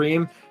his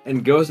stream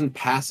and goes and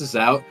passes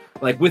out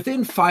like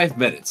within 5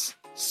 minutes.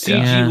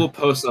 CG will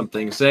post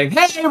something saying,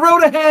 "Hey,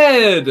 road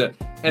ahead,"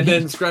 and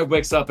then Scribe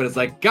wakes up and it's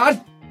like, "God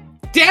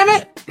damn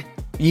it!"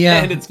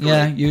 Yeah, And it's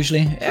yeah, great.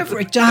 usually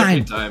every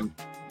time.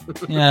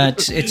 Yeah,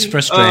 it's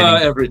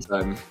frustrating. Every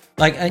time.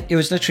 Like it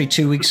was literally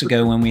 2 weeks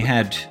ago when we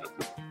had,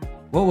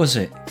 what was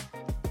it?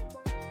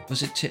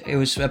 It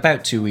was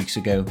about 2 weeks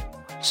ago.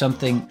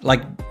 Something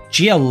like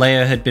GL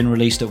Layer had been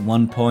released at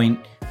one point.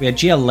 We had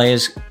GL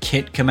Layer's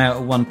kit come out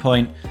at one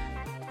point.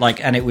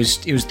 Like, and it was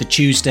the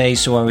Tuesday,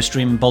 so I was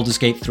streaming Baldur's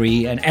Gate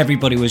 3, and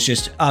everybody was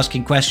just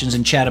asking questions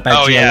and chat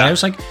about GL Layer. I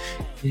was like,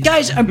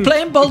 guys, I'm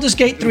playing Baldur's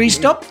Gate 3.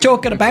 Stop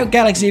talking about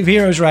Galaxy of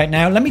Heroes right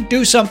now. Let me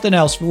do something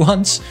else for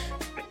once.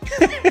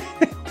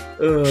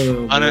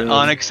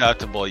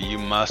 Unacceptable. You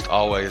must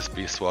always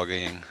be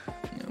swagging.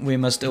 We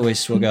must always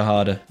swagger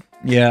harder.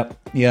 Yeah.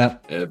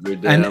 Every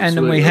day And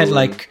then we had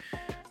like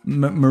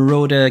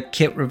Marauder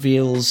kit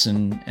reveals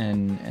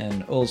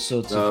and all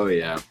sorts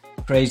of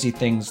crazy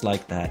things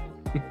like that.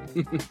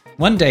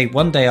 One day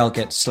I'll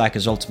get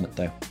Slacker's Ultimate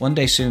though. One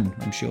day soon,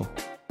 I'm sure.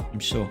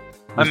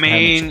 I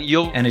mean,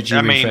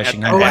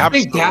 refreshing. I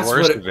think that's the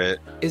worst what of it.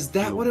 Is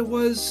that what it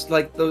was?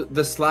 Like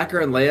the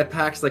Slacker and Leia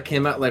packs that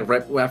came out like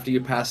right after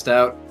you passed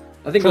out.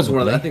 I think it was one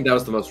of the, I think that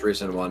was the most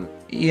recent one.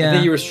 Yeah. I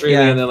think you were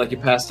streaming and then like you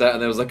passed out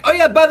and it was like, oh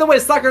yeah, by the way,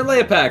 Slacker and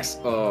Leia packs.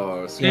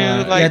 Oh, so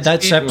yeah,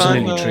 that's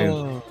absolutely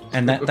true.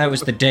 And that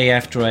was the day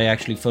after I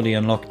actually fully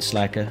unlocked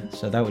Slacker,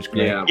 so that was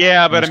great.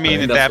 Yeah, but I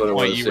mean, at that That's what it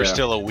point, was, you were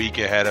still a week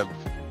ahead of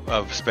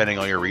spending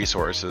all your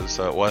resources,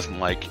 so it wasn't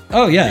like...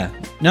 Oh, yeah.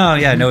 No,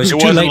 it was too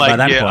late by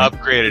that point.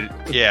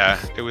 Upgraded. Yeah,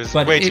 it was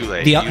but way too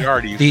late.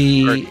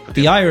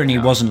 The irony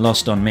wasn't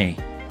lost on me.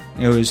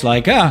 It was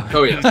like,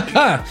 oh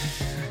yeah.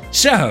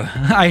 So,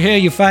 I hear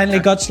you finally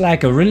got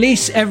Slacker.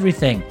 Release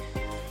everything.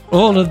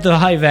 All of the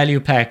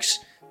high-value packs,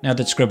 now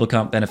that Scribble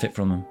can't benefit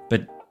from them.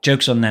 But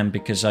joke's on them,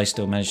 because I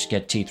still managed to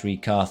get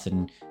T3 Karth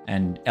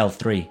and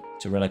L3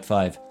 to Relic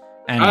 5.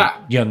 And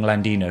Young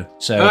Landino.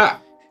 So,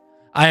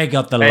 I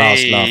got the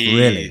last laugh,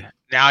 really.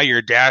 Now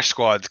your Dash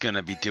Squad's going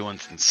to be doing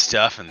some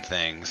stuff and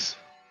things.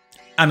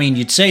 I mean,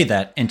 you'd say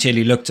that until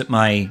you looked at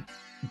my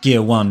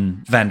Gear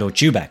 1 Vandor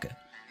Chewbacca.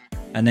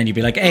 And then you'd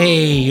be like,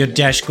 hey, your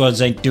Dash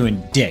Squads ain't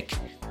doing dick.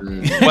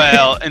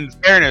 Well, in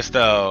fairness,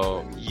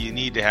 though, you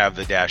need to have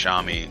the Dash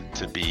Ami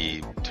for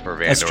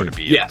Vandor to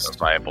be a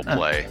viable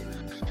play.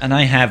 And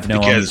I have no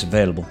Amis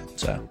available,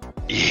 so...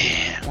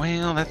 Yeah,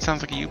 well, that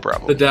sounds like a you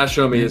problem. The Dash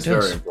Ami is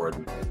very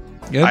important.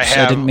 Oops,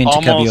 I didn't mean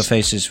to cover your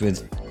faces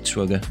with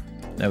Swigger.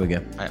 There we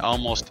go. I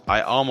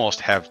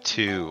almost have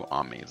 2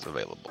 Amis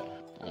available.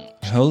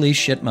 Holy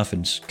shit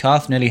muffins.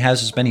 Karth nearly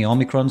has as many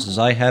Omicrons as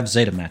I have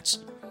Zeta Mats.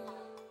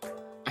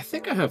 I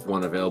think I have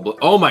one available.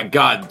 Oh my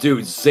god,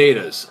 dude,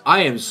 Zetas.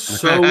 I am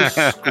so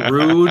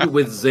screwed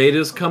with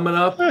Zetas coming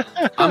up.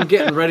 I'm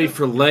getting ready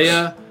for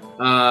Leia.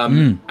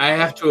 I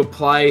have to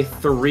apply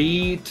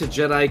 3 to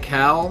Jedi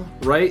Cal,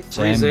 right?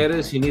 3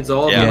 Zetas. He needs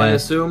all of them, I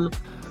assume.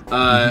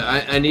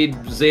 I need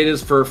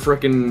Zetas for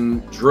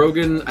frickin'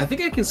 Drogon. I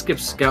think I can skip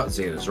Scout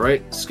Zetas,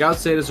 right? Scout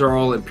Zetas are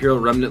all Imperial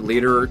Remnant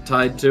Leader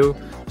tied to,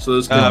 so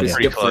those can be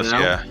skipped for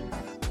now.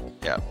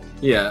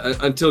 Yeah,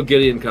 until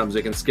Gideon comes,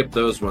 I can skip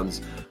those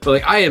ones. But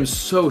like, I am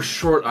so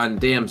short on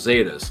damn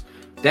Zetas.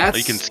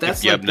 You can skip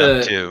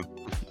Yub-Nub too.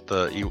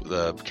 The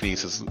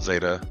Kinesis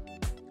Zeta.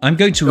 I'm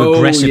going to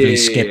aggressively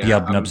skip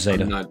Yub-Nub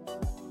Zeta.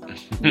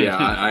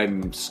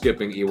 I'm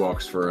skipping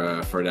Ewoks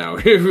for now.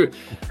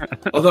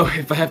 Although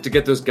if I have to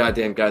get those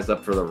goddamn guys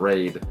up for the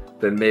raid,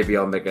 then maybe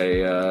I'll make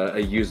a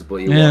usable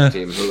Ewok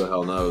team. Who the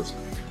hell knows?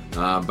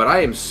 But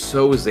I am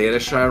so Zeta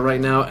shy right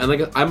now, and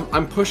like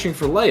I'm pushing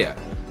for Leia.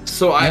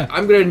 So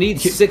I'm going to need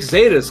 6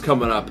 Zetas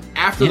coming up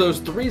after those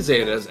 3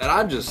 Zetas, and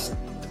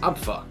I'm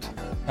fucked.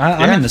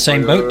 I'm in the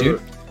same boat,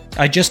 dude.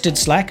 I just did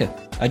Slacker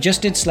and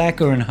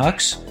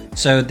Hux,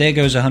 so there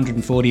goes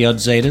 140 odd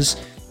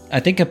Zetas. I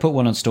think I put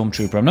one on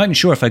Stormtrooper. I'm not even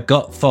sure if I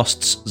got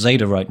Fost's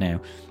Zeta right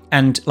now.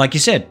 And like you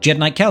said, Jedi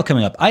Knight Cal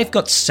coming up. I've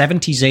got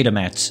 70 Zeta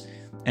mats,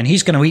 and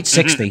he's going to eat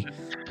 60.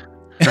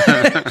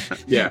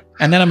 Yeah.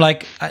 And then I'm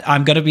like,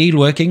 I'm going to be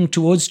working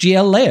towards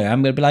GL Leia.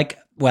 I'm going to be like,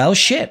 well,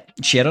 shit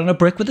on a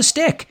brick with a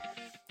stick.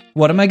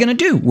 What am I going to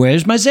do?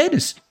 Where's my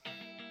Zetas?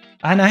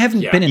 And I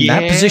haven't been in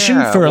that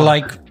position for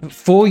like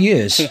 4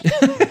 years.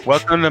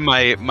 Welcome to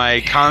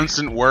my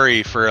constant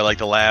worry for like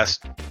the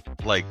last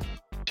like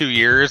 2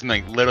 years, and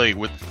like literally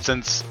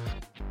since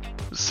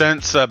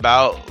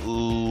about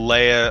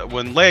Leia.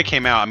 When Leia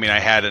came out, I mean, I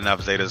had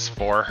enough Zetas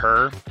for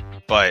her,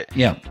 but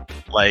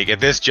like at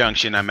this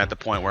junction, I'm at the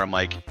point where I'm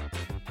like,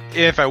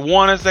 if I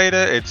want a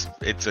Zeta,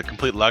 it's a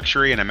complete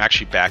luxury, and I'm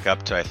actually back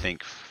up to I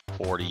think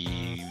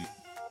 40.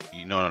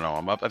 No,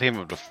 I'm up. I think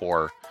I'm up to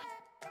 4.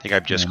 I think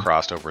I've just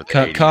crossed over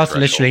the 80 Carth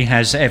threshold. literally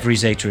has every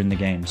Zeta in the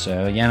game,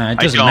 so it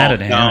doesn't matter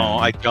to him. No,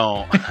 I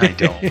don't.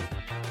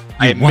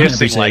 I'm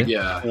missing like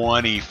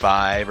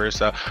 25 or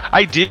so.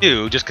 I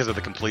do, just because of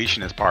the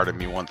completionist part of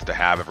me wants to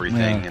have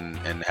everything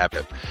and have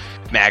it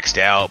maxed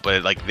out,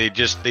 but like they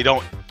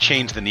don't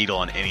change the needle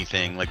on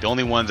anything. Like the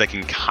only ones I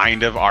can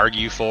kind of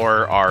argue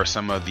for are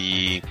some of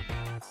the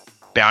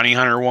bounty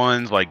hunter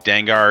ones, like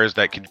Dengars,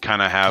 that could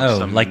kind of have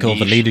some like all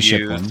the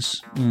leadership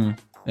use. ones.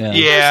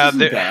 Yeah,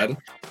 they're bad.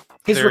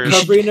 His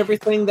recovery and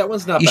everything, that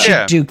one's not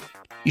bad.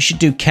 You should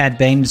do Cad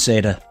Bane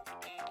Zeta.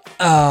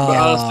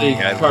 Honestly,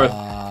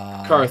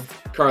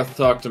 Carth,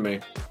 talk to me.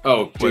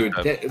 Oh, dude,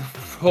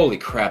 holy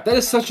crap. That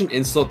is such an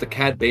insult that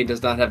Cad Bane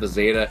does not have a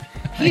Zeta.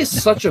 He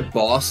is such a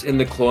boss in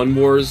the Clone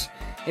Wars,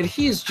 and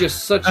he is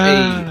just such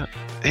a...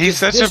 He's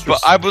such a...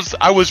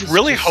 I was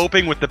really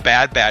hoping with the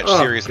Bad Batch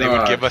series they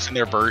would give us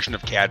their version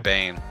of Cad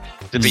Bane.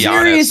 To be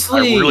honest, I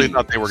really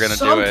thought they were going to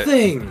do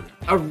it.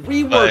 A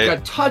rework, a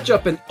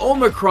touch-up, an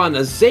Omicron,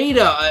 a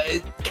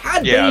Zeta.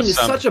 Cad Bane is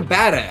such a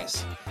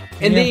badass.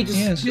 And they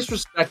just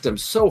disrespect him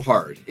so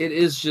hard. It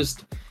is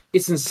just...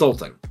 It's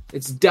insulting.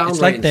 It's downright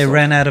It's like they insulting.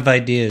 ran out of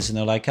ideas, and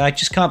they're like, I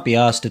just can't be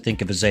asked to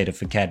think of a Zeta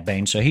for Cad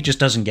Bane, so he just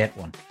doesn't get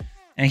one.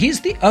 And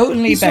he's the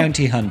only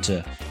bounty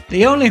hunter.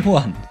 The only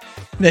one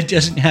that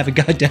doesn't have a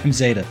goddamn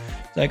Zeta.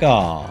 It's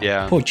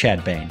like, poor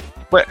Chad Bane.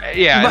 But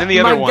and then the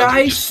other ones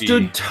guy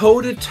stood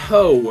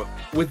toe-to-toe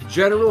with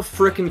General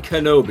frickin'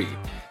 Kenobi.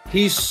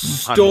 He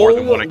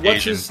stole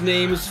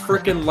what's-his-name's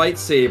frickin'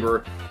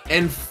 lightsaber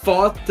and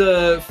fought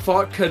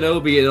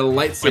Kenobi in a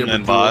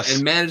lightsaber duel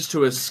and managed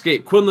to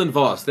escape. Quinlan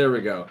Voss, there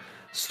we go.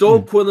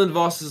 Stole Quinlan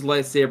Voss's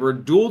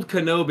lightsaber, dueled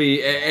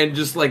Kenobi, and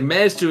just like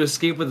managed to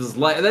escape with his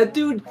life. That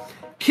dude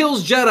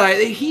kills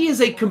Jedi. He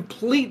is a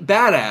complete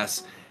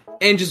badass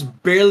and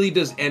just barely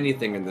does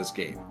anything in this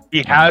game.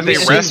 He has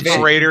a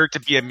respirator to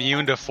be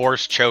immune to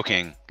force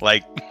choking.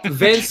 Like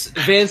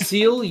Van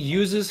Seal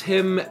uses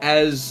him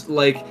as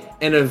like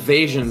an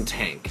evasion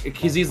tank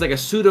because he's like a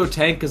pseudo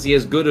tank because he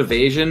has good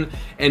evasion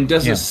and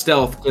does his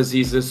stealth because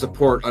he's a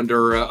support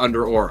under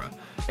Aura.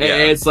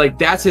 And it's like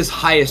that's his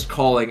highest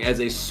calling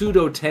as a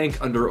pseudo tank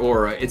under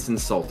Aura. It's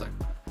insulting.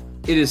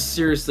 It is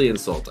seriously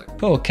insulting.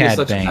 Poor Cad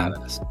Bane.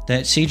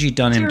 That CG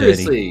done him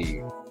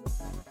dirty.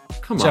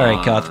 Come on. Sorry,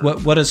 Carth.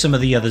 What are some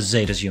of the other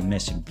Zetas you're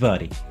missing,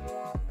 buddy?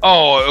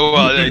 Oh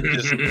well,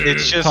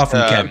 it's just apart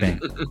from Cad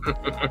Bane.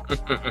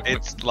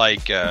 It's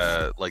like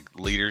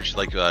leaders,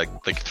 like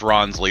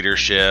Thrawn's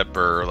leadership,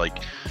 or like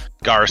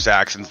Gar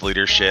Saxon's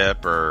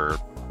leadership, or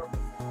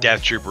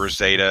Death Trooper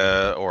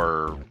Zeta,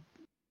 or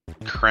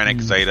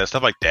Krennic Zeta,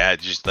 stuff like that.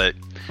 Just that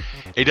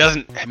it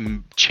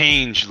doesn't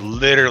change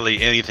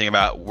literally anything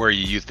about where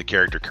you use the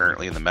character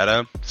currently in the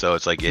meta. So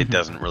it's like it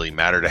doesn't really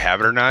matter to have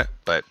it or not,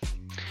 but.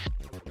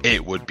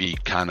 It would be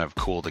kind of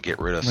cool to get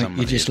rid of some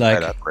of these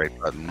upgrade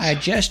buttons. I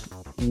just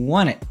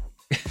want it.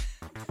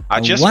 I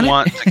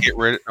want to get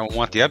rid. I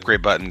want the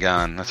upgrade button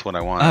gone. That's what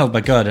I want. Oh my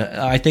god!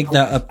 I think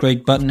that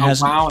upgrade button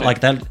has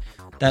like that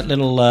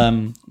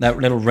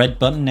little red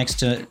button next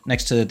to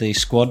the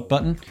squad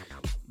button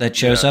that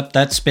shows up.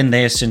 That's been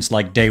there since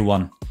like day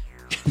one.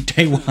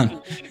 Day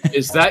one.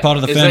 Is that part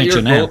of the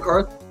furniture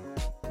now?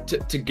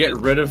 To get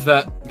rid of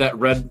that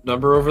red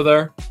number over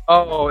there?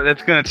 Oh,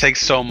 that's gonna take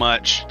so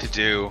much to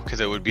do because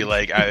it would be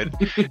like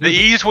the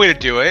easiest way to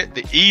do it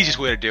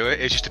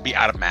is just to be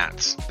out of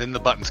mats. Then the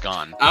button's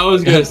gone. I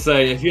was gonna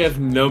say if you have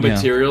no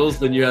materials,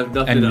 then you have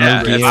nothing.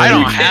 If I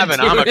don't have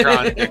an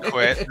Omicron to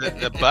equip,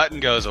 the button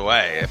goes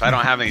away. If I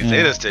don't have any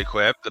Zetas to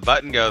equip, the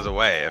button goes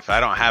away. If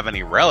I don't have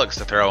any relics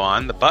to throw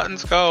on, the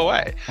buttons go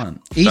away.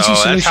 Easy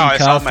solution,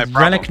 Carth.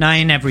 Relic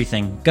 9,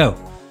 everything. Go.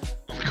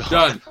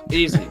 Done.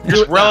 Easy.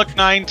 Just Relic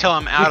 9 till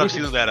I'm out of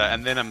Sealed Data,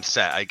 and then I'm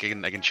set. I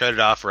can shut it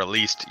off for at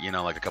least,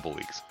 like a couple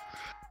weeks.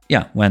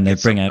 Yeah, when they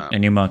bring out a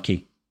new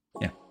marquee.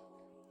 Yeah.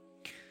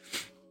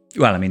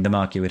 Well, I mean, the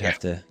marquee would have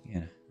to,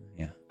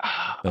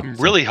 I'm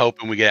really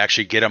hoping we could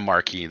actually get a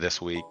marquee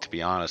this week, to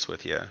be honest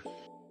with you.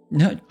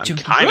 No,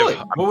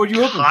 what were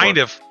you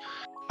hoping for?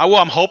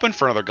 I'm hoping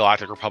for another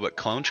Galactic Republic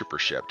clone trooper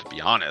ship, to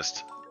be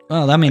honest.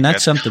 Well, I mean,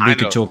 that's something we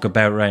could talk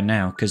about right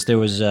now, because there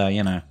was,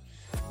 the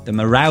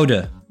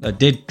Marauder that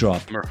did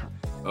drop.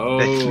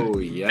 Oh,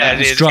 yeah.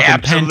 It's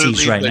dropping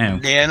panties right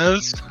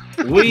bananas.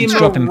 now. We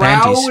dropping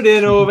panties.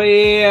 over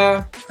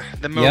here.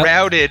 The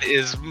Marauded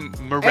is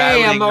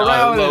marauding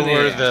all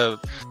over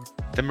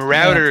the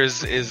Marauder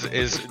is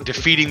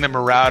defeating the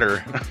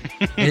Marauder.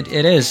 It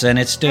is, and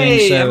it's doing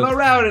hey, so. I'm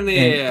marauding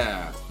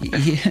here.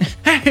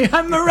 Hey,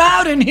 I'm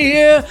marauding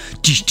here.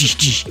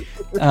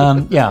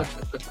 Yeah.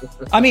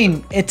 I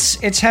mean,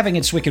 it's having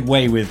its wicked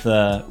way with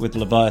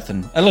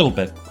Leviathan a little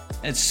bit.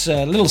 It's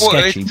a little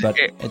sketchy, but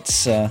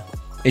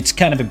it's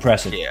kind of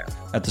impressive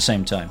at the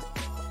same time.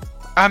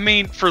 I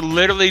mean, for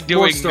literally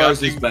doing More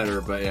stars nothing is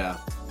better, but yeah.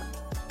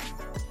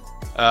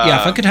 Yeah,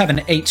 if I could have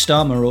an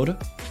 8-star Marauder,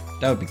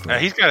 that would be great.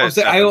 He's got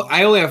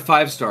I only have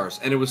 5 stars,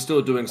 and it was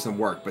still doing some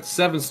work. But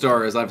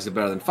 7-star is obviously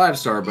better than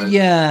 5-star. But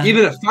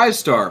even at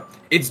 5-star,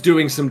 it's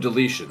doing some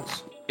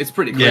deletions. It's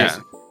pretty crazy. Yeah.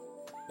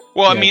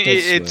 Well, I mean,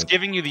 it's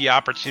giving you the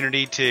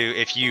opportunity to,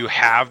 if you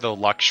have the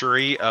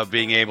luxury of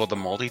being able to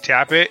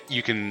multi-tap it,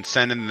 you can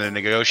send in the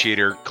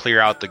negotiator, clear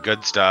out the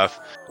good stuff,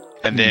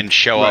 and then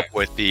show up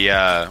with the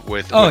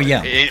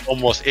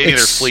almost any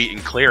other fleet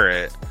and clear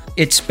it.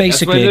 It's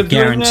basically a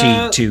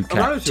guarantee to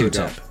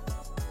tap.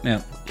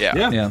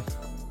 Yeah.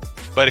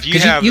 But if you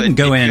can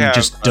go in and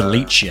just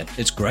delete shit.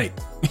 It's great.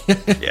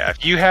 Yeah,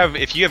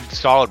 if you have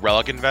solid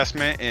relic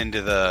investment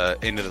into the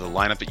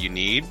lineup that you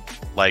need,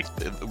 like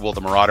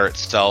the Marauder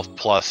itself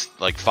plus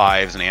like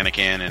 5s and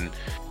Anakin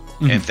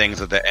and things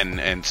like that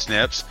and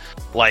Snips,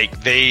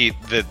 like the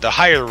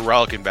higher the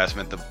relic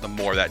investment, the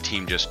more that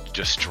team just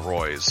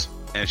destroys,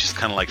 and it's just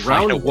kind of like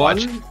fun to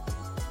watch.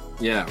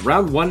 Yeah,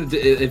 round 1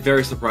 it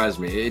very surprised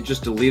me. It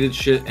just deleted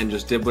shit and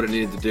just did what it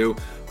needed to do.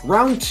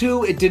 Round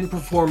 2, it didn't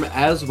perform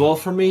as well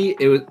for me.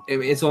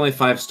 It's only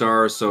 5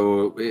 stars,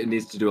 so it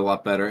needs to do a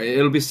lot better.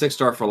 It'll be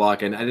 6-star for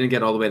lock-in. I didn't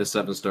get all the way to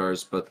 7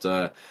 stars, but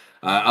a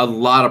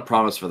lot of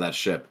promise for that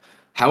ship.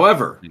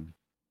 However,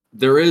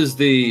 there is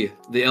the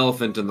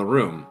elephant in the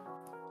room.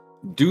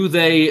 Do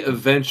they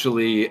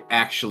eventually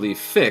actually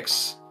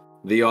fix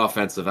the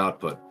offensive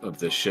output of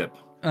this ship?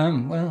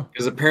 Well,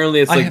 because apparently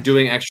it's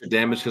doing extra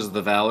damage because of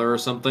the Valor or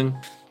something.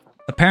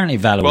 Apparently,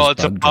 Valor. Well, was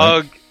it's bugged, a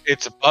bug. Right?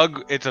 It's a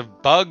bug. It's a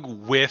bug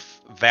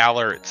with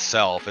Valor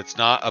itself. It's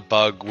not a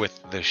bug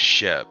with the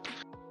ship.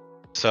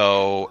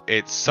 So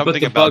it's something but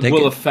the about bug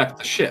will affect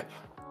the ship.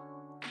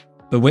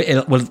 But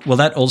will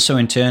that also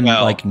in turn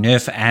like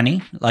nerf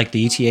Annie, like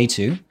the ETA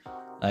 2?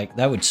 Like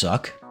that would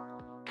suck.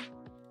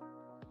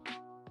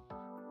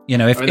 You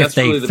know, if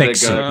they really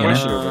fix it.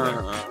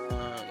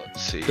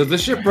 Let's see. Because the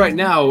ship right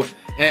now.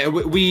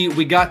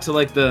 We got to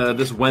like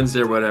this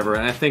Wednesday or whatever,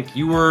 and I think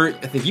you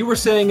were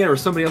saying it or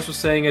somebody else was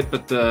saying it,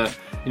 but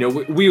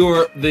we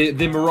were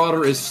the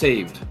Marauder is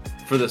saved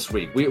for this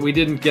week. We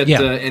didn't get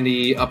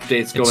any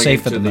updates going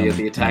into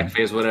the attack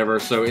phase, whatever.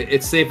 So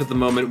it's safe at the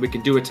moment. We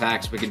can do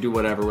attacks, we can do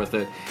whatever with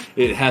it.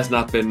 It has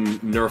not been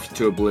nerfed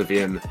to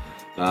oblivion,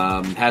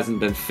 hasn't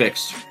been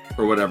fixed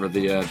or whatever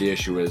the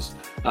issue is.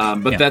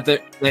 But that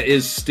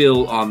is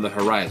still on the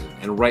horizon,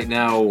 and right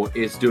now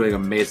it's doing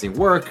amazing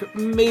work.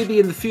 Maybe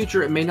in the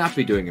future it may not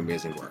be doing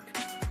amazing work.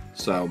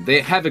 So they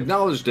have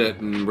acknowledged it,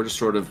 and we're just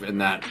sort of in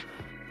that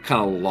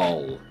kind of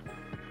lull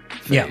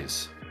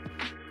phase.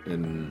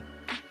 And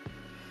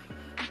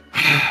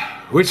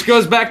which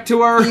goes back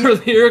to our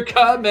earlier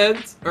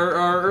comments or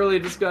our early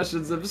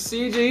discussions of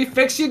CG.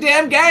 Fix your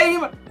damn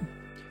game.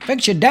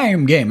 Fix your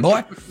damn game,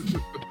 boy.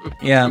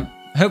 Yeah.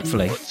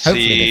 Hopefully.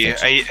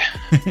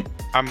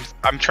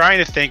 I'm trying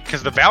to think,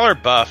 because the Valor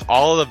buff,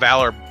 all of the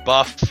Valor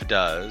buff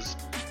does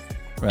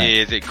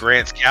is it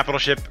grants capital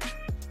ship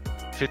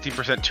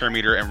 15% turn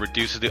meter and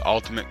reduces the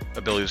ultimate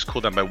ability's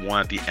cooldown by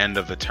 1 at the end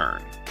of the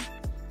turn.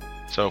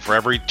 So for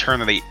every turn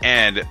that they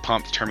end, it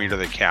pumps turn meter to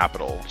the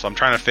capital. So I'm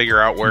trying to figure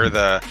out where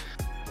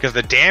because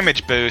the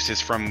damage boost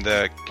is from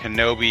the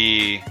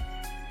Kenobi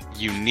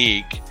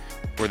unique,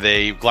 where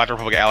the Galactic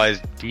Republic allies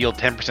deal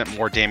 10%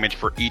 more damage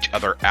for each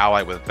other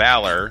ally with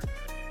Valor.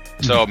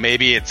 So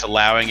maybe it's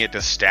allowing it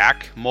to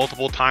stack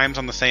multiple times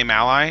on the same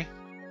ally.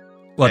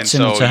 What,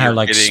 similar to how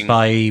like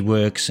spy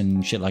works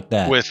and shit like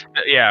that? With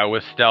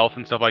stealth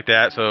and stuff like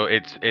that. So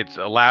it's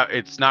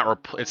not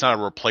a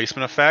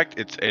replacement effect.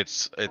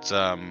 It's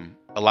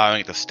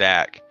allowing it to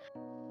stack.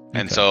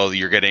 And so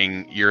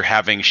you're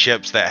having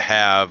ships that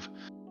have,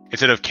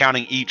 instead of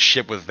counting each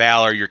ship with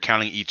Valor, you're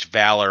counting each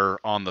Valor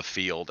on the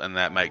field, and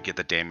that might get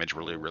the damage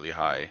really, really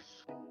high.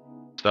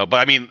 So, but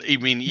I mean,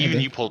 even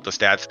you pulled the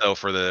stats though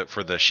for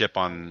the ship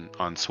on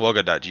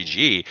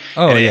SWGOH.gg,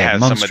 and it has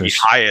monstrous. Some of the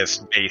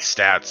highest base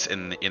stats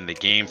in the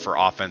game for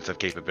offensive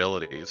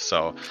capabilities.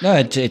 So no,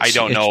 I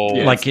don't know.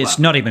 It's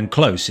not even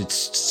close.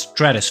 It's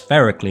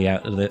stratospherically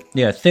out of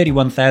the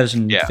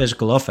 31,000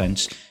 physical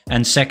offense,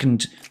 and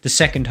the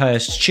second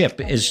highest ship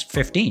is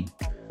 15.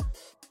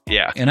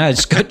 Yeah,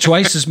 it's got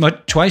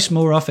twice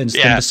more offense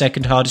than the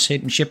second hardest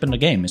hitting ship in the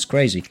game. It's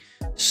crazy,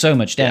 so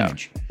much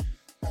damage.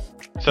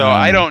 So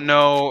I don't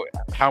know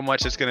how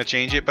much it's going to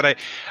change it, but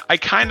I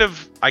kind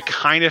of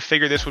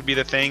figure this would be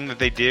the thing that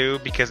they do,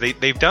 because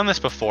they've done this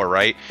before,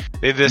 right?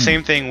 They did the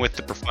same thing with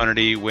the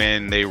Profundity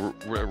when they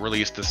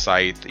released the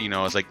Scythe. You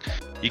know, it's like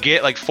you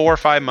get like 4 or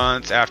 5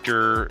 months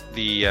after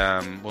the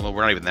well,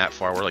 we're not even that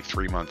far. We're like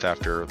 3 months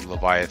after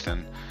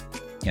Leviathan,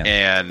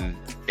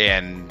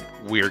 and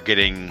we're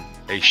getting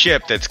a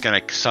ship that's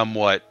going to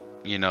somewhat,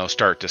 you know,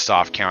 start to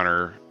soft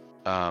counter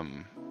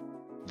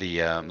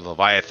the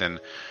Leviathan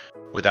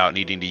without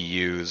needing to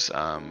use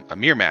a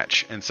mirror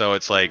match. And so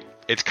it's like,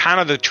 it's kind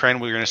of the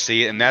trend we're going to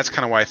see, and that's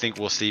kind of why I think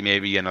we'll see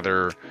maybe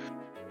another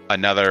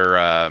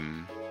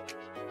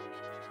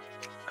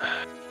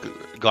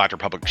Galactic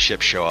Republic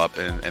ship show up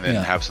and then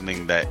have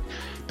something that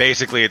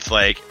basically it's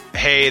like,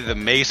 hey, the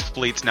Mace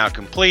fleet's now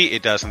complete,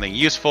 it does something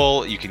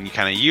useful, you can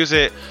kind of use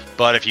it,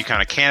 but if you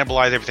kind of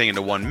cannibalize everything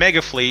into one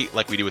mega fleet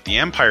like we do with the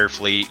Empire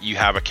fleet, you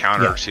have a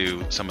counter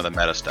to some of the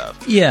meta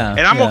stuff.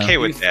 And I'm okay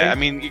with that. I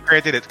mean,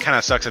 granted, it kind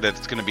of sucks that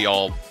it's going to be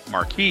all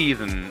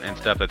marquees and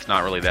stuff that's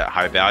not really that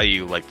high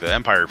value like the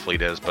Empire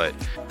fleet is, but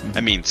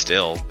I mean,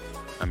 still,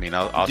 I mean,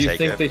 I'll take it.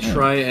 Do you think they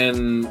try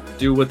and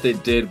do what they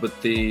did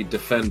with the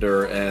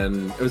Defender,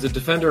 and it was a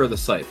Defender or the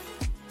Scythe?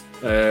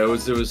 It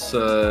was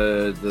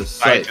the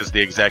Scythe is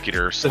the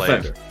Executor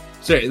slave. Defender.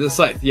 Sorry, the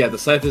Scythe. Yeah, the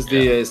Scythe is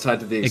is tied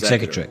to the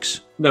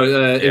Executrix. No,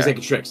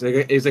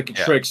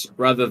 Executrix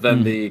rather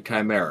than the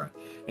Chimera.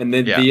 And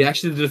then the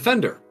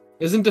Defender.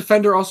 Isn't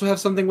Defender also have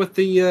something with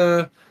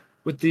the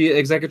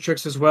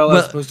Executrix as well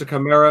as opposed to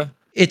Chimera?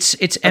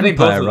 It's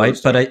Empire, right?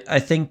 But I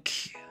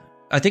think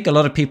a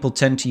lot of people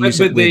tend to use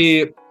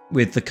it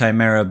with the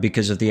Chimera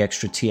because of the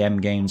extra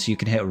TM gains. You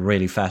can hit a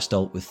really fast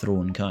ult with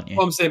Thrawn, can't you?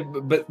 Well, I'm saying,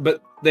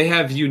 but they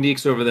have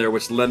uniques over there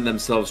which lend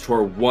themselves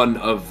toward one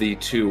of the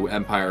two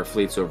Empire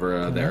fleets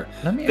over there.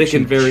 They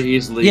can very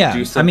easily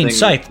do something. I mean,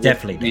 Scythe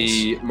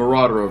definitely the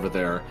Marauder over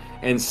there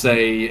and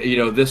say, you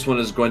know, this one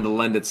is going to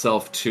lend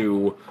itself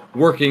to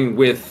working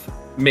with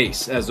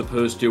Mace as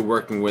opposed to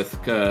working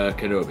with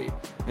Kenobi,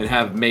 and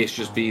have Mace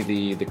just be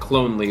the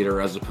clone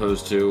leader as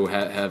opposed to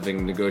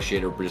having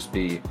Negotiator just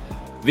be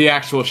the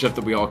actual ship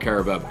that we all care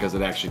about because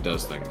it actually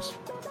does things.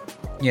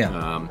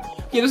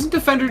 Doesn't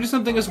Defender do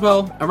something as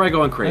well? Am I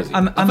going crazy?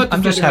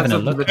 I'm just having a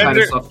look. The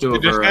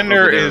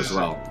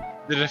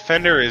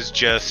Defender is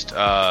just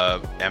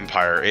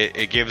Empire.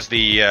 It gives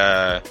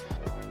the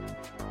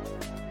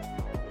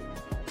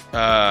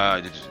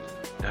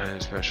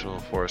special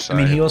foresight.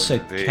 I mean, he also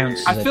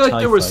counts. I feel like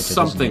there was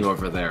something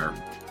over there.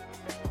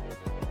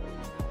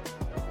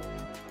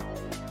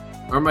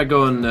 Or am I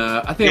going?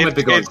 I think I might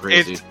be going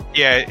crazy.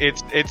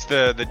 It's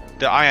the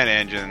Ion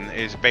Engine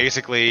is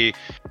basically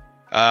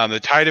the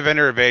TIE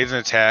Defender evades an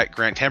attack,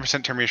 grant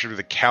 10% turn meter to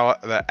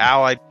the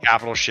allied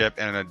capital ship,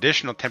 and an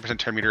additional 10%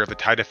 turn meter if the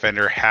TIE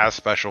Defender has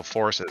special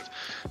forces.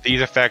 These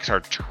effects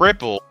are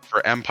triple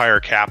for Empire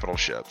capital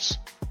ships.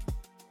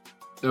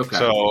 Okay.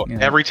 So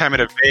every time it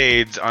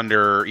evades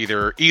under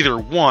either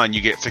one,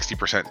 you get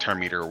 60% turn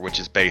meter, which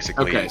is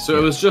basically okay. So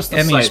it was just.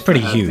 It's pretty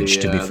huge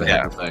to be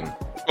fair. Thing.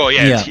 Well,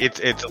 it's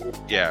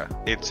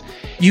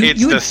you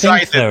the would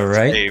think though,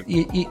 right?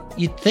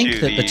 You'd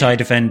think that the TIE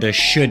Defender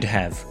should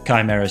have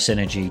Chimera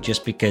synergy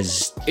just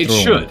because it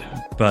should,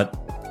 but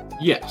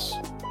yes,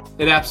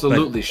 it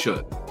absolutely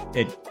should.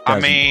 It doesn't. I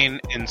mean,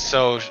 in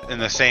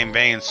the same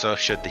vein, so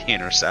should the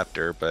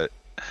Interceptor, but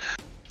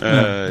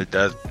it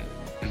doesn't.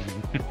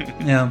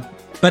 Yeah,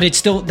 but it's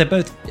still they're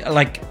both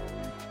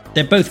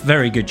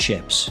very good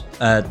ships.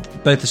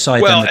 Both the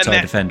Scythe and the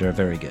TIE Defender are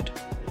very good.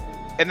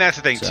 And that's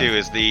the thing too,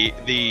 is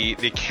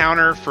the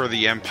counter for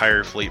the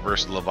Empire fleet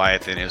versus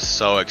Leviathan is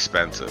so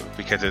expensive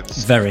because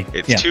it's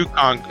two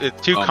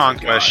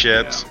conquest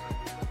ships.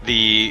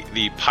 Yeah.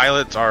 The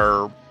pilots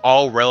are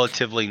all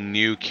relatively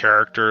new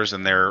characters,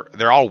 and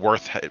they're all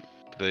worth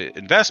the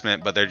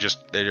investment, but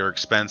they're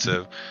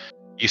expensive.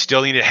 You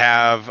still need to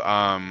have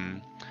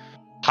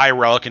high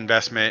relic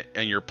investment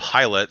in your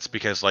pilots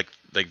because like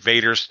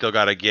Vader's still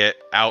got to get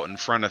out in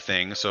front of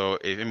things. So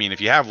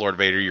if you have Lord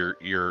Vader,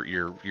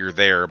 you're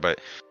there.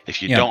 But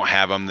if you don't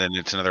have him, then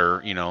it's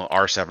another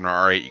R7 or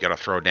R8 you got to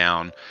throw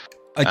down.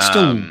 I'd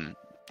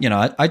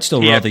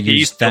still rather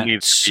use that.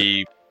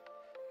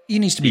 He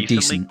needs to be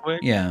decent. Quick.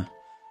 Yeah,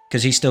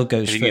 because he still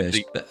goes first.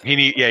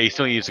 He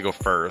still needs to go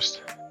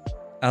first.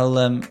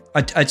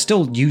 I'd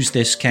still use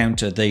this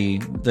counter.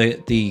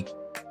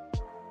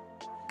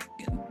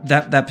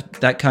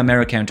 That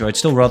Chimera counter. I'd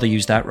still rather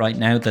use that right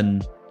now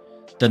than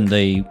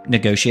the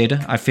Negotiator.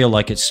 I feel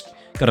like it's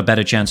got a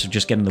better chance of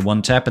just getting the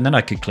one tap, and then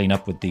I could clean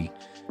up with the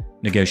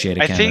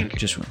Negotiator counter. I think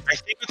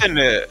within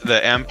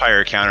the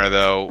Empire counter,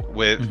 though,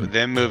 with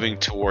them moving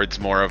towards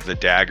more of the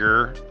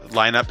dagger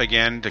lineup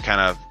again to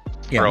kind of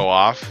throw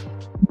off,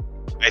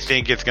 I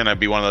think it's going to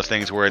be one of those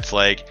things where it's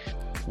like,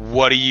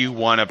 what do you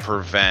want to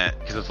prevent?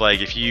 Because it's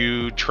like, if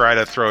you try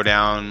to throw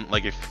down,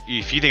 like if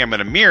you think I'm going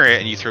to mirror it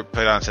and you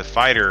put it on Sith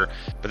Fighter,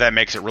 but that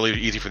makes it really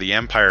easy for the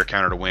Empire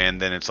counter to win,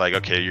 then it's like,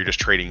 okay, you're just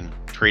trading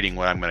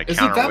what I'm going to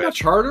counter with. Is it that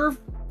much harder?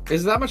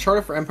 Is that much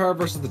harder for Empire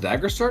versus the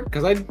Dagger start?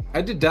 Because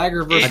I did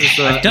Dagger versus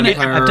I've done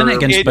Empire. I've done it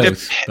against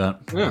both.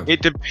 But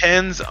It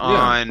depends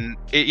on.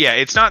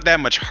 It's not that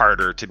much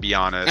harder, to be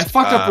honest. I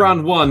fucked up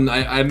round 1.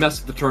 I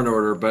messed with the turn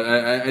order, but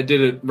I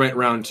did it right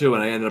round 2,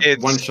 and I ended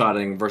up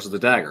one-shotting versus the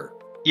Dagger.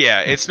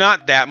 Yeah, it's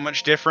not that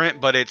much different,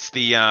 but it's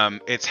the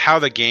it's how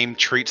the game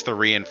treats the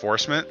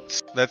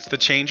reinforcements that's the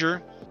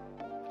changer.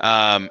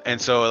 And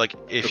so like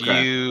if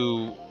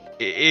you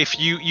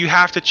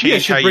have to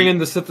change how you bring in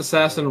the Sith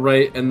Assassin,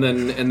 right, and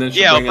then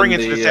I'll bring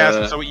in the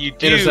Assassin. So what you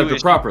do intercept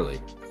is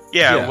properly.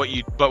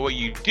 What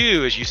you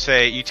do is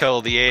you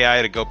tell the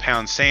AI to go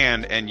pound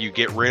sand, and you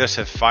get rid of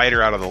Sith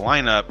Fighter out of the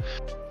lineup,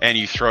 and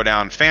you throw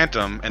down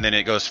Phantom, and then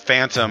it goes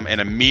Phantom,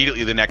 and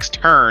immediately the next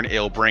turn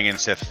it'll bring in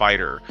Sith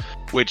Fighter,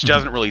 which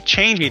doesn't really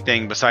change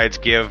anything besides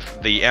give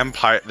the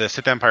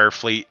Sith Empire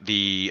fleet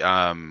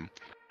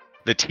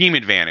the team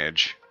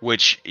advantage,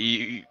 which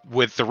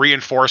with the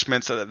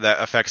reinforcements that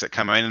effects that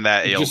come in,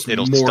 that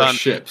it'll stun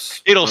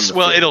ships.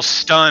 It'll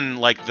stun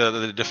like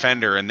the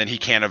defender, and then he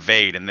can't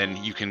evade, and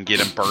then you can get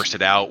him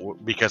bursted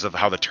out because of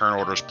how the turn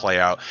orders play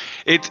out.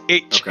 It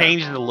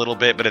changes a little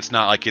bit, but it's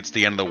not like it's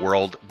the end of the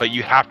world. But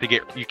you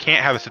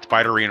can't have the Sith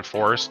Fighter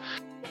reinforce.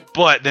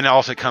 But then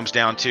also it comes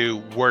down to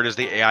where does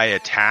the AI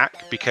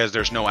attack, because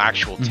there's no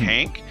actual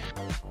tank.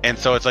 And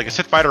so it's like a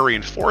Sith Fighter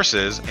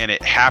reinforces, and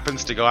it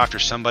happens to go after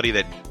somebody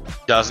that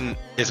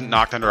isn't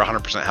knocked under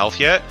 100% health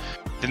yet.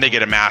 Then they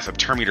get a massive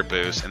turn meter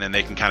boost, and then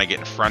they can kind of get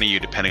in front of you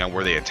depending on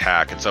where they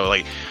attack. And so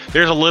like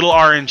there's a little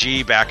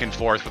RNG back and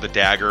forth with the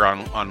Dagger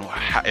on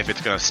if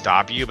it's going to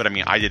stop you. But I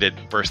mean, I did it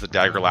versus the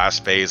Dagger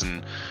last phase,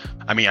 and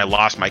I mean I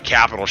lost my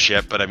capital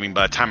ship, but I mean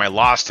by the time I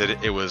lost it,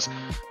 it was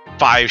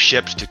 5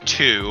 ships to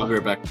 2. I'll be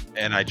right back.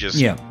 And I just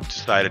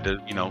decided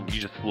to you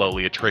just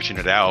slowly attrition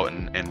it out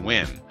and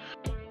win.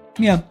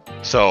 Yeah.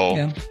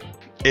 So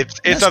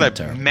it's not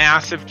a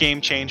massive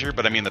game changer,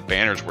 but I mean the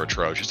banners were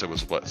atrocious. It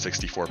was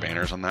 64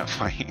 banners on that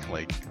fight.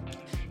 Like,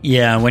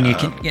 yeah, when you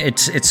can,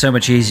 it's so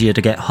much easier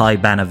to get high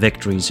banner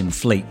victories in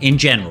fleet in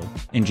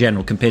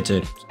general compared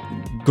to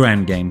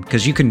ground game,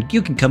 because you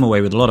can come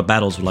away with a lot of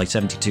battles with like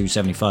 72,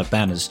 75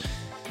 banners.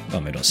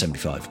 Well, maybe not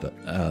 75, but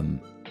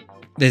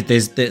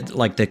there's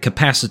the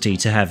capacity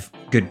to have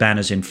good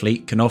banners in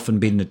fleet can often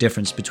be the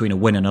difference between a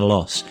win and a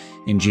loss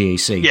in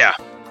GAC. Yeah.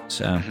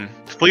 So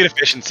fleet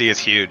efficiency is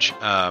huge.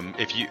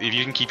 If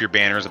you can keep your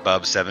banners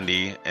above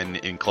 70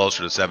 and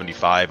closer to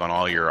 75 on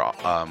all your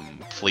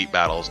fleet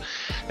battles,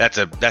 that's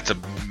a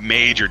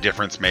major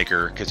difference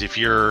maker. Because if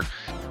you're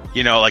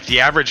like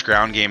the average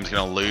ground game is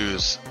going to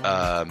lose,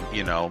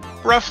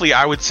 roughly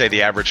I would say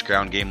the average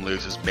ground game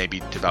loses maybe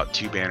to about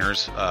 2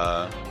 banners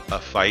a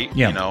fight.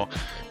 Yeah.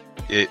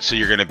 So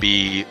you're going to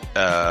be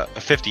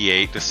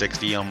 58 to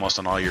 60 almost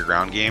on all your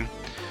ground game,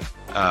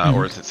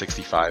 or is it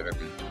 65?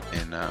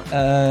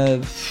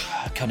 I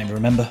can't even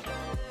remember.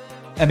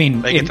 I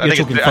mean, I think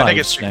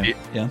it's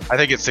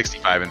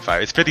 65 and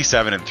 5. It's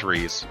 57 and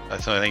 3s.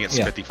 So I think it's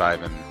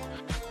 55 and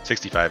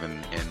 65 in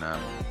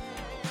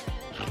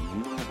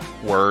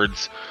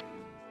words.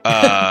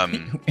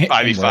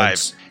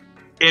 5v5.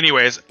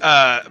 Anyways,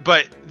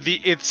 but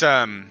it's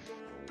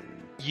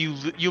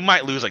you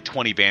might lose like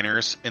 20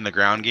 banners in the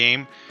ground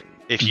game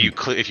if you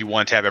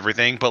one tap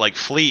everything. But like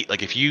fleet,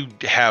 like if you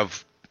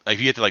have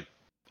to like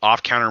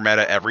off counter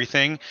meta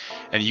everything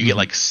and you get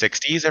like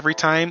 60s every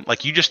time,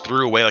 like you just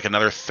threw away like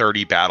another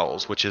 30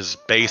 battles, which is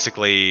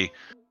basically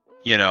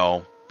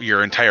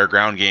your entire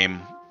ground game.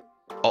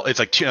 It's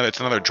like it's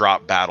another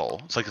drop battle.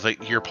 It's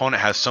like your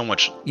opponent has so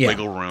much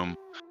wiggle room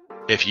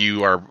if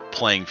you are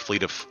playing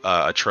fleet of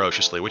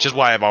atrociously, which is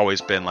why I've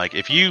always been like,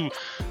 if you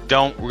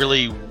don't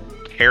really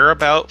care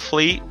about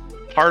fleet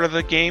part of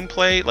the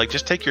gameplay, like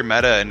just take your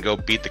meta and go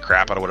beat the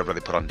crap out of whatever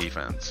they put on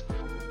defense.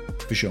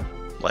 For sure.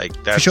 Like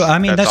that's, for sure. I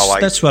mean,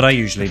 that's what I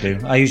usually do.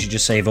 I usually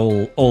just save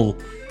all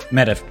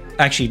meta.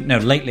 Actually, no.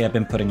 Lately, I've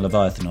been putting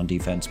Leviathan on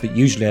defense, but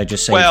usually I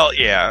just save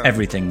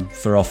everything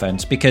for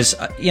offense because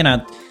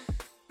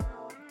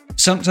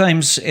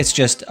sometimes it's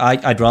just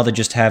I'd rather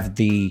just have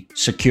the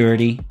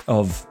security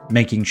of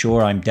making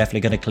sure I'm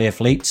definitely going to clear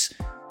fleets.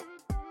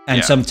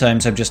 And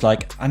sometimes I'm just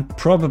like, I'm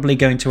probably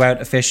going to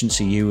out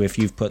efficiency you if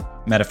you've put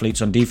meta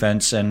fleets on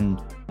defense and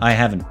I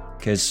haven't,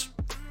 because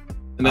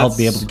I'll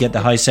be able to get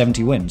the high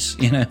 70 wins,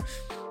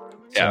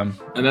 Yeah,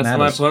 and that's why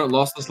my opponent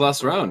lost this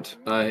last round.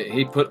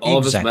 He put all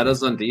of his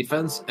metas on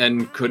defense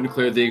and couldn't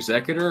clear the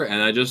Executor,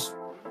 and I just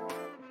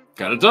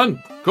got it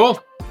done.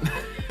 Cool.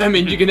 I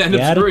mean, you can end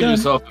up screwing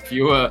yourself if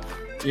you're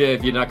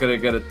not gonna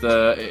get it.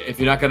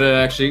 If you're not gonna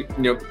actually,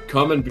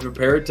 come and be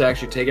prepared to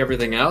actually take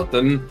everything out,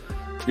 then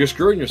you're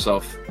screwing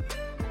yourself.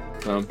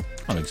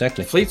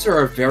 Exactly. Fleets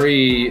are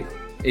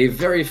a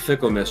very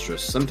fickle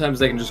mistress. Sometimes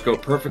they can just go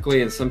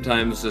perfectly, and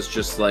sometimes it's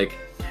just like.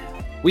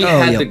 We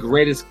had the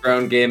greatest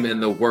ground game in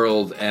the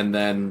world, and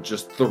then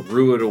just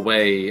threw it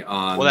away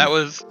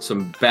on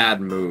some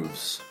bad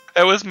moves.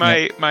 That was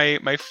my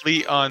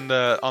fleet on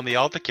the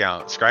alt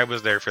account. Scribe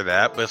was there for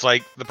that, but it's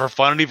like the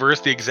Profundity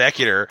versus the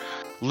Executor,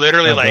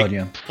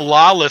 literally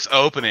flawless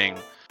opening,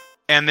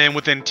 and then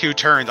within 2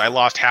 turns, I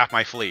lost half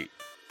my fleet.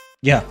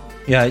 Yeah,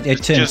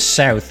 it turned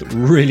south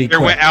really quick. There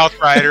went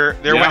Outrider,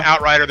 there went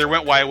Outrider, there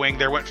went Y-Wing,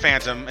 there went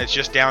Phantom. It's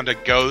just down to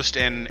Ghost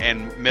and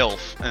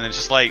MILF, and it's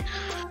just like,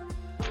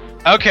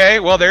 okay,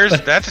 well,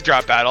 that's a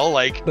drop battle.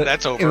 Like,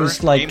 that's over. It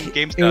was like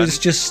game's done.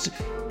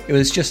 It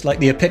was just like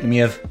the epitome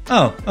of,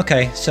 oh,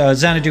 okay, so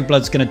Xanadu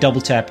Blood's going to double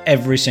tap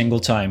every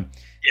single time,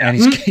 and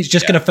he's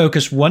just going to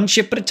focus one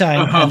ship at a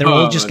time, and they're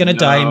all just going to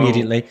die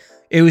immediately.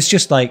 It was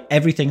just like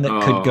everything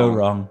that could go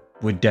wrong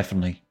would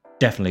definitely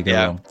go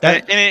wrong.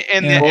 And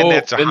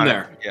that's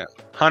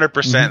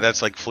 100%.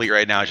 That's like Fleet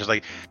right now. It's just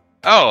like,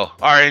 oh,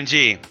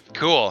 RNG,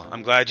 cool.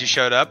 I'm glad you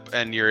showed up,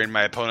 and you're in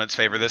my opponent's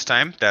favor this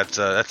time. That's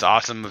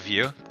awesome of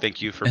you.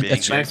 Thank you for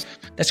being here.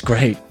 That's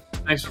great.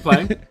 Thanks for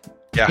playing.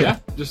 Yeah.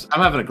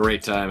 I'm having a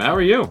great time. How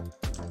are you?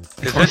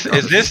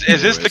 Is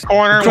this the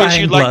corner which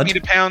you'd like me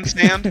to pound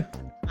stand?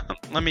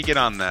 Let me get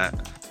on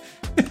that.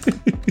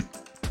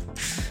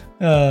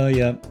 Oh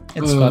yeah,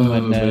 it's fun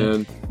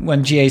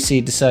when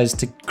GAC decides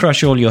to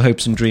crush all your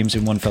hopes and dreams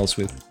in one fell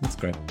swoop. That's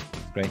great,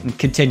 and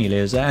continually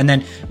is that. And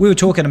then we were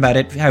talking about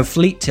it, how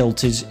fleet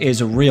tilt is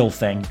a real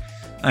thing,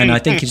 and I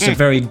think it's a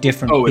very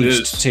different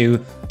beast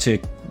to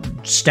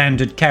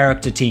standard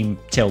character team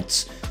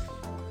tilts,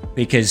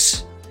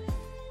 because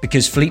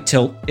fleet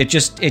tilt it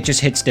just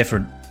hits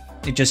different.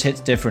 It just hits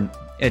different.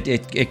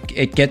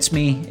 It gets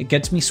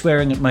me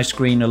swearing at my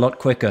screen a lot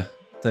quicker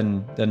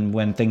than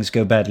when things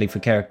go badly for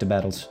character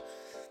battles.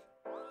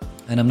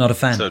 And I'm not a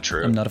fan. So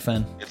true. I'm not a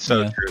fan. It's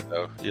so true,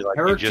 though.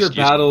 Character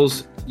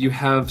battles, you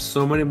have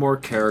so many more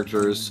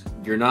characters.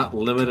 You're not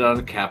limited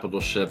on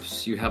capital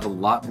ships. You have a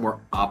lot more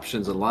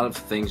options, a lot of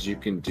things you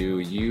can do.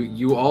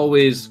 You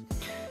always...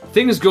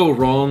 Things go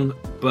wrong,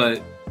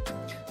 but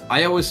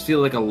I always feel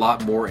like a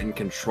lot more in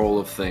control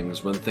of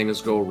things when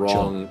things go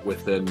wrong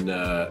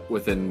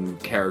within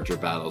character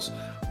battles.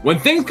 When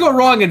things go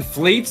wrong in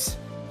fleets...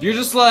 You're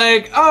just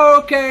like,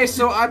 oh, okay,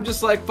 so I'm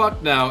just like,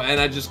 fuck now,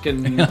 and I just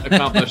can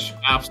accomplish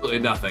absolutely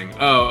nothing.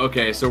 Oh,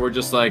 okay, so we're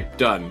just like,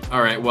 done.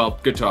 All right, well,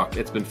 good talk.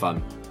 It's been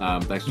fun.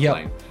 Thanks for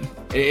playing.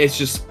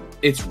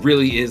 It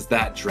really is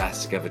that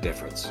drastic of a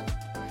difference.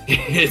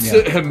 It's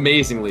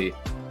amazingly,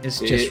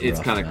 it's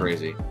kind of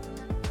crazy.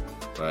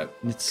 But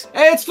it's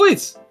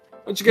fleets.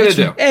 What you gonna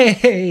do?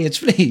 Hey, it's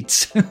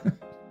fleets.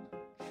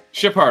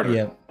 Ship harder.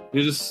 Yeah.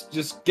 You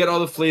just get all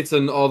the fleets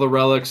and all the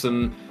relics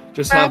and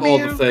just have all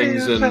the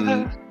things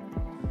and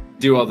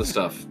do all the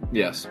stuff.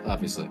 Yes,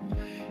 obviously.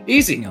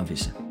 Easy.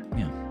 Obviously.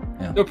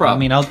 Yeah. No problem. I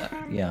mean,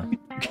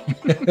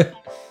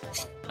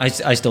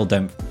 I still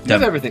don't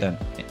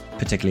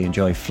particularly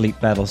enjoy fleet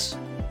battles.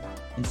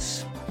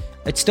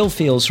 It still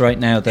feels right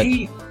now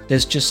that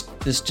there's just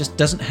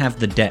doesn't have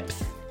the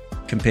depth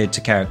compared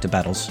to character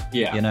battles.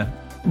 Yeah. You know,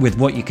 with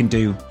what you can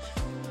do.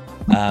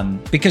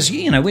 Because,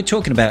 we're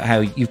talking about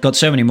how you've got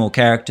so many more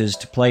characters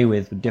to play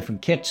with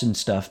different kits and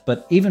stuff,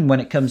 but even when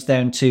it comes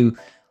down to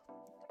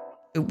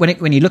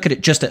when you look at it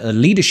just at a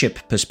leadership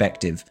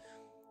perspective,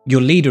 your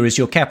leader is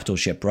your capital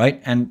ship,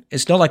 right? And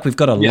it's not like we've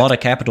got a lot of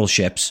capital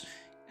ships,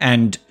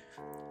 and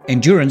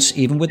endurance,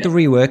 even with the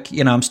rework,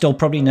 I'm still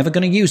probably never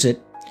going to use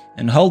it.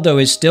 And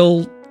Holdo is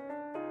still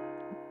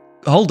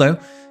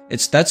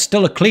that's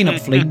still a cleanup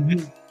fleet.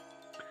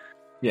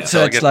 Yeah,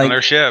 so it's like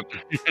their ship.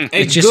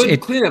 It's just good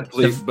cleanup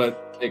fleet,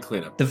 but a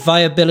cleanup. The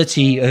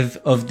viability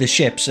of the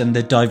ships and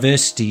the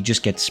diversity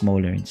just gets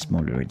smaller and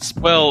smaller and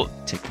smaller. Well,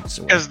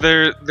 because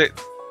they're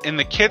in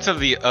the kits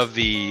of a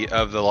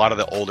lot of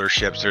the older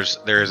ships,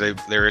 there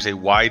is a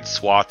wide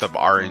swath of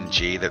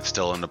RNG that's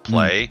still into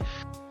play,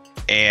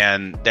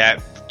 and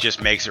that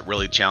just makes it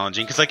really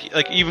challenging. Because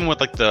like even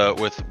with like the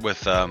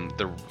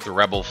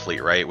Rebel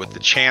fleet, right, with the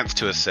chance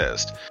to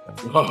assist.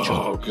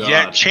 Oh god!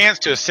 Yeah, chance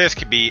to assist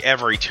could be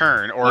every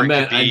turn, or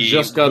it could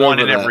be one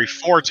in every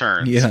 4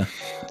 turns. Yeah.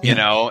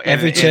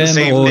 Every turn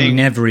or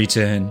never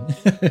turn.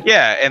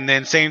 Yeah, and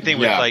then same thing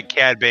with like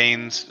Cad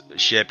Bane's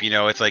ship.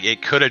 It's like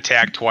it could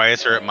attack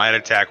twice or it might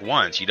attack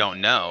once. You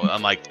don't know.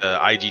 Unlike the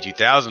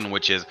IG-2000,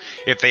 which is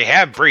if they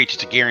have breach,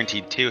 it's a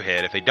guaranteed 2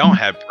 hit. If they don't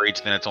have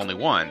breach, then it's only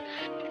 1.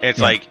 It's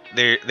like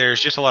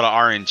there's just a lot of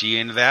RNG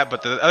into that.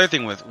 But the other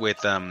thing with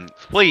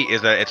Fleet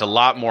is that it's a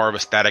lot more of a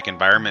static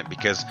environment,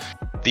 because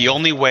the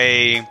only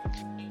way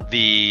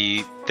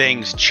the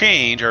things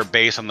change are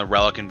based on the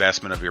relic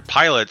investment of your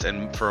pilots,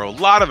 and for a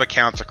lot of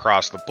accounts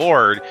across the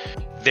board,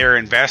 they're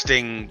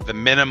investing the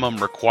minimum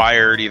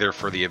required either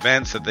for the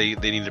events that they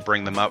need to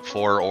bring them up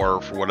for,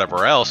 or for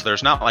whatever else.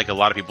 There's not like a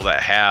lot of people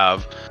that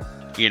have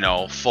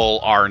full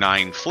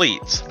R9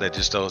 fleets. That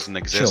just doesn't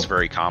exist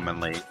very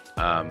commonly.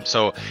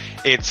 So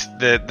it's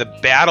the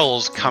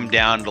battles come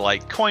down to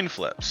like coin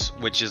flips,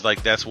 which is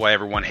like that's why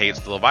everyone hates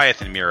the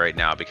Leviathan mirror right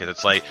now, because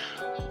it's like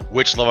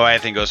which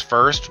Leviathan goes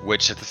first,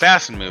 which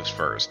assassin moves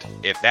first.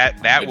 If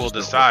that will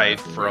decide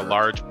for a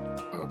large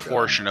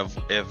portion of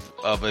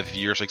if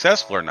you're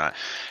successful or not.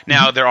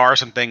 Now there are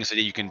some things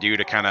that you can do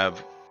to kind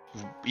of,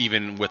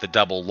 even with a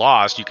double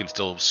loss, you can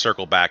still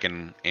circle back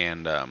and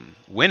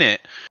win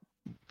it.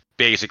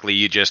 Basically,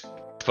 you just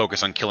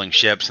focus on killing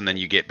ships, and then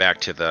you get back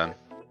to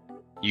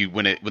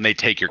when they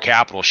take your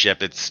capital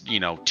ship, it's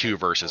 2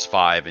 versus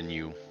 5, and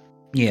you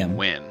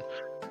win.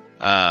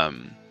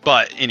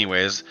 But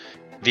anyways,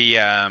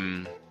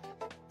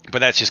 but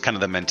that's just kind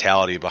of the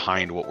mentality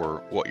behind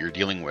what you're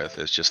dealing with.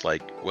 It's just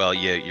like, well,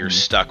 you're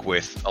stuck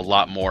with a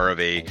lot more of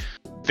a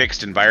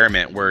fixed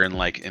environment where in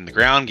the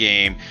ground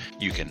game,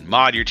 you can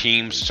mod your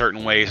teams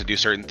certain ways to do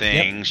certain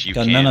things. You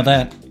can none of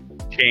that.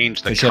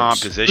 Change the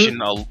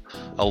composition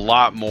a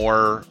lot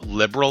more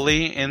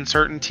liberally in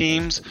certain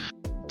teams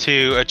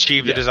to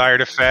achieve the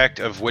desired effect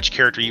of which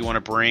character you want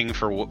to bring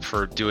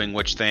for doing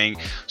which thing.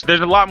 So there's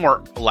a lot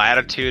more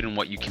latitude in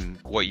what you can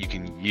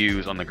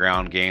use on the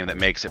ground game that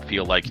makes it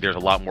feel like there's a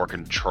lot more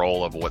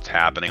control of what's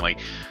happening.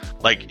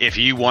 Like if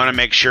you want to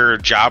make sure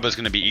Jabba is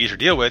going to be easier to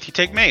deal with, you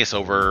take Mace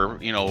over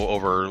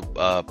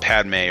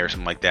Padme or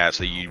something like that.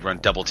 So you run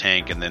double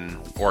tank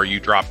or you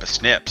drop the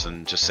snips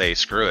and just say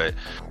screw it,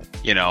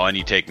 and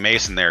you take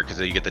Mace in there because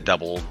you get the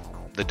double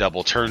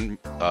turn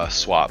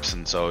swaps,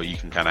 and so you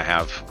can kind of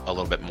have a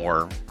little bit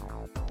more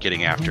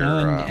getting after.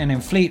 And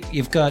in Fleet,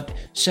 you've got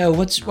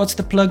what's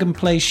the plug and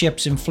play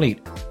ships in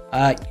Fleet?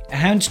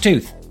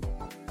 Houndstooth.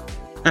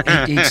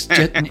 It's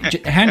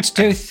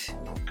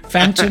Houndstooth,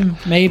 Phantom,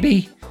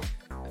 maybe.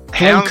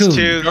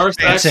 Houndstooth, Gar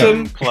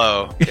Saxon,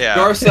 Plo. Yeah.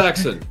 Gar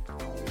Saxon.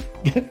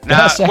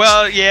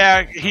 Well,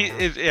 yeah,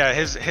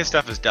 his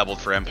stuff is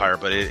doubled for Empire,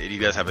 but he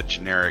does have a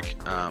generic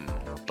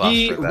buff.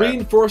 He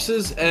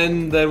reinforces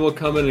and then will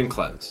come in and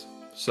cleanse.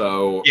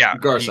 So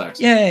Gar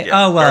Saxon.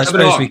 I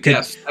suppose we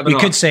could we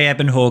could say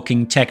Ebon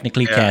Hawking,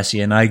 technically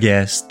Cassian, I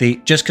guess.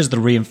 Just because the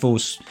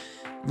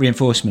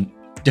reinforcement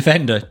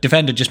defender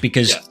just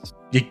because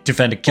the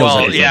defender kills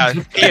everything.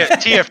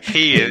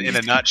 TFP in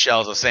a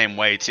nutshell is the same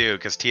way too,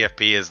 because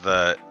TFP is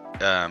the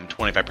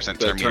 25%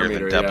 turn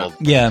meter that doubled.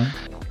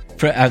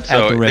 Out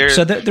the rip.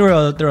 So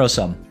there are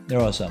some. Yeah,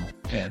 but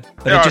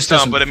there it are just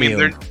some, but I mean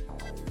they're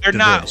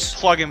not diverse.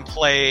 plug and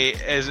play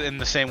as in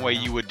the same way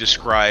you would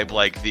describe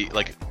like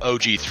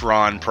OG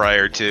Thrawn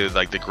prior to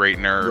the Great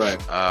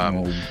Nerf,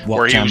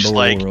 where he was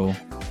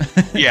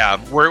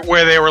where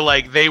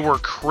they were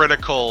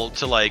critical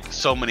to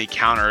so many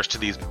counters to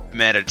these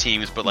meta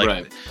teams, but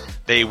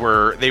they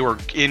were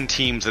in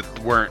teams that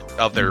weren't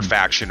of their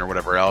faction or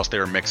whatever else. They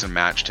were mix and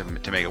match to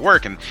make it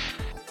work, and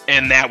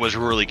that was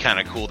really kind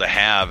of cool to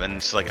have. And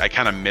it's I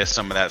kind of miss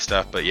some of that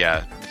stuff, but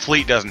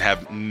Fleet doesn't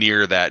have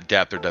near that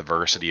depth or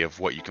diversity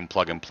of what you can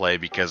plug and play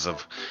because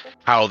of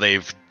how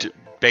they've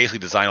basically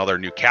designed all their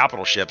new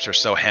capital ships are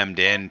so hemmed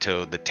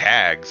into the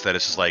tags that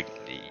it's just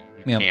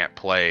you can't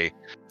play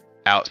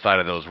outside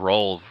of those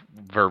roles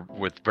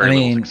with very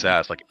little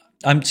success.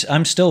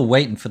 I'm still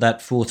waiting for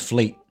that fourth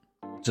fleet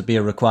to be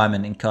a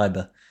requirement in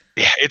Kyber.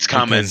 Yeah, it's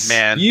coming,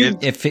 man.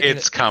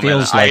 It's coming.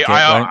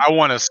 I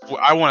want to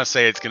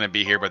say it's going to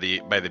be here by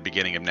the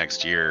beginning of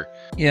next year.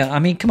 Yeah, I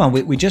mean, come on,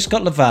 we just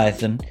got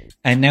Leviathan,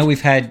 and now we've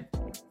had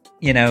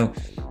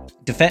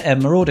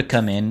Marauder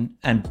come in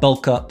and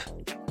bulk up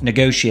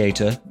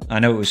Negotiator. I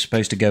know it was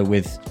supposed to go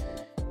with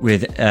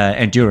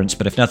Endurance,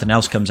 but if nothing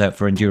else comes out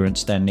for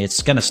Endurance, then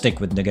it's going to stick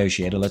with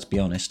Negotiator. Let's be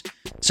honest.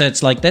 So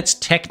it's that's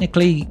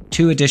technically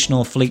 2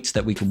 additional fleets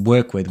that we can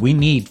work with. We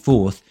need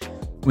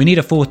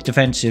a fourth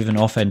defensive and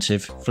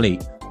offensive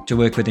fleet to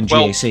work with in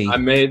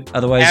GAC.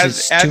 Otherwise,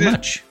 it's too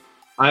much.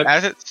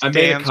 I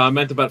made a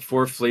comment about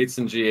 4 fleets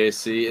in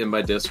GAC in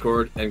my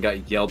Discord and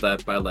got yelled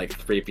at by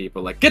 3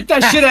 people. Get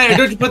that shit out of here!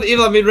 Don't you put the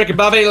evil on me, Rick and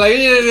Bobby?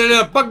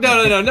 No,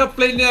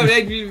 fleet, no.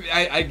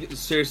 I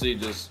seriously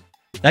just.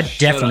 That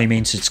definitely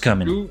means it's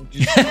coming.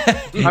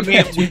 I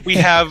mean, we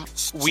now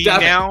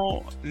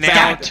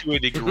to a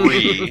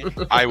degree,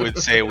 I would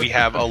say we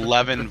have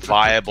 11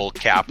 viable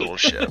capital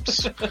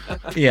ships.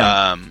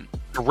 Yeah.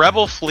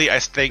 Rebel fleet, I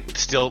think,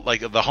 still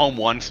the Home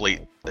 1 fleet.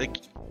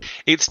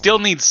 It still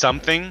needs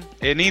something.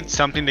 It needs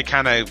something to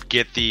kind of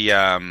get the.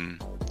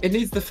 It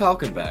needs the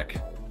Falcon back.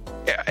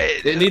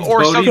 It needs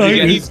Bodhi to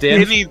get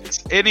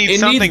it needs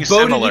something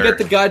similar. To get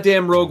the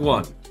goddamn Rogue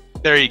One.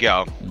 There you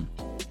go.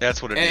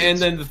 That's what it is. And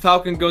then the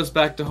Falcon goes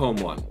back to Home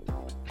 1.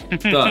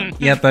 Done.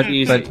 Yeah, but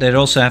they'd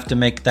also have to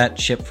make that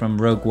ship from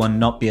Rogue One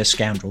not be a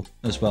scoundrel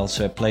as well,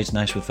 so it plays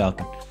nice with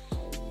Falcon.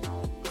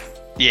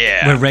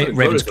 Yeah.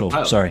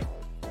 Ravensclaw, sorry.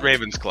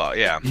 Ravensclaw,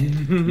 yeah.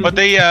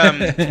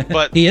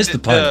 But he is the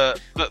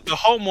pilot. The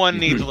Home 1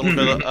 needs a little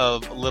bit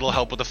of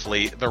help with the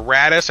fleet. The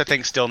Radis, I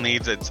think, still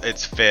needs its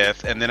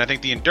 5th, and then I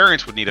think the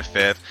Endurance would need a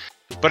 5th.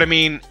 But I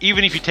mean,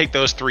 even if you take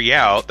those 3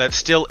 out, that's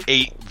still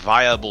 8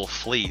 viable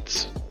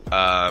fleets.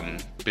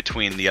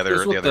 Between the other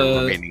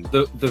remaining,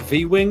 the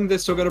V-wing they're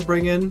still going to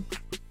bring in.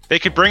 They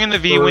could bring in the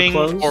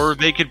V-wing, or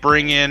they could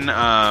bring in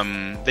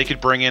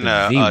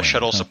a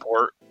shuttle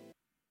support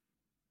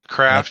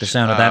craft. I like the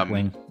sound of that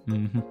wing.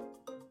 Mm-hmm.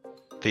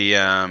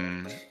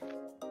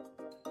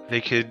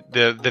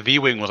 The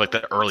V-wing was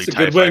the early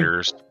TIE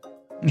fighters.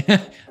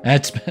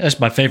 That's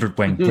my favorite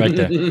wing right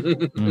there.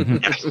 Mm-hmm.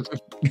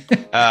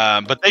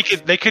 But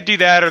they could do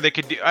that, or they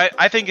could do.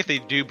 I think if they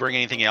do bring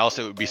anything else,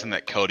 it would be something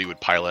that Cody would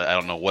pilot. I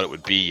don't know what it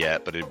would be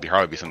yet, but it'd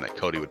probably be something that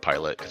Cody would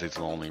pilot because it's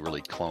the only really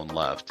clone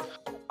left.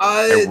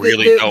 I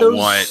really don't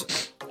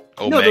want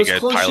Omega those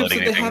clone piloting ships that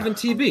anything. they have in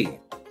TB.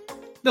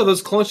 No,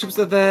 those clone ships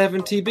that they have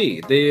in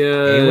TB.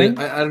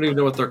 I don't even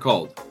know what they're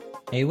called.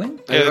 A-Wing?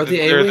 Are the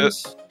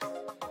A-Wings?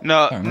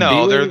 No,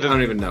 they're the. I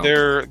don't even know.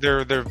 They're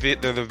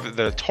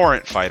the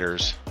torrent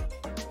fighters.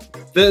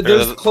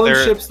 There's clone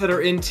ships that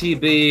are in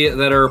TB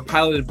that are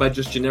piloted by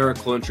just generic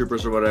clone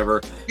troopers or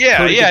whatever.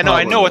 Yeah, no,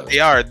 I know what they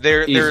are.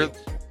 They're the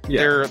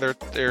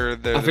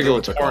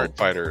torrent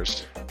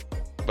fighters,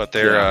 but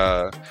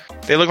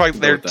they look like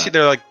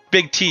they're like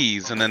big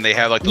T's, and then they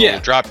have like the little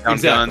drop down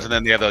guns, and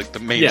then they have like the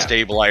main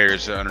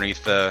stabilizers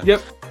underneath the.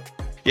 Yep.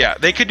 Yeah,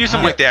 they could do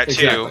something like that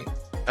too. Exactly.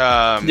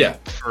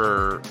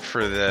 For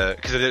the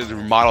because the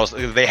models,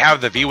 they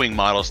have the V-wing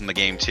models in the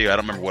game too. I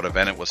don't remember what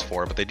event it was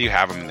for, but they do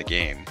have them in the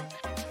game.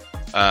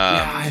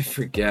 I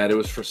forget, it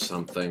was for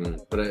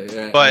something, but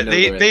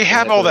they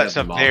have all that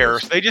stuff there.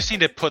 So they just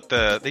need to put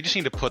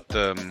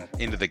them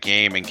into the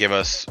game and give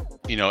us,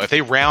 if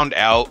they round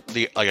out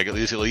the at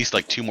least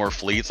like 2 more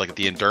fleets, like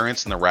the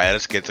Endurance and the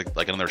Radis gets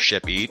like another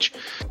ship each,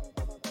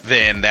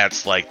 then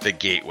that's like the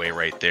gateway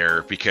right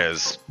there.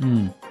 Because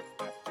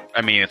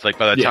I mean, it's like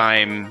by the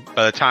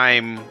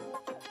time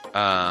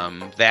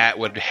that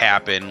would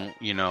happen,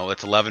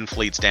 it's 11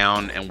 fleets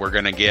down, and we're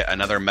gonna get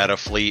another meta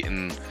fleet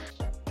in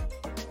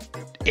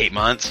 8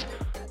 months,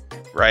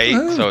 right?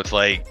 So it's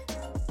like,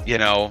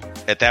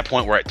 at that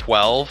point we're at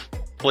 12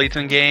 fleets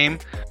in game.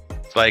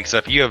 It's like, so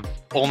if you have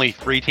only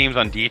 3 teams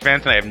on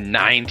defense and I have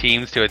 9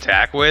 teams to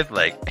attack with,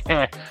 like,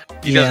 it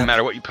doesn't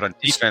matter what you put on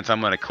defense, I'm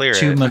going to clear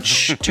too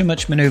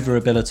much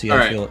maneuverability.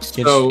 I feel it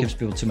gives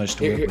people too much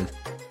to work with.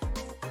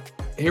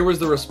 Here was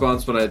the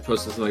response when I had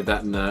posted something like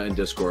that in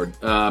Discord.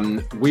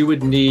 We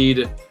would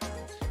need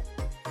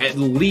at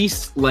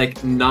least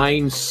like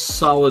 9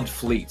 solid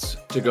fleets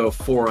to go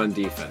 4 on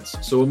defense.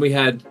 So when we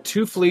had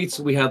 2 fleets,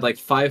 we had like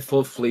 5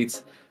 full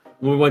fleets.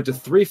 When we went to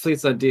 3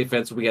 fleets on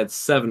defense, we had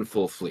 7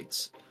 full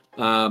fleets.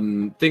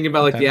 Thinking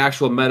about like the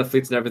actual meta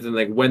fleets and everything,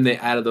 like when they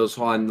added those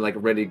on, like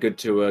ready, good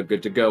to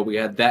go, we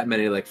had that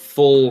many like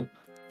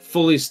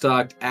fully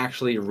stocked,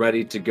 actually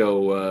ready to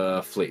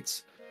go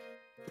fleets.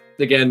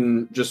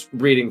 Again, just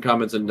reading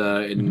comments in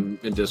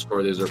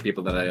Discord. These are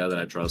people that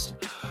I trust.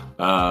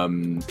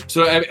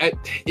 So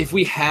if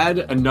we had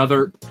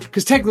another,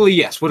 because technically,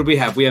 yes, what do we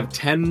have? We have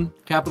 10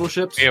 capital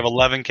ships. We have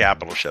 11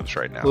 capital ships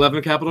right now.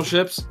 11 capital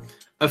ships.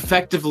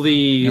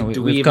 Effectively,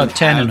 we've got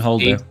 10 in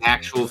holder. 8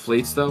 actual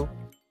fleets, though?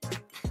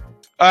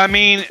 I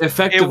mean,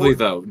 effectively,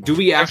 though, do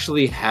we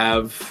actually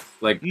have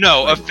like?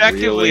 No, like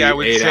effectively, really I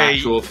would say.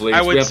 Fleets?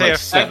 I would say like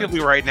effectively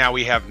 7. right now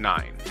we have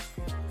 9,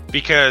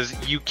 because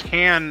you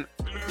can.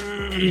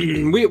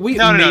 We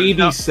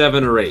maybe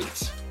 7 or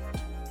 8.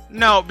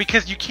 No,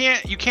 because you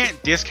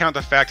can't discount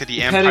the fact that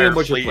the Empire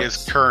fleet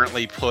is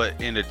currently put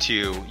into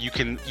 2. You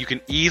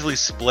can easily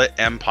split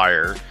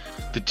Empire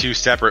to 2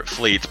 separate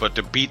fleets, but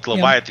to beat the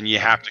Leviathan, you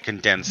have to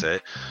condense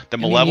it. The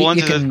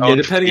Malevolence is its own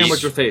depending on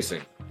what you're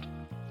facing.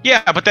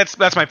 Yeah, but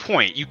that's my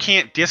point. You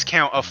can't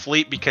discount a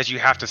fleet because you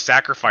have to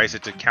sacrifice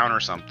it to counter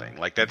something.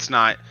 Like that's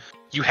not.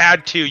 You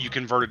had 2, you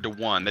converted to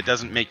 1. That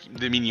doesn't mean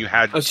you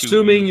had 2.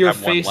 Assuming you're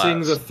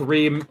facing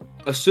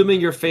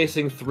assuming you're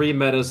facing 3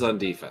 metas on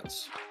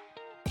defense.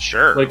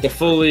 Sure. Like the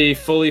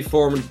fully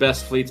formed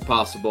best fleets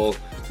possible,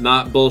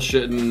 not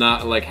bullshitting,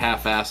 not like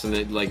half-assing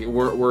it. Like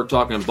we're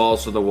talking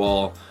balls to the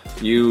wall.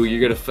 You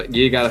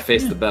gotta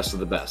face the best of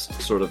the best,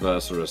 sort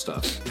of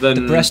stuff.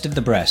 Then the breast of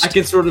the breast. I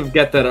can sort of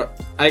get that.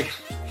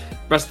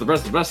 Breast of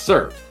the breast,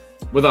 sir,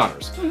 with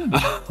honors.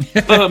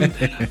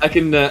 I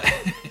can.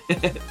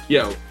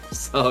 Yo.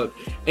 Solid.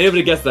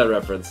 Anybody gets that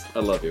reference? I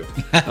love you.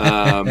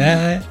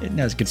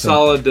 No, it's good.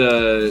 Solid.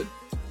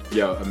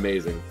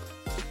 Amazing.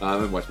 I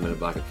haven't watched Men in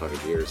Black in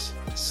fucking years.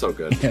 So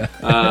good. Yeah.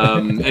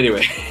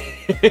 Anyway,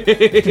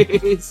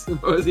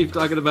 suppose you're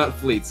talking about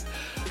fleets.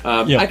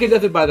 I can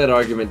definitely buy that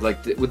argument.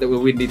 Like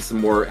we need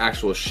some more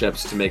actual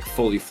ships to make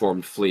fully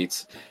formed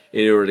fleets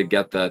in order to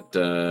get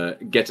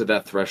to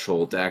that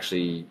threshold to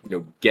actually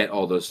get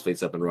all those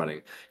fleets up and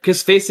running.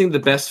 Because facing the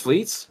best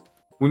fleets.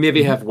 We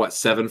maybe have,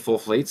 7 full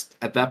fleets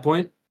at that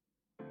point?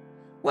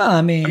 Well,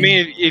 I mean,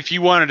 if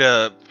you wanted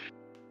to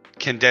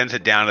condense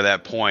it down to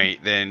that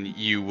point, then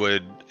you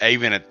would,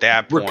 even at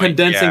that point... We're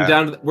condensing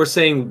down to... We're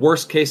saying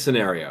worst case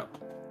scenario.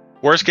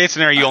 Worst case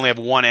scenario, you only have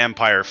 1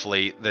 Empire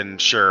fleet, then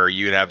sure,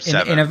 you'd have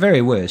 7. In a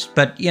very worst,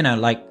 but,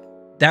 like,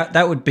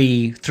 that would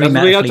be 3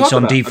 meta fleets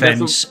on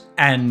defense,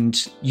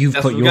 and you've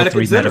put your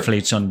 3 meta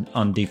fleets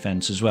on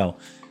defense as well.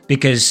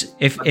 Because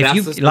if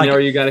you... the scenario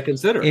you got to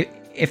consider.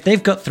 If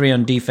they've got 3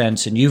 on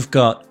defense and you've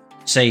got,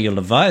 say, your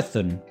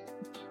Leviathan,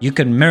 you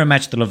can mirror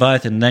match the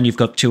Leviathan, and then you've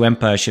got 2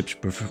 Empire ships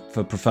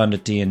for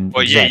Profundity and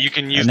Exec. You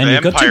can use the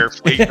Empire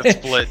fleet to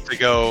split to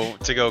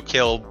go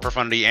kill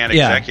Profundity and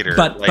Executor.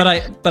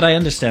 But I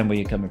understand where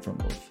you're coming from,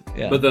 Wolf.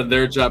 Yeah. But then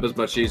their job is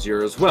much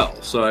easier as well.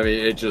 So I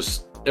mean, it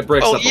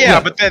breaks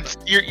up. But that's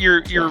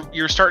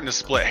you're starting to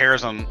split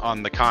hairs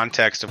on the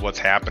context of what's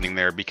happening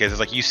there, because it's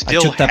like you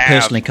still I took that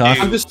personally, Carl.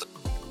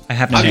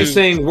 I'm just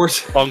saying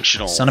worst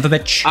functional. Son of a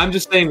bitch. I'm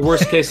just saying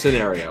worst case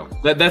scenario.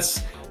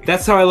 That's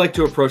That's how I like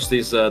to approach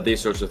these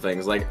sorts of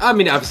things. Like, I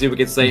mean, obviously, we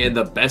could say in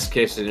the best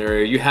case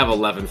scenario, you have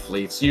 11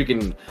 fleets. You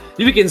can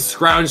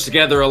scrounge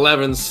together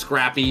 11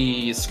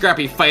 scrappy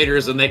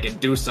fighters, and they can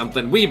do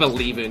something. We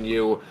believe in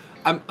you.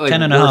 I'm like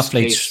 10.5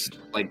 fleets.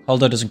 Like,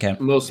 although doesn't count.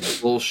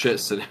 Most bullshit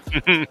scenario.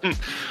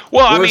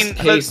 Well, I worst mean,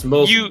 case,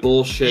 most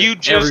bullshit. You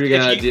just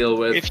gotta deal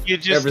with. If you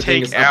just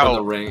everything take is up out on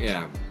the ring,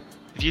 yeah.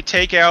 If you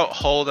take out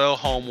Holdo,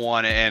 Home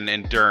 1, and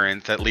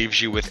Endurance, that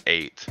leaves you with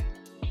 8.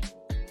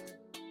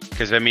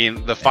 Because, I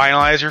mean, the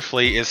Finalizer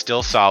fleet is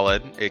still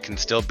solid. It can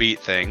still beat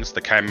things. The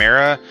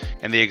Chimera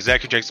and the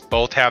Executrix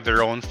both have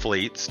their own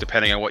fleets.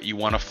 Depending on what you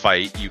want to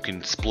fight, you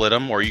can split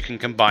them or you can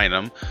combine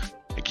them.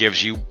 It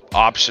gives you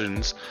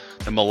options.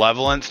 The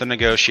Malevolence, the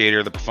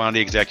Negotiator, the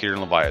Profundity Executor,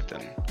 and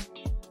Leviathan.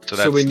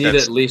 So we need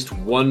at least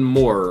one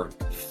more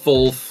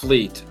full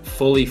fleet,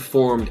 fully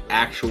formed,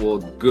 actual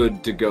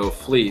good-to-go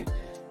fleet,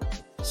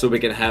 so we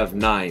can have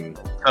 9.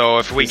 So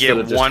if we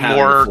get one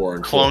more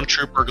Clone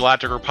Trooper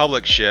Galactic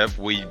Republic ship,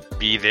 we'd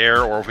be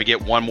there, or if we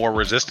get one more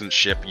Resistance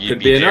ship, you'd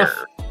be there.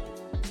 Enough.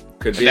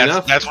 Could be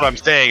enough. That's what I'm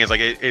saying, is like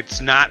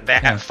it's not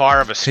that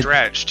far of a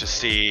stretch to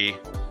see.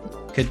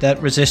 Could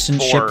that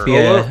Resistance ship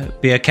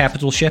be a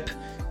capital ship?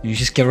 You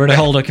just get rid of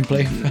Holdo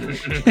completely.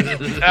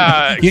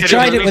 You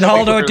tried it with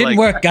Holdo, it didn't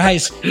work,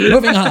 guys.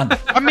 Moving on.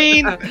 I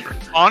mean,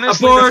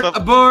 honestly,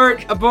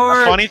 abort. The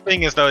funny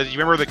thing is, though, you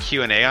remember the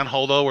Q&A on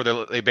Holdo where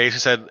they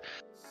basically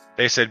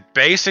said,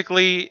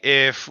 basically,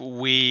 if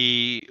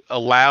we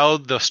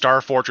allowed the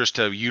Star Fortress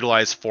to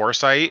utilize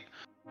Foresight,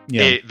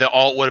 the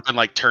alt would have been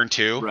like turn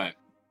 2. Right.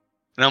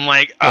 And I'm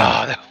like,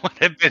 that would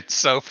have been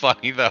so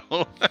funny,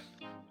 though.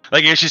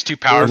 Like, it's just too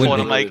powerful,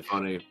 and I'm like,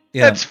 funny.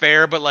 Yeah. That's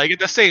fair, but like at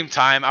the same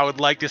time, I would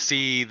like to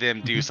see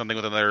them do something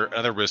with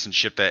another resistance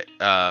ship that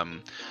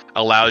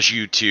allows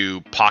you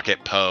to pocket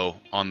Poe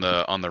on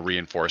the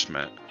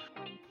reinforcement.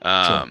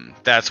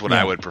 That's what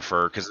I would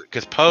prefer,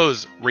 because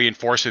Poe's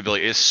reinforcement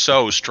ability is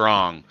so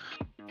strong,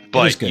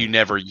 but you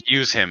never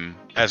use him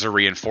as a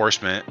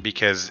reinforcement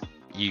because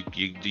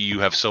you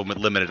have so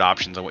limited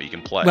options on what you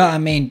can play. Well, I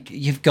mean,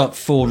 you've got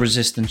 4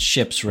 resistance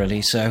ships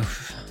really, so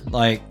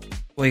like.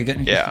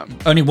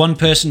 Only one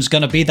person's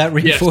going to be that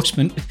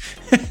reinforcement.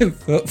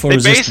 for they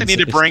basically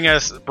need to bring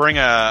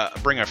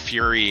a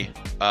Fury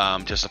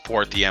to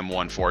support the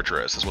M1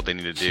 Fortress. Is what they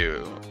need to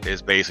do.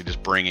 Is basically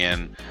just bring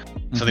in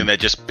something that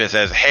just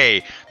says,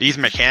 "Hey, these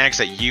mechanics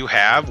that you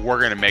have, we're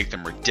going to make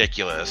them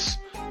ridiculous,"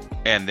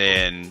 and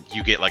then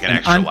you get like an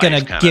extra. I'm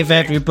going to give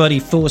everybody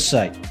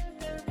Foresight.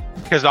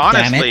 Because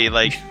honestly,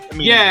 like, I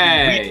mean,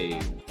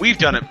 yay! We've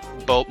done it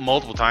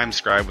multiple times,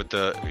 Scribe, with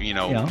the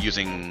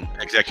using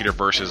Executor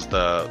versus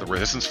the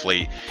Resistance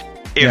fleet.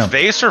 If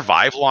they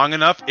survive long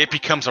enough, it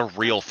becomes a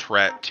real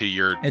threat to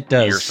your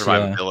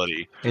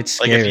survivability. It's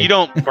like scary. If you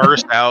don't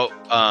burst out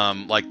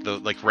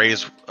like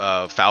Rey's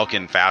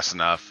Falcon fast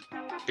enough,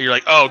 you're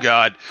like, oh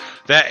god,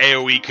 that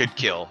AoE could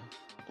kill.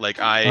 Like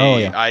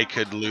I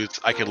could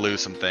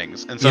lose some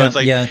things, and so it's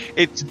like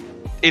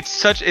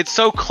it's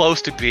so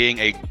close to being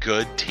a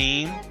good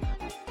team.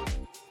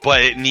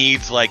 But it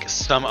needs like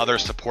some other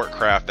support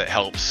craft that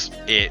helps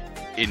it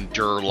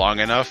endure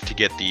long enough to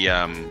get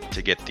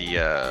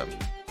the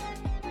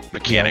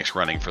mechanics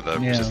running for the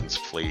Resistance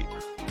fleet.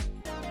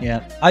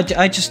 Yeah,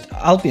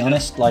 I'll be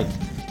honest. Like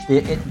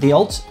the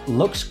alt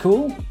looks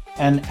cool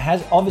and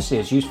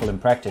is useful in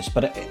practice,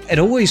 but it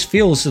always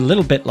feels a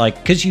little bit like,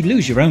 because you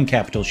lose your own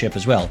capital ship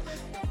as well.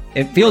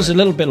 It feels a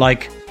little bit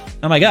like,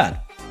 oh my god,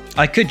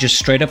 I could just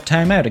straight up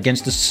time out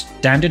against the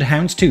standard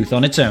Houndstooth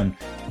on its own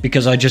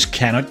because I just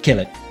cannot kill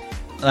it.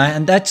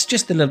 And that's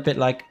just a little bit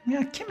like,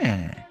 come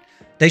on.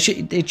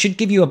 It should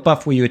give you a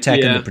buff where you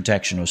attack under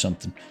protection or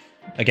something.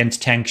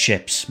 Against tank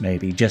ships,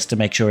 maybe, just to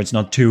make sure it's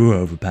not too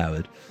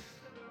overpowered.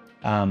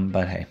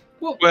 But hey.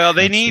 Well,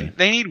 they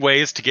need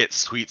ways to get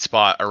sweet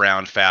spot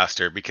around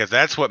faster, because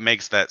that's what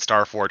makes that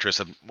Star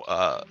Fortress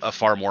a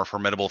far more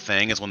formidable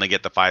thing, is when they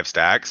get the 5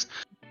 stacks,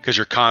 because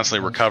you're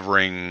constantly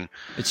recovering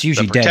it's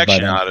usually the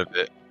protection dead by out of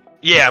it.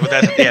 Yeah, but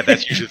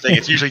that's usually the thing.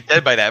 It's usually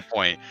dead by that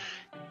point.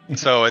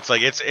 So it's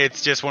like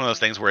it's just one of those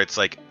things where it's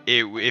like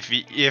if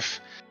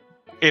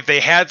they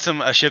had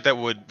a ship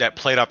that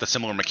played off the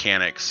similar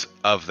mechanics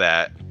of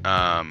that,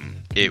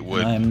 it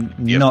would. I'm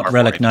not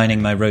relic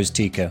nining my Rose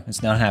Tico.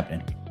 It's not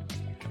happening.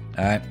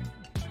 All right.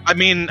 I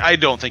mean, I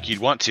don't think you'd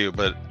want to,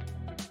 but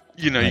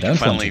you can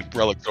finally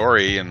relic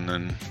Zori and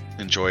then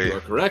enjoy. You're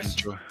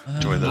correct.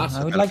 Enjoy the.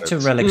 I would like to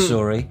relic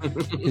Zori.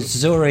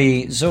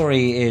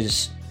 Zori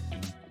is.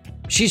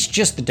 She's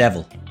just the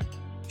devil.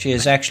 She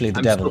is actually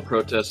the devil. I'm still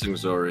protesting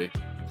Zori.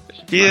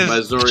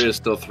 My Zori is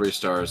still 3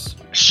 stars.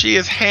 She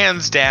is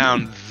hands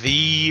down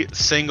the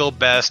single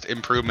best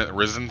improvement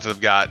Resistance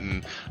have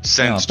gotten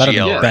since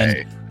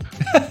GLA.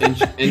 And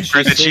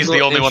she's the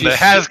only one that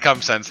has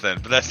come since then,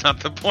 but that's not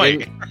the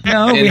point.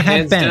 No, we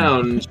have Ben.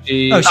 Down,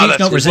 she's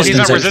not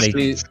Resistance.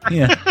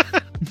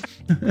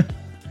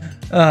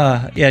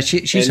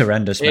 She's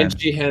horrendous, man. And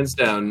she hands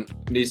down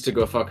needs to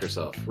go fuck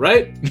herself,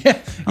 right?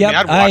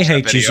 I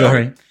hate you,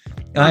 Zori.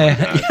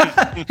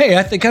 Hey,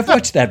 I think I've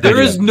watched that video.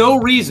 There is no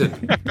reason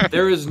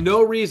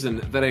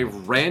that a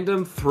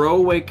random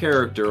throwaway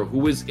character who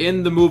was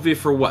in the movie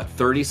for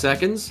 30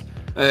 seconds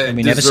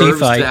deserves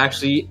to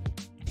actually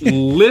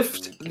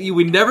lift.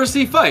 We never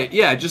see fight.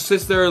 Yeah, just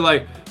sits there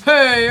like,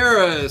 hey,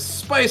 you're a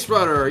spice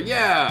runner.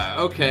 Yeah,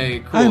 okay,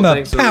 cool. I'm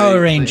a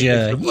Power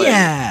Ranger.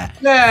 Yeah.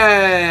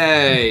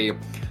 Yay!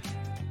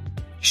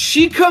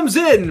 She comes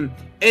in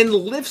and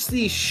lifts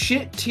the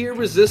shit tier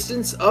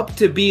resistance up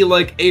to be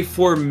like a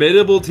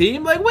formidable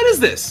team. Like, what is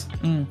this?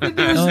 Like,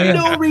 there's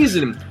no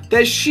reason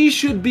that she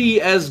should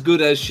be as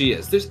good as she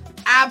is. There's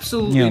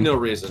absolutely no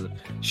reason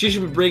she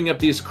should be bringing up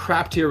these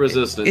crap tier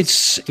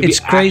resistance. It's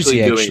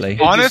crazy, actually.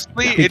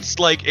 Honestly, it's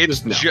like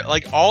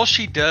like all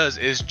she does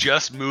is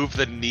just move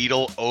the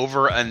needle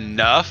over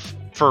enough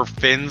for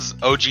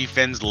OG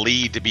Finn's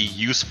lead to be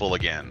useful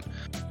again.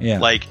 Yeah,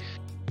 like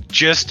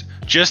just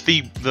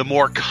the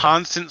more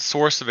constant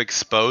source of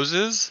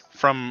exposes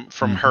from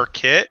her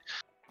kit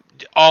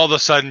all of a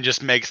sudden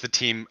just makes the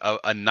team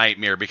a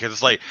nightmare, because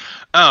it's like,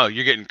 oh,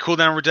 you're getting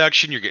cooldown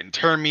reduction, you're getting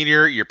turn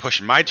meter, you're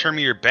pushing my turn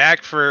meter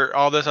back for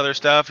all this other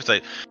stuff. It's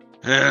like,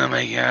 oh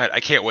my god, I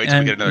can't wait till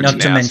we get another. Not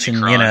to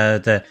mention,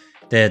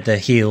 the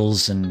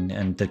heals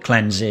and the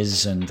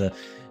cleanses and the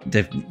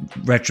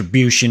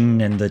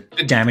retribution and the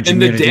damage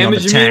immunity on the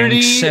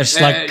tanks. It's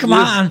like, come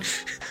on.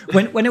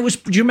 When it was,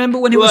 do you remember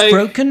when it was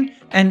broken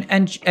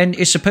and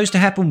it's supposed to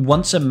happen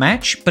once a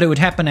match, but it would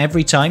happen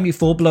every time you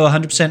fall below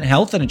 100%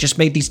 health, and it just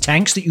made these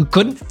tanks that you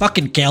couldn't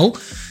fucking kill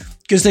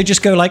because they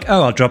just go like,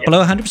 oh, I'll drop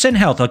below 100%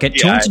 health, I'll get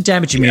taunt and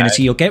damage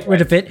immunity, you'll get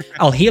rid of it,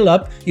 I'll heal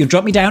up, you'll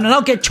drop me down, and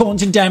I'll get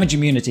taunt and damage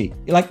immunity.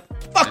 You're like,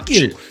 fuck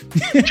you.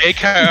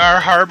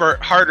 JKR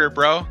harder,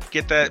 bro.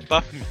 Get that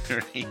buff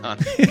immunity on.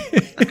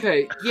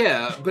 Okay,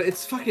 yeah, but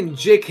it's fucking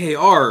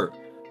JKR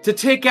to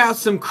take out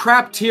some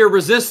crap tier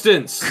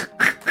resistance.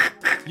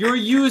 You're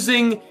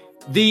using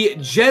the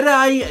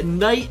Jedi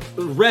Knight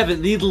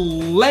Revan, the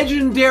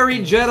legendary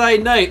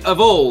Jedi Knight of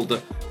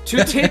old,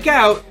 to take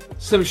out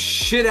some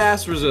shit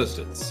ass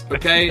resistance.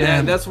 Okay,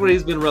 and that's what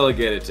he's been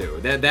relegated to.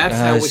 That's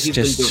how he's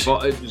been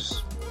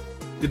devolved.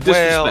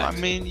 Well, I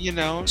mean,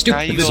 now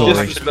the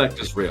disrespect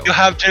is real. You'll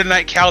have Jedi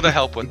Knight Cal to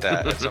help with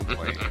that at some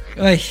point.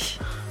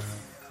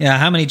 Yeah,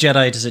 how many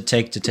Jedi does it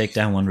take to take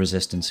down one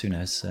resistance? Who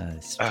knows?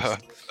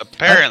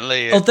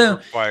 Apparently, it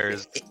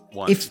requires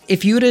one.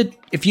 If you'd have,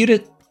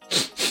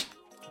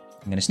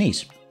 I'm gonna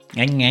sneeze.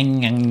 No,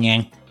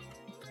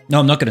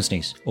 I'm not gonna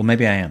sneeze. Or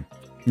maybe I am.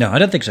 No, I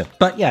don't think so.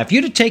 But yeah, if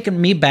you'd have taken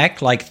me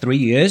back like 3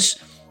 years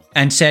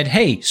and said,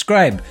 hey,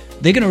 Scribe,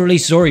 they're gonna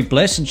release Zori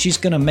Bliss and she's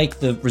gonna make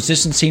the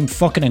resistance team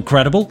fucking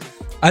incredible,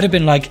 I'd have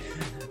been like,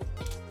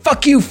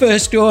 fuck you,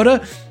 First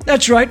Order.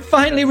 That's right,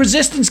 finally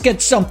resistance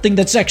gets something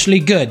that's actually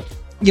good.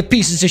 You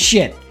pieces of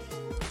shit.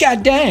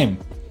 God damn.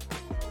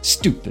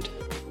 Stupid.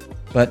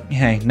 But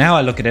hey, now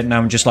I look at it and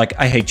I'm just like,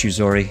 I hate you,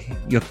 Zori.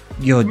 You're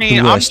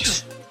the worst. I'm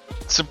just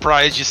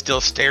surprised you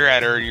still stare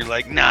at her and you're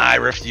like, nah, I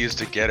refuse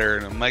to get her.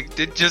 And I'm like,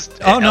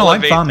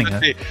 I'm farming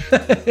her.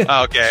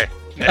 Okay.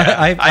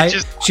 Yeah,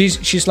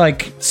 she's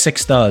like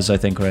 6 stars, I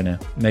think, right now.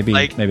 Maybe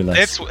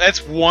less.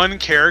 That's one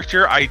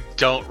character I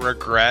don't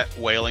regret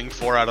wailing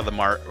for out of the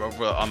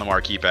on the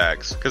marquee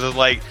packs, because it's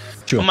like,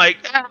 I'm like,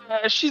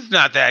 she's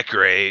not that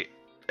great.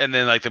 And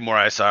then, like, the more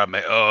I saw, I'm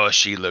like, oh,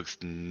 she looks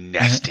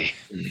nasty.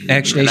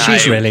 Actually,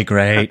 she's really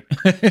great.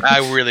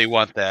 I really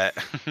want that.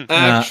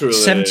 Actually,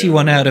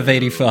 71 out of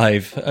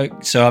 85.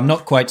 So I'm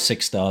not quite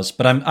 6 stars,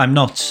 but I'm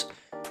not.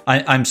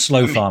 I'm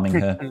slow farming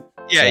her.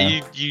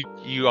 Yeah, so.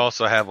 You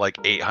also have like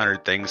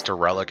 800 things to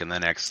relic in the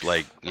next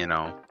week and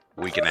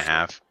a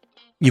half.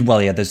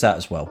 Well, yeah, there's that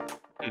as well.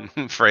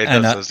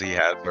 Fredo says he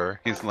has her.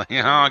 He's like,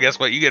 oh, guess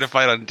what? You get to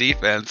fight on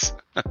defense.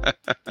 I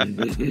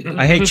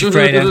hate you,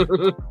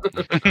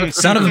 Fredo.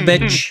 Son of a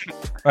bitch.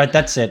 Right,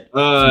 that's it.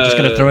 I'm just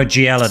gonna throw a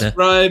GL at her.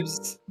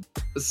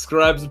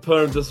 Scribe's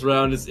opponent this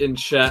round is in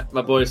chat.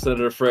 My boy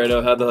Senator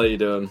Fredo. How the hell you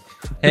doing?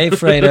 Hey,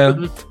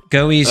 Fredo.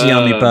 Go easy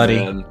on me, buddy.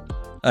 Man.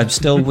 I'm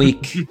still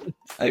weak.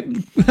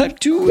 I'm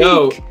too weak.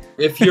 Yo,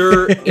 if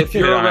you're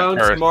around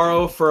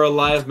tomorrow for a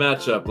live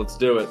matchup, let's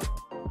do it.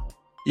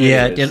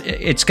 Yeah,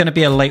 it's going to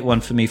be a late one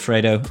for me,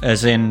 Fredo,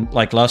 as in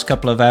like last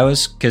couple of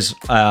hours, because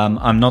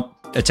I'm not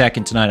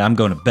attacking tonight. I'm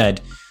going to bed,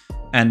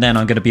 and then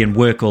I'm going to be in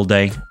work all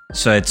day.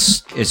 So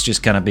it's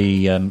just going to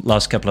be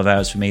last couple of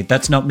hours for me.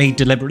 That's not me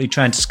deliberately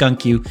trying to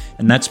skunk you,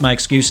 and that's my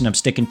excuse, and I'm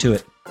sticking to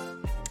it.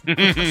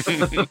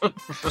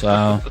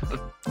 So,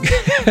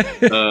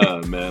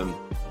 oh man.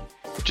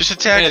 Just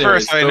attack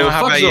first, so I know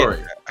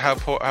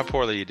how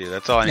poorly you do.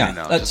 That's all I need to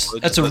know.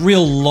 That's a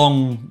real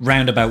long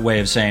roundabout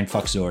way of saying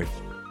fuck Zori.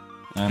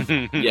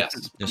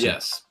 Yes.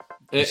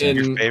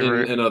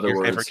 In other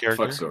words,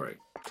 fuck Zori.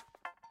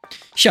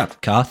 Shut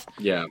up, Carth.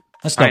 Yeah.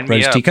 That's not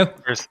Rose Tico.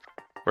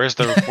 Where's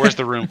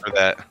the room for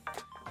that?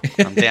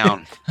 I'm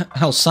down.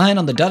 I'll sign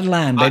on the dotted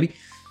line, baby.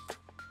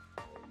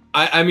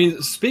 I mean,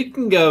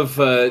 speaking of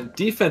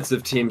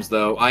defensive teams,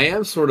 though, I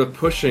am sort of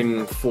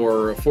pushing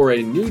for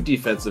a new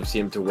defensive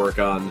team to work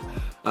on,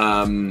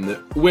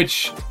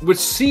 which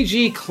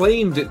CG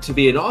claimed to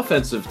be an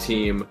offensive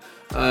team,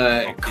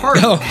 Cart,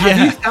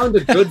 have you found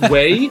a good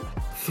way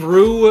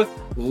through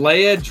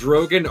Leia,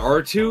 Drogon,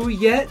 R2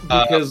 yet?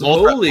 Because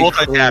holy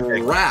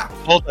crap.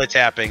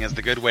 Multi-tapping is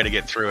the good way to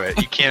get through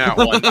it. You cannot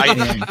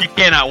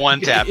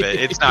one-tap it.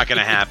 It's not going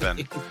to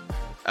happen.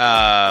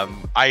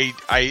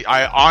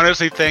 I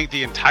honestly think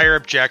the entire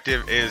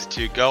objective is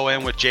to go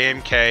in with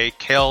JMK,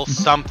 kill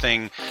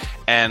something,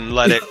 and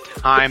let it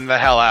time the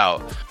hell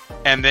out,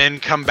 and then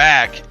come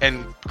back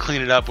and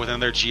clean it up with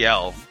another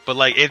GL. But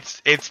like,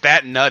 it's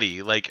that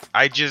nutty. Like,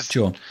 I just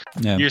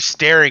you're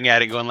staring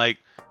at it, going like,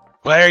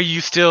 why are you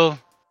still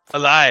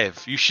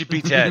alive? You should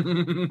be dead.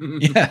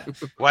 Yeah.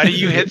 Why do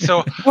you hit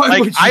so?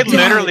 Like, I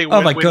literally.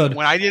 Oh my god.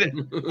 When I did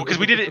it, because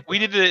we did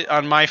it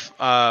on my.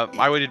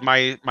 I did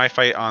my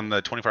fight on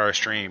the 24-hour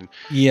stream.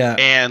 Yeah.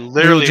 And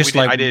literally,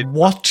 I did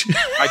what?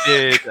 I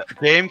did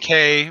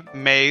JMK,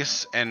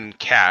 Mace, and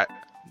Cat.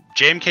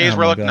 JMK is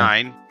Relic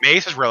 9,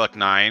 Mace is Relic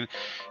 9,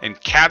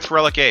 and Cat's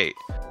Relic 8.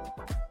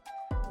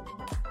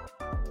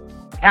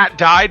 Cat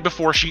died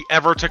before she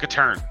ever took a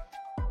turn.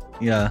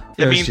 Yeah,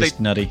 it was just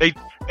nutty.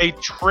 They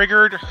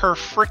triggered her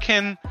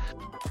freaking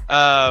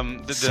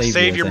the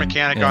savior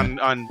mechanic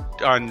on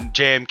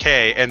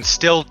JMK and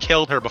still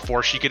killed her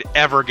before she could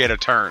ever get a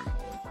turn.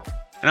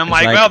 And I'm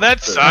like, well, that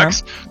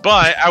sucks.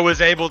 But I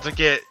was able to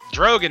get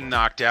Drogon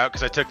knocked out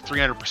because I took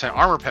 300%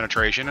 armor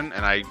penetration and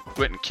I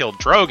went and killed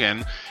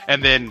Drogon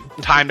and then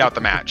timed out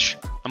the match.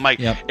 I'm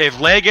like, if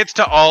Leia gets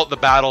to ult, the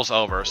battle's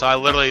over. So I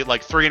literally,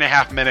 like,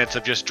 3.5 minutes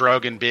of just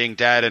Drogon being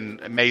dead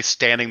and Mace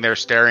standing there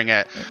staring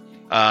at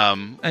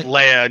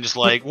Leia and just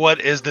like, what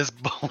is this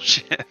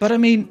bullshit? But I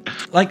mean,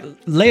 like,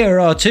 Leia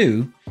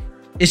R2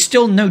 is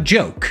still no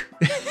joke.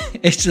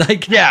 It's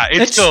like,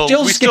 it's still we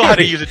scary. still had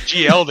to use a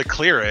GL to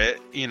clear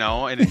it, you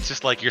know, and it's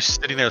just like you're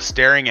sitting there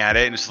staring at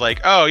it and it's like,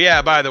 oh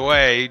yeah, by the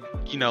way,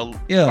 you know,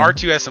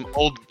 R2 has some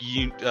old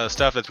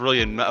stuff that's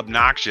really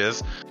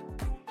obnoxious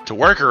to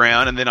work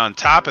around, and then on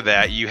top of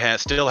that, you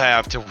still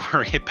have to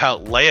worry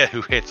about Leia,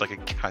 who hits like a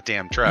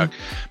goddamn truck.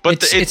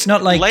 But it's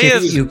not like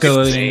if you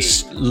go in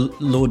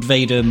Lord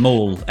Vader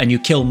Maul and you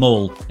kill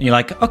Maul, and you're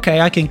like,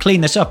 okay, I can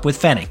clean this up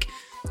with Fennec.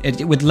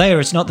 With Leia,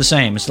 it's not the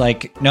same. It's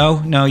like,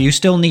 no, you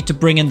still need to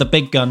bring in the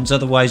big guns,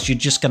 otherwise you're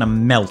just gonna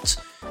melt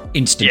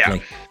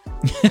instantly.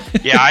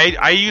 Yeah,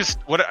 I used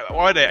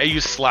I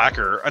used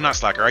Slacker, not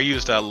Slacker. I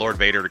used Lord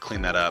Vader to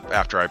clean that up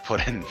after I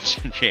put in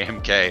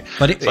JMK.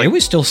 But it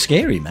was still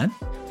scary, man.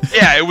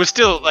 Yeah, it was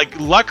still like.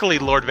 Luckily,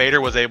 Lord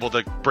Vader was able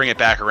to bring it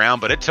back around,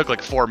 but it took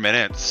like 4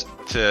 minutes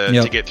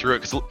to get through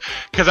it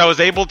because I was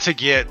able to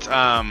get.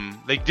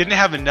 They didn't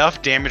have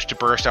enough damage to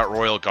burst out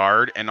Royal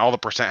Guard, and all the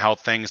percent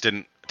health things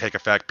didn't take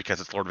effect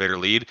because it's Lord Vader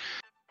lead.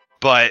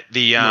 But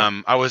the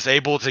I was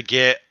able to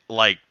get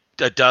like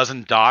a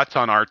dozen dots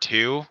on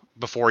R2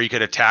 before you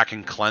could attack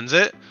and cleanse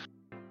it,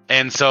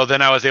 and so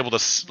then I was able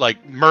to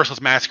like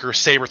Merciless Massacre,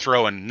 Saber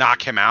Throw, and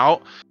knock him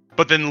out.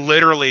 But then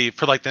literally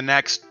for like the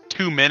next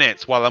 2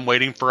 minutes while I'm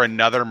waiting for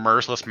another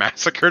Merciless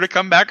Massacre to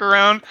come back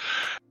around,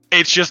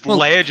 it's just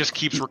Leia just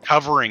keeps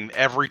recovering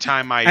every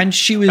time I and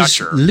she was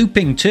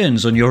looping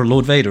turns on your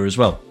Lord Vader as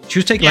well. She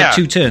was taking like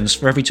 2 turns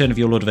for every turn of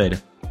your Lord Vader.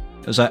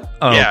 It was like,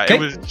 it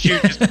was she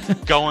was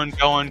just going,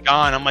 gone.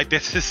 I'm like,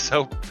 this is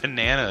so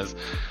bananas.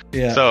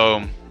 Yeah.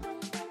 So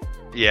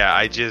yeah,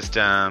 I just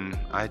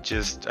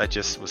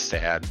was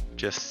sad.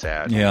 Just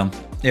sad. Yeah.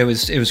 It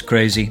was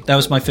crazy. That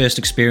was my first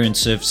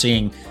experience of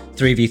seeing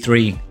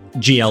 3v3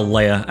 GL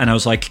Leia, and I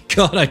was like,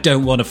 God, I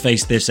don't want to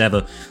face this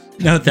ever.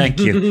 No, thank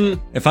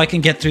you. If I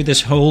can get through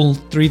this whole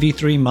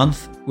 3v3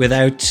 month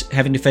without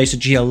having to face a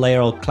GL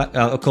Leia,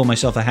 I'll call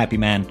myself a happy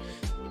man.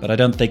 But I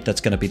don't think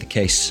that's going to be the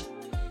case.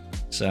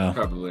 So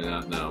probably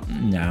not. No.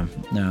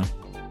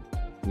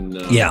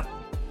 Yeah.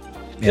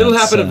 It'll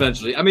happen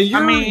eventually. I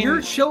mean,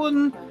 you're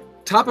chilling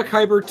top of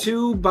Kyber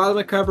 2, bottom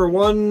of Kyber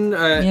 1,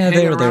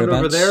 hanging around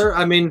over there.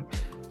 I mean,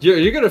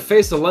 you're gonna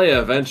face a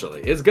Leia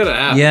eventually. It's gonna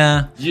happen.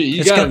 Yeah,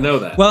 you gotta know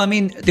that. Well, I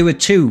mean, there were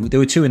two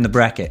in the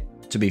bracket.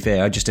 To be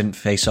fair, I just didn't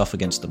face off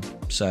against them.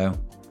 So,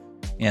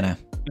 you know,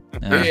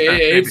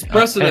 it's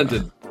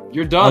precedented.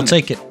 You're done. I'll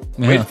take it.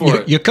 Wait for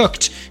it. You're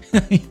cooked.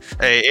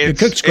 You're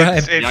cooked,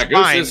 Scribe.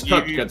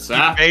 It's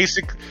fine.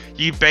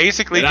 You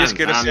basically just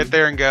gotta sit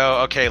there and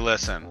go, okay,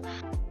 listen.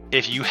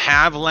 If you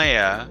have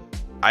Leia,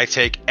 I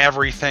take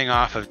everything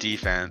off of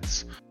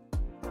defense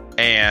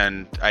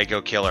and I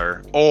go kill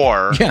her.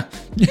 Or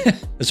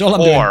that's all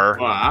I'm doing.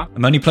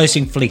 I'm only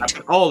placing fleet.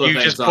 You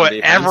just put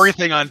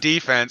everything on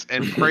defense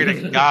and pray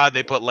to God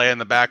they put Leia in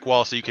the back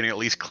wall so you can at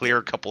least clear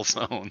a couple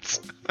zones.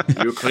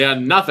 You clear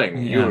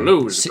nothing, you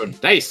lose. Good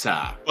day,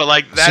 sir. But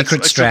like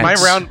that's so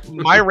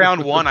my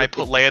round one, I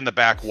put Leia in the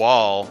back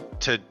wall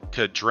to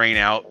drain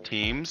out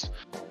teams,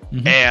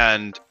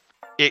 and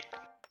it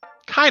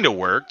kind of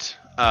worked.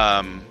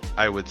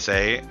 I would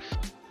say.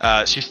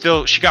 She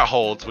got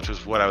holds, which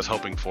was what I was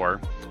hoping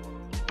for,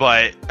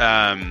 but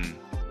I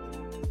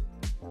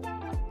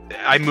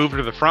moved her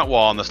to the front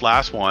wall on this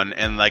last one,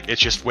 and like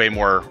it's just way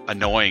more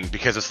annoying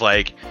because it's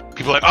like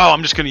people are like, oh,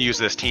 I'm just gonna use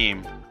this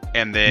team,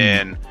 and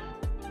then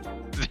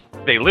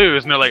they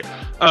lose, and they're like,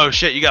 oh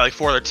shit, you got like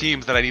 4 other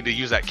teams that I need to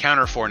use that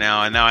counter for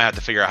now, and now I have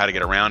to figure out how to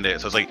get around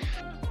it. So it's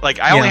like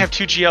I only have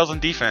 2 GLs on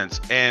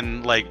defense,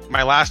 and like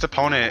my last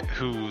opponent,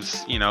 who's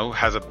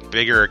has a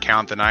bigger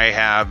account than I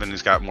have, and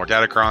he's got more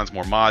Datacrons,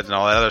 more mods, and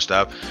all that other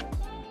stuff.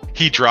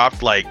 He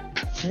dropped like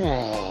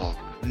 9.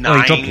 He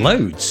dropped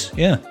loads.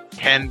 Yeah.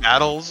 10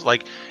 battles.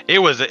 Like it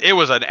was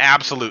an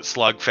absolute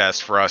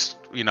slugfest for us.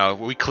 We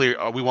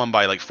won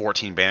by like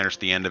 14 banners at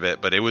the end of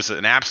it, but it was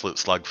an absolute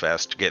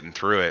slugfest getting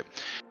through it.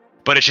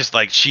 But it's just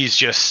like she's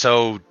just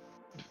so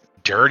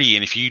dirty,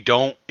 and if you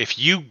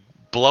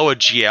blow a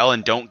GL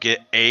and don't get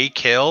a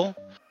kill,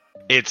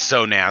 it's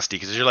so nasty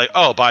because you're like,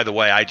 oh, by the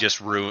way, I just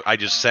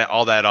sent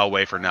all that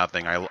away for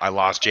nothing. I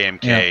lost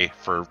JMK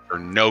for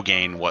no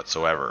gain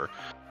whatsoever.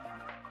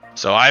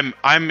 So I'm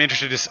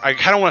interested I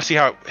kind of want to see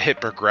how hit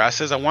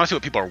progresses. I want to see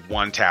what people are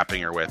one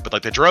tapping her with. But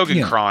like the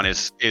Drogon Kron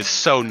is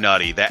so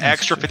nutty. That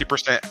extra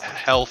 50%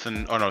 health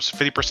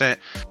 50%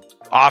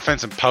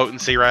 offense and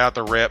potency right out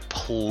the rip,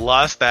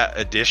 plus that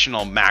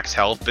additional max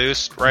health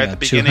boost at the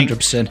beginning.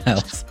 200%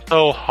 health.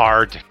 So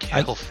hard to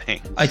kill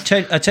things. I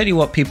tell you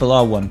what people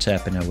are one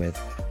tapping her with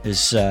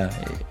is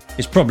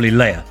probably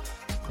Leia.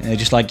 And they're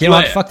just like,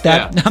 what, fuck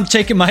that. Yeah. I'm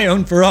taking my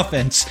own for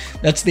offense.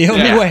 That's the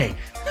only way.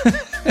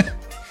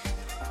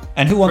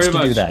 And who wants to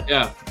do that?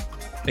 Yeah.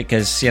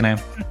 Because,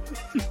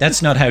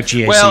 that's not how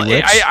GAC works.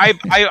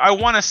 I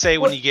want to say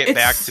when you get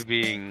back to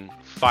being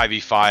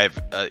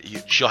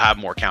 5v5, she'll have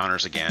more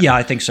counters again. Yeah,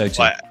 I think so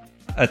too.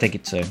 I think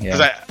it's so, yeah. Because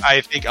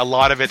I think a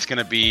lot of it's going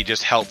to be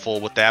just helpful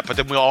with that, but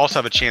then we'll also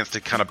have a chance to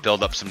kind of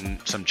build up some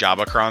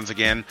Jabba-crons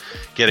again.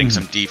 Getting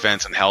some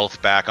defense and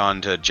health back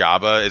onto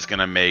Jabba is going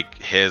to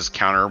make his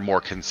counter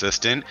more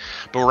consistent.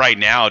 But right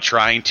now,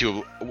 trying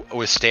to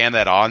withstand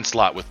that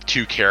onslaught with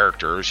 2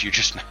 characters,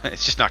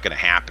 it's just not going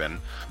to happen.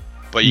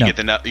 But you get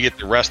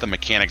the rest of the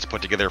mechanics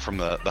put together from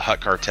the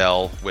Hutt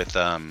Cartel with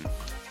the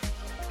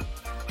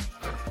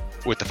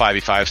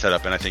 5v5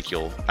 setup, and I think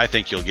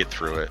you'll get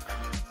through it.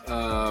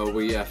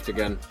 We F'd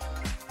again.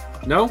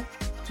 No,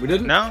 we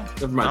didn't. No,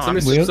 never mind.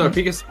 No,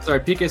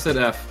 PK said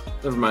F.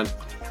 Never mind.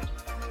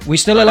 We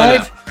still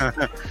alive?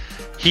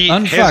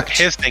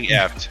 His thing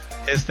F'd.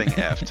 His thing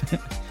F'd.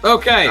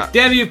 Okay,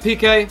 damn you,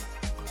 PK.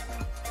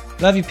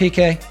 Love you,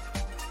 PK.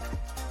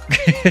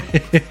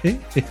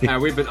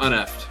 We've been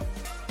un-F'd.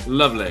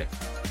 Lovely.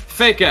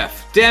 Fake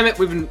F. Damn it,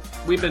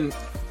 we've been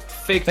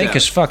fake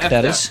as fuck.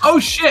 That is.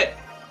 Oh shit.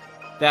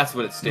 That's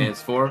what it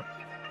stands for.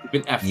 We've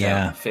been F'd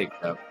out,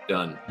 faked out,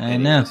 done. I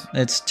know.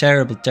 It's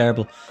terrible.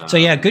 So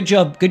yeah, good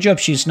job. Good job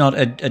she's not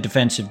a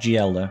defensive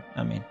GL though.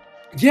 I mean.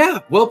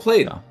 Yeah, well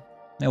played.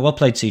 Yeah, well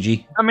played,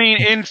 CG. I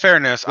mean, in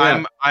fairness,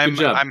 I'm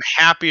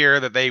happier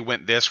that they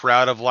went this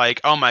route of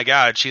like, oh my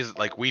god, she's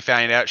like, we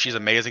found out she's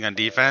amazing on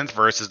defense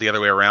versus the other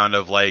way around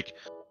of like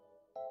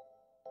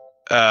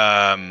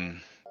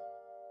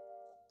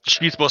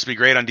she's supposed to be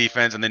great on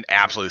defense and then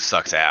absolutely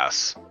sucks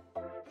ass.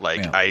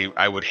 Like,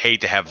 I would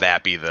hate to have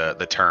that be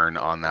the turn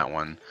on that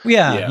one.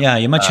 Yeah,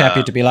 you're much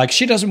happier to be like,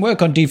 she doesn't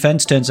work on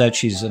defense. Turns out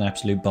she's an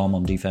absolute bomb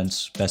on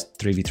defense. Best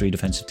 3v3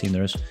 defensive team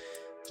there is.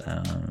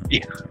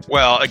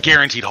 Well, a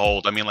guaranteed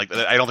hold. I mean, like,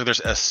 I don't think there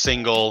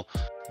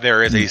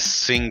is a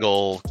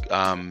single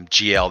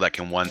GL that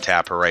can one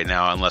tap her right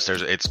now, unless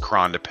it's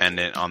Kron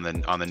dependent on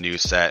the new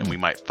set, and we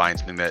might find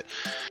something that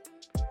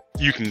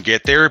you can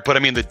get there. But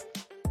I mean, the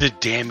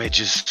damage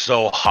is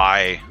so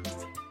high.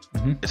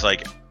 It's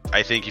like,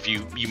 I think if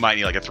you might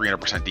need like a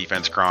 300%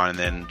 defense Kron, and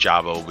then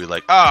Jabba will be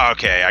like, oh,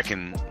 okay, I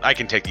can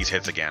take these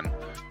hits again.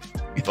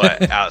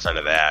 But outside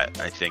of that,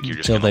 I think you're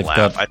just gonna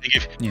laugh. I think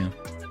if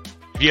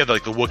you have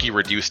like the Wookiee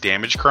reduced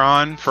damage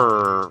Kron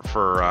for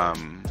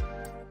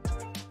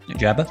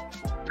Jabba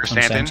for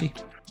Stanton,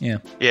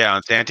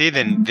 on Santi,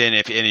 then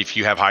if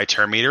you have high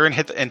turn meter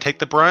and take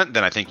the brunt,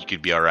 then I think you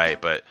could be all right.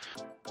 But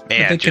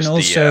man, they can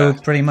also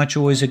pretty much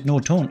always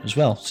ignore taunt as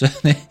well. So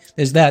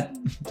there's that.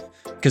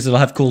 Because they'll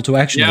have call to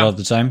action a lot of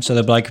the time, so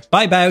they'll be like,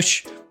 "Bye,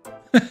 Bausch."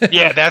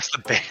 Yeah, that's the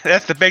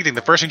big thing.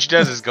 The first thing she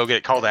does is go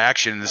get call to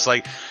action, and it's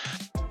like,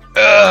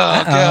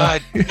 oh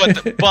god.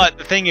 But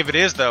the thing of it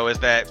is, though, is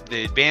that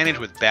the advantage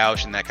with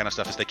Bausch and that kind of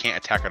stuff is they can't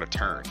attack on a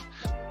turn.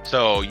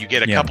 So you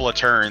get a couple of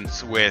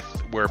turns where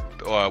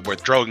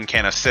Drogon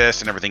can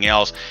assist and everything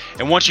else.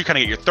 And once you kind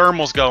of get your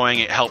thermals going,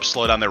 it helps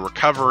slow down their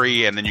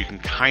recovery, and then you can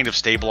kind of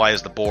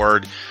stabilize the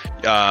board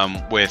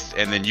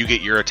and then you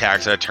get your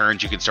attacks at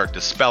turns. You can start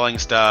dispelling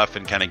stuff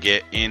and kind of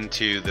get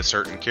into the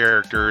certain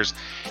characters.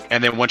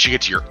 And then once you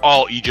get to your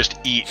ult, you just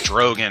eat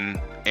Drogon,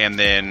 and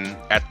then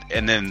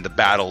the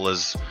battle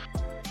is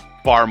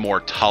far more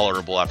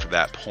tolerable after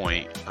that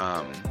point.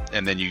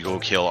 And then you go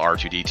kill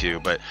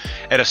R2D2. But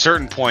at a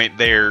certain point,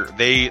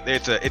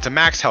 it's a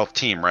max health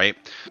team, right?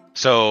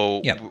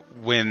 So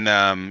when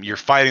you're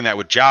fighting that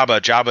with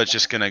Jabba's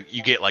just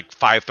you get like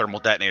 5 thermal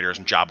detonators,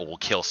 and Jabba will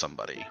kill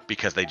somebody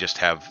because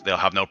they'll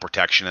have no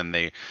protection, and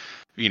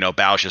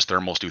Bausch's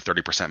thermals do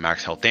 30%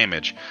 max health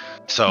damage.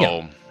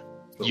 So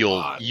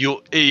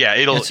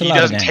it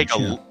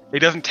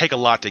doesn't take a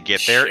lot to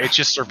get there. It's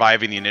just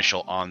surviving the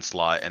initial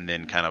onslaught and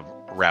then kind of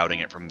routing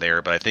it from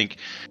there. But I think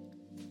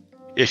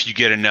if you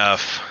get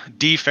enough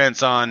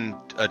defense on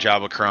a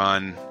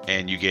Jabakron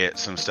and you get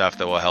some stuff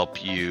that will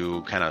help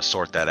you kind of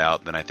sort that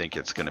out, then I think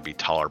it's going to be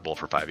tolerable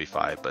for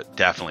 5v5. But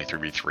definitely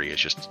 3v3 is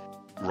just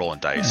rolling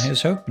dice. I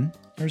was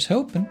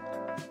hoping.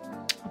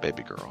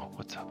 Baby girl,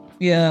 what's up?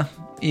 Yeah.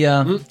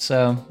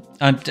 So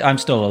I'm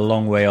still a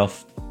long way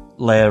off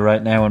Leia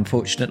right now,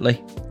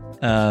 unfortunately.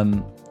 I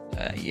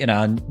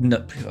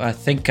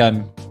think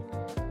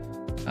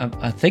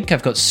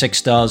I've got 6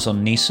 stars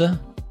on Nisa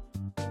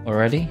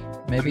already.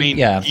 Maybe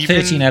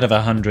 13 out of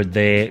 100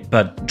 there.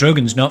 But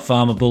Drogon's not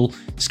farmable.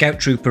 Scout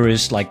Trooper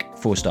is like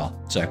 4-star.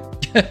 So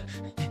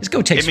it's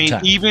gonna take some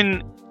time.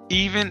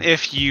 Even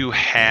if you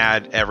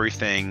had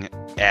everything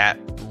at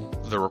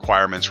the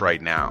requirements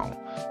right now,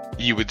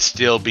 you would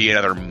still be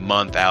another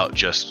month out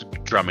just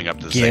drumming up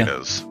the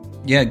Zetas.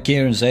 Yeah,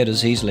 gear and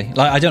Zetas easily.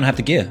 Like I don't have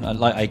the gear.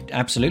 I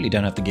absolutely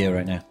don't have the gear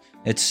right now.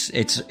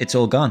 It's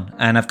all gone,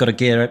 and I've got to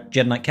gear at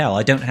Jedi Knight Cal.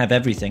 I don't have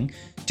everything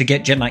to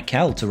get Jedi Knight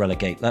Cal to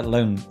relegate, let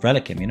alone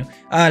relic him. Look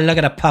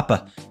at a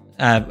pupper.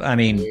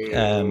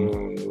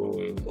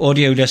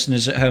 Audio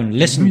listeners at home,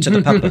 listen to the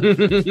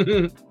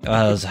pupper.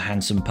 Oh, there's a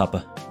handsome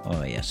pupper.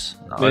 Oh yes.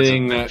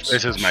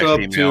 This is my show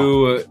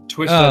female. Up to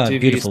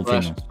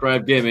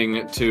twitch.tv/subscribe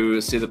gaming to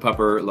see the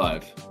pupper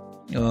live.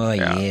 Oh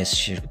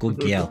yes, good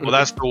girl. Well,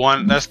 that's the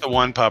one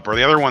pupper.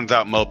 The other one's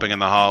out moping in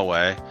the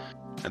hallway,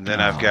 and then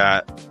I've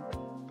got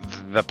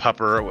the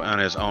pupper on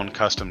his own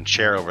custom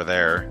chair over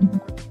there.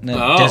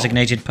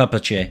 Designated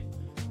pupper chair.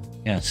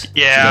 Yes.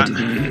 Yeah.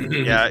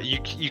 Yeah.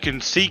 You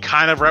can see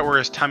kind of right where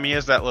his tummy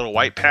is. That little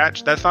white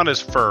patch. That's not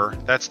his fur.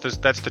 That's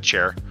the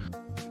chair.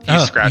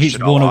 He's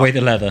worn away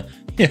the leather.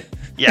 Yeah.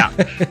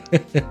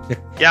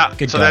 Yeah.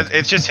 So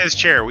it's just his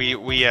chair. We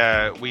when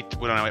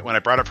I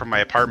brought it from my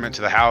apartment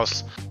to the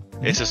house,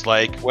 it's just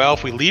like, well,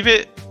 if we leave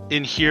it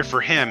in here for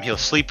him, he'll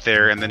sleep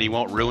there, and then he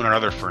won't ruin our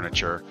other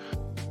furniture.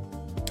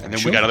 And then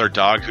we got another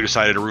dog who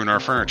decided to ruin our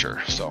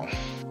furniture. So.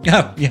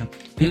 Oh yeah.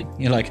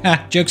 You're like,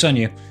 joke's on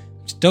you.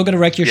 Still gonna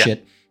wreck your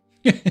shit.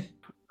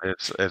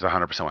 It's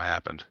 100% what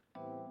happened.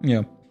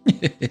 Yeah.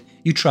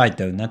 You tried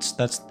though, and that's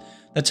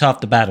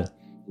half the battle.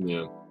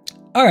 Yeah.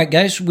 All right,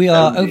 guys, we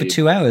are over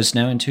 2 hours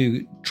now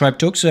into Tribe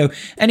Talk. So,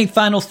 any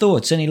final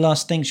thoughts? Any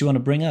last things you want to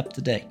bring up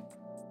today?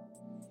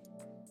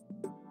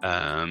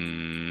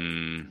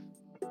 Jedi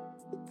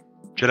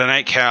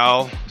Knight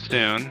Cal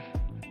soon.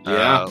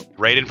 Yeah.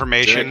 Raid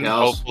information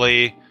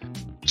hopefully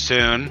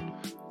soon.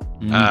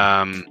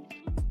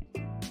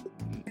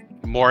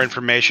 More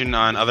information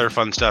on other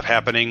fun stuff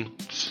happening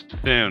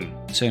soon.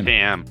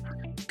 TM.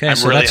 Okay,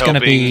 so really that's going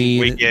to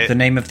be the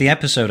name of the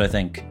episode, I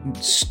think.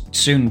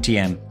 Soon,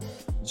 TM.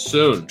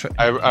 Soon.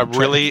 I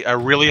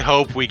really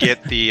hope we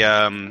get the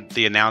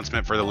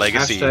announcement for the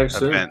Legacy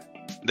event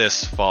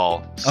this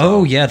fall. So.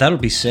 Oh yeah, that'll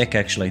be sick.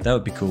 Actually, that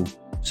would be cool.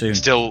 Soon.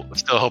 Still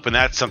hoping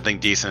that's something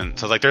decent.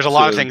 So like, there's a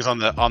lot of things on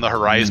the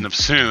horizon of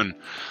soon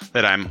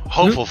that I'm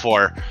hopeful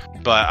for,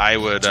 but I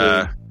would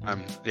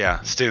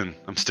soon.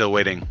 I'm still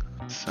waiting.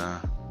 So.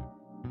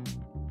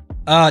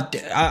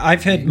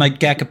 I've heard my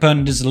GAC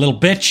opponent is a little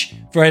bitch,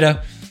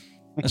 Fredo.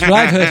 That's what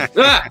I've heard.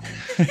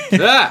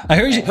 I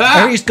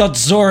heard he's got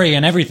Zori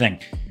and everything.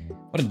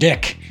 What a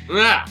dick.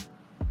 I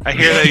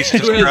hear that he's so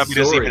scrub. He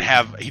doesn't even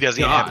have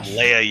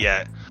Leia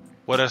yet.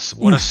 What a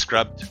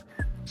scrub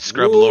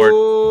lord.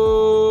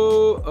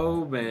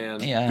 Oh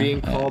man, yeah.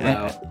 Being called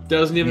out.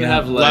 Doesn't even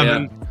have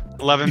Leia.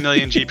 11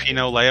 million GP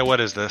no Leia. What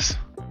is this?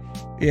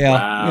 Yeah,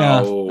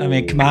 wow. Yeah. I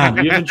mean, come on.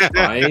 Are you even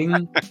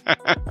trying?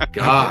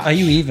 God, are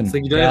you even? It's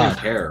like you don't even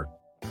care.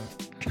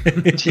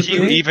 Do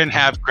you even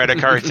have credit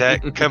card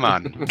tech? Come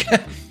on.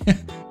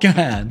 Come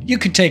on. You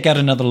could take out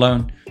another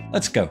loan.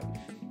 Let's go.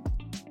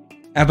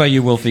 How about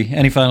you, Wulfffie?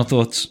 Any final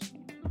thoughts?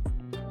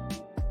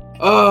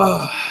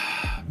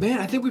 Man,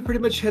 I think we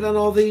pretty much hit on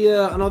all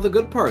the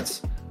good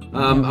parts.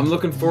 I'm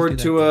looking forward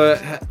to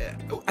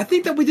I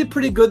think that we did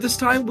pretty good this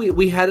time.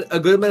 We had a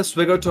good amount of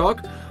SWGOH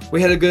talk.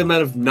 We had a good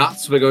amount of not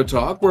SWGOH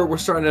talk, where we're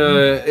starting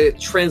to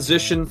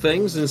transition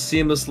things and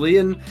seamlessly,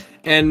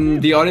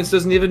 and the audience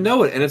doesn't even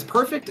know it, and it's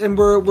perfect. And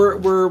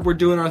we're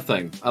doing our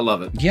thing. I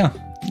love it. Yeah.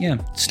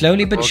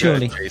 Slowly but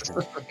surely,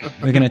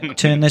 we're going to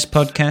turn this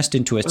podcast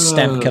into a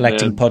stamp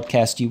collecting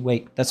podcast. You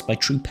wait, that's my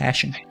true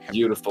passion.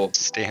 Beautiful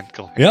stamp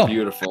collecting. Yeah,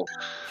 beautiful.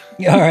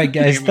 All right,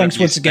 guys. Thanks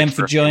once again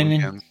for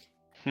joining.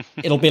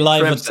 It'll be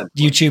live at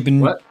YouTube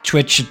and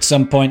Twitch at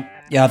some point.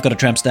 Yeah, I've got a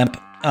tramp stamp.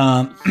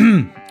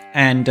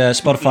 And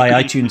Spotify,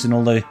 iTunes, and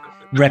all the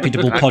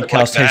reputable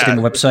podcast hosting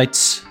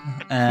websites.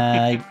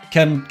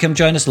 Come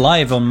join us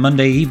live on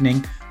Monday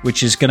evening,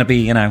 which is going to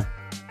be,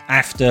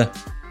 after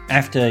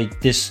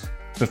this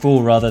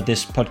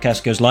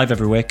podcast goes live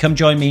everywhere. Come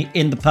join me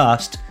in the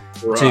past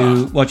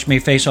to watch me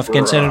face off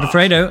against Senator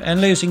Fredo and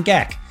losing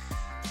GAC.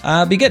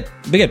 Be good.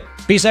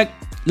 Peace out.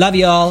 Love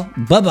y'all.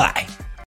 Bye-bye.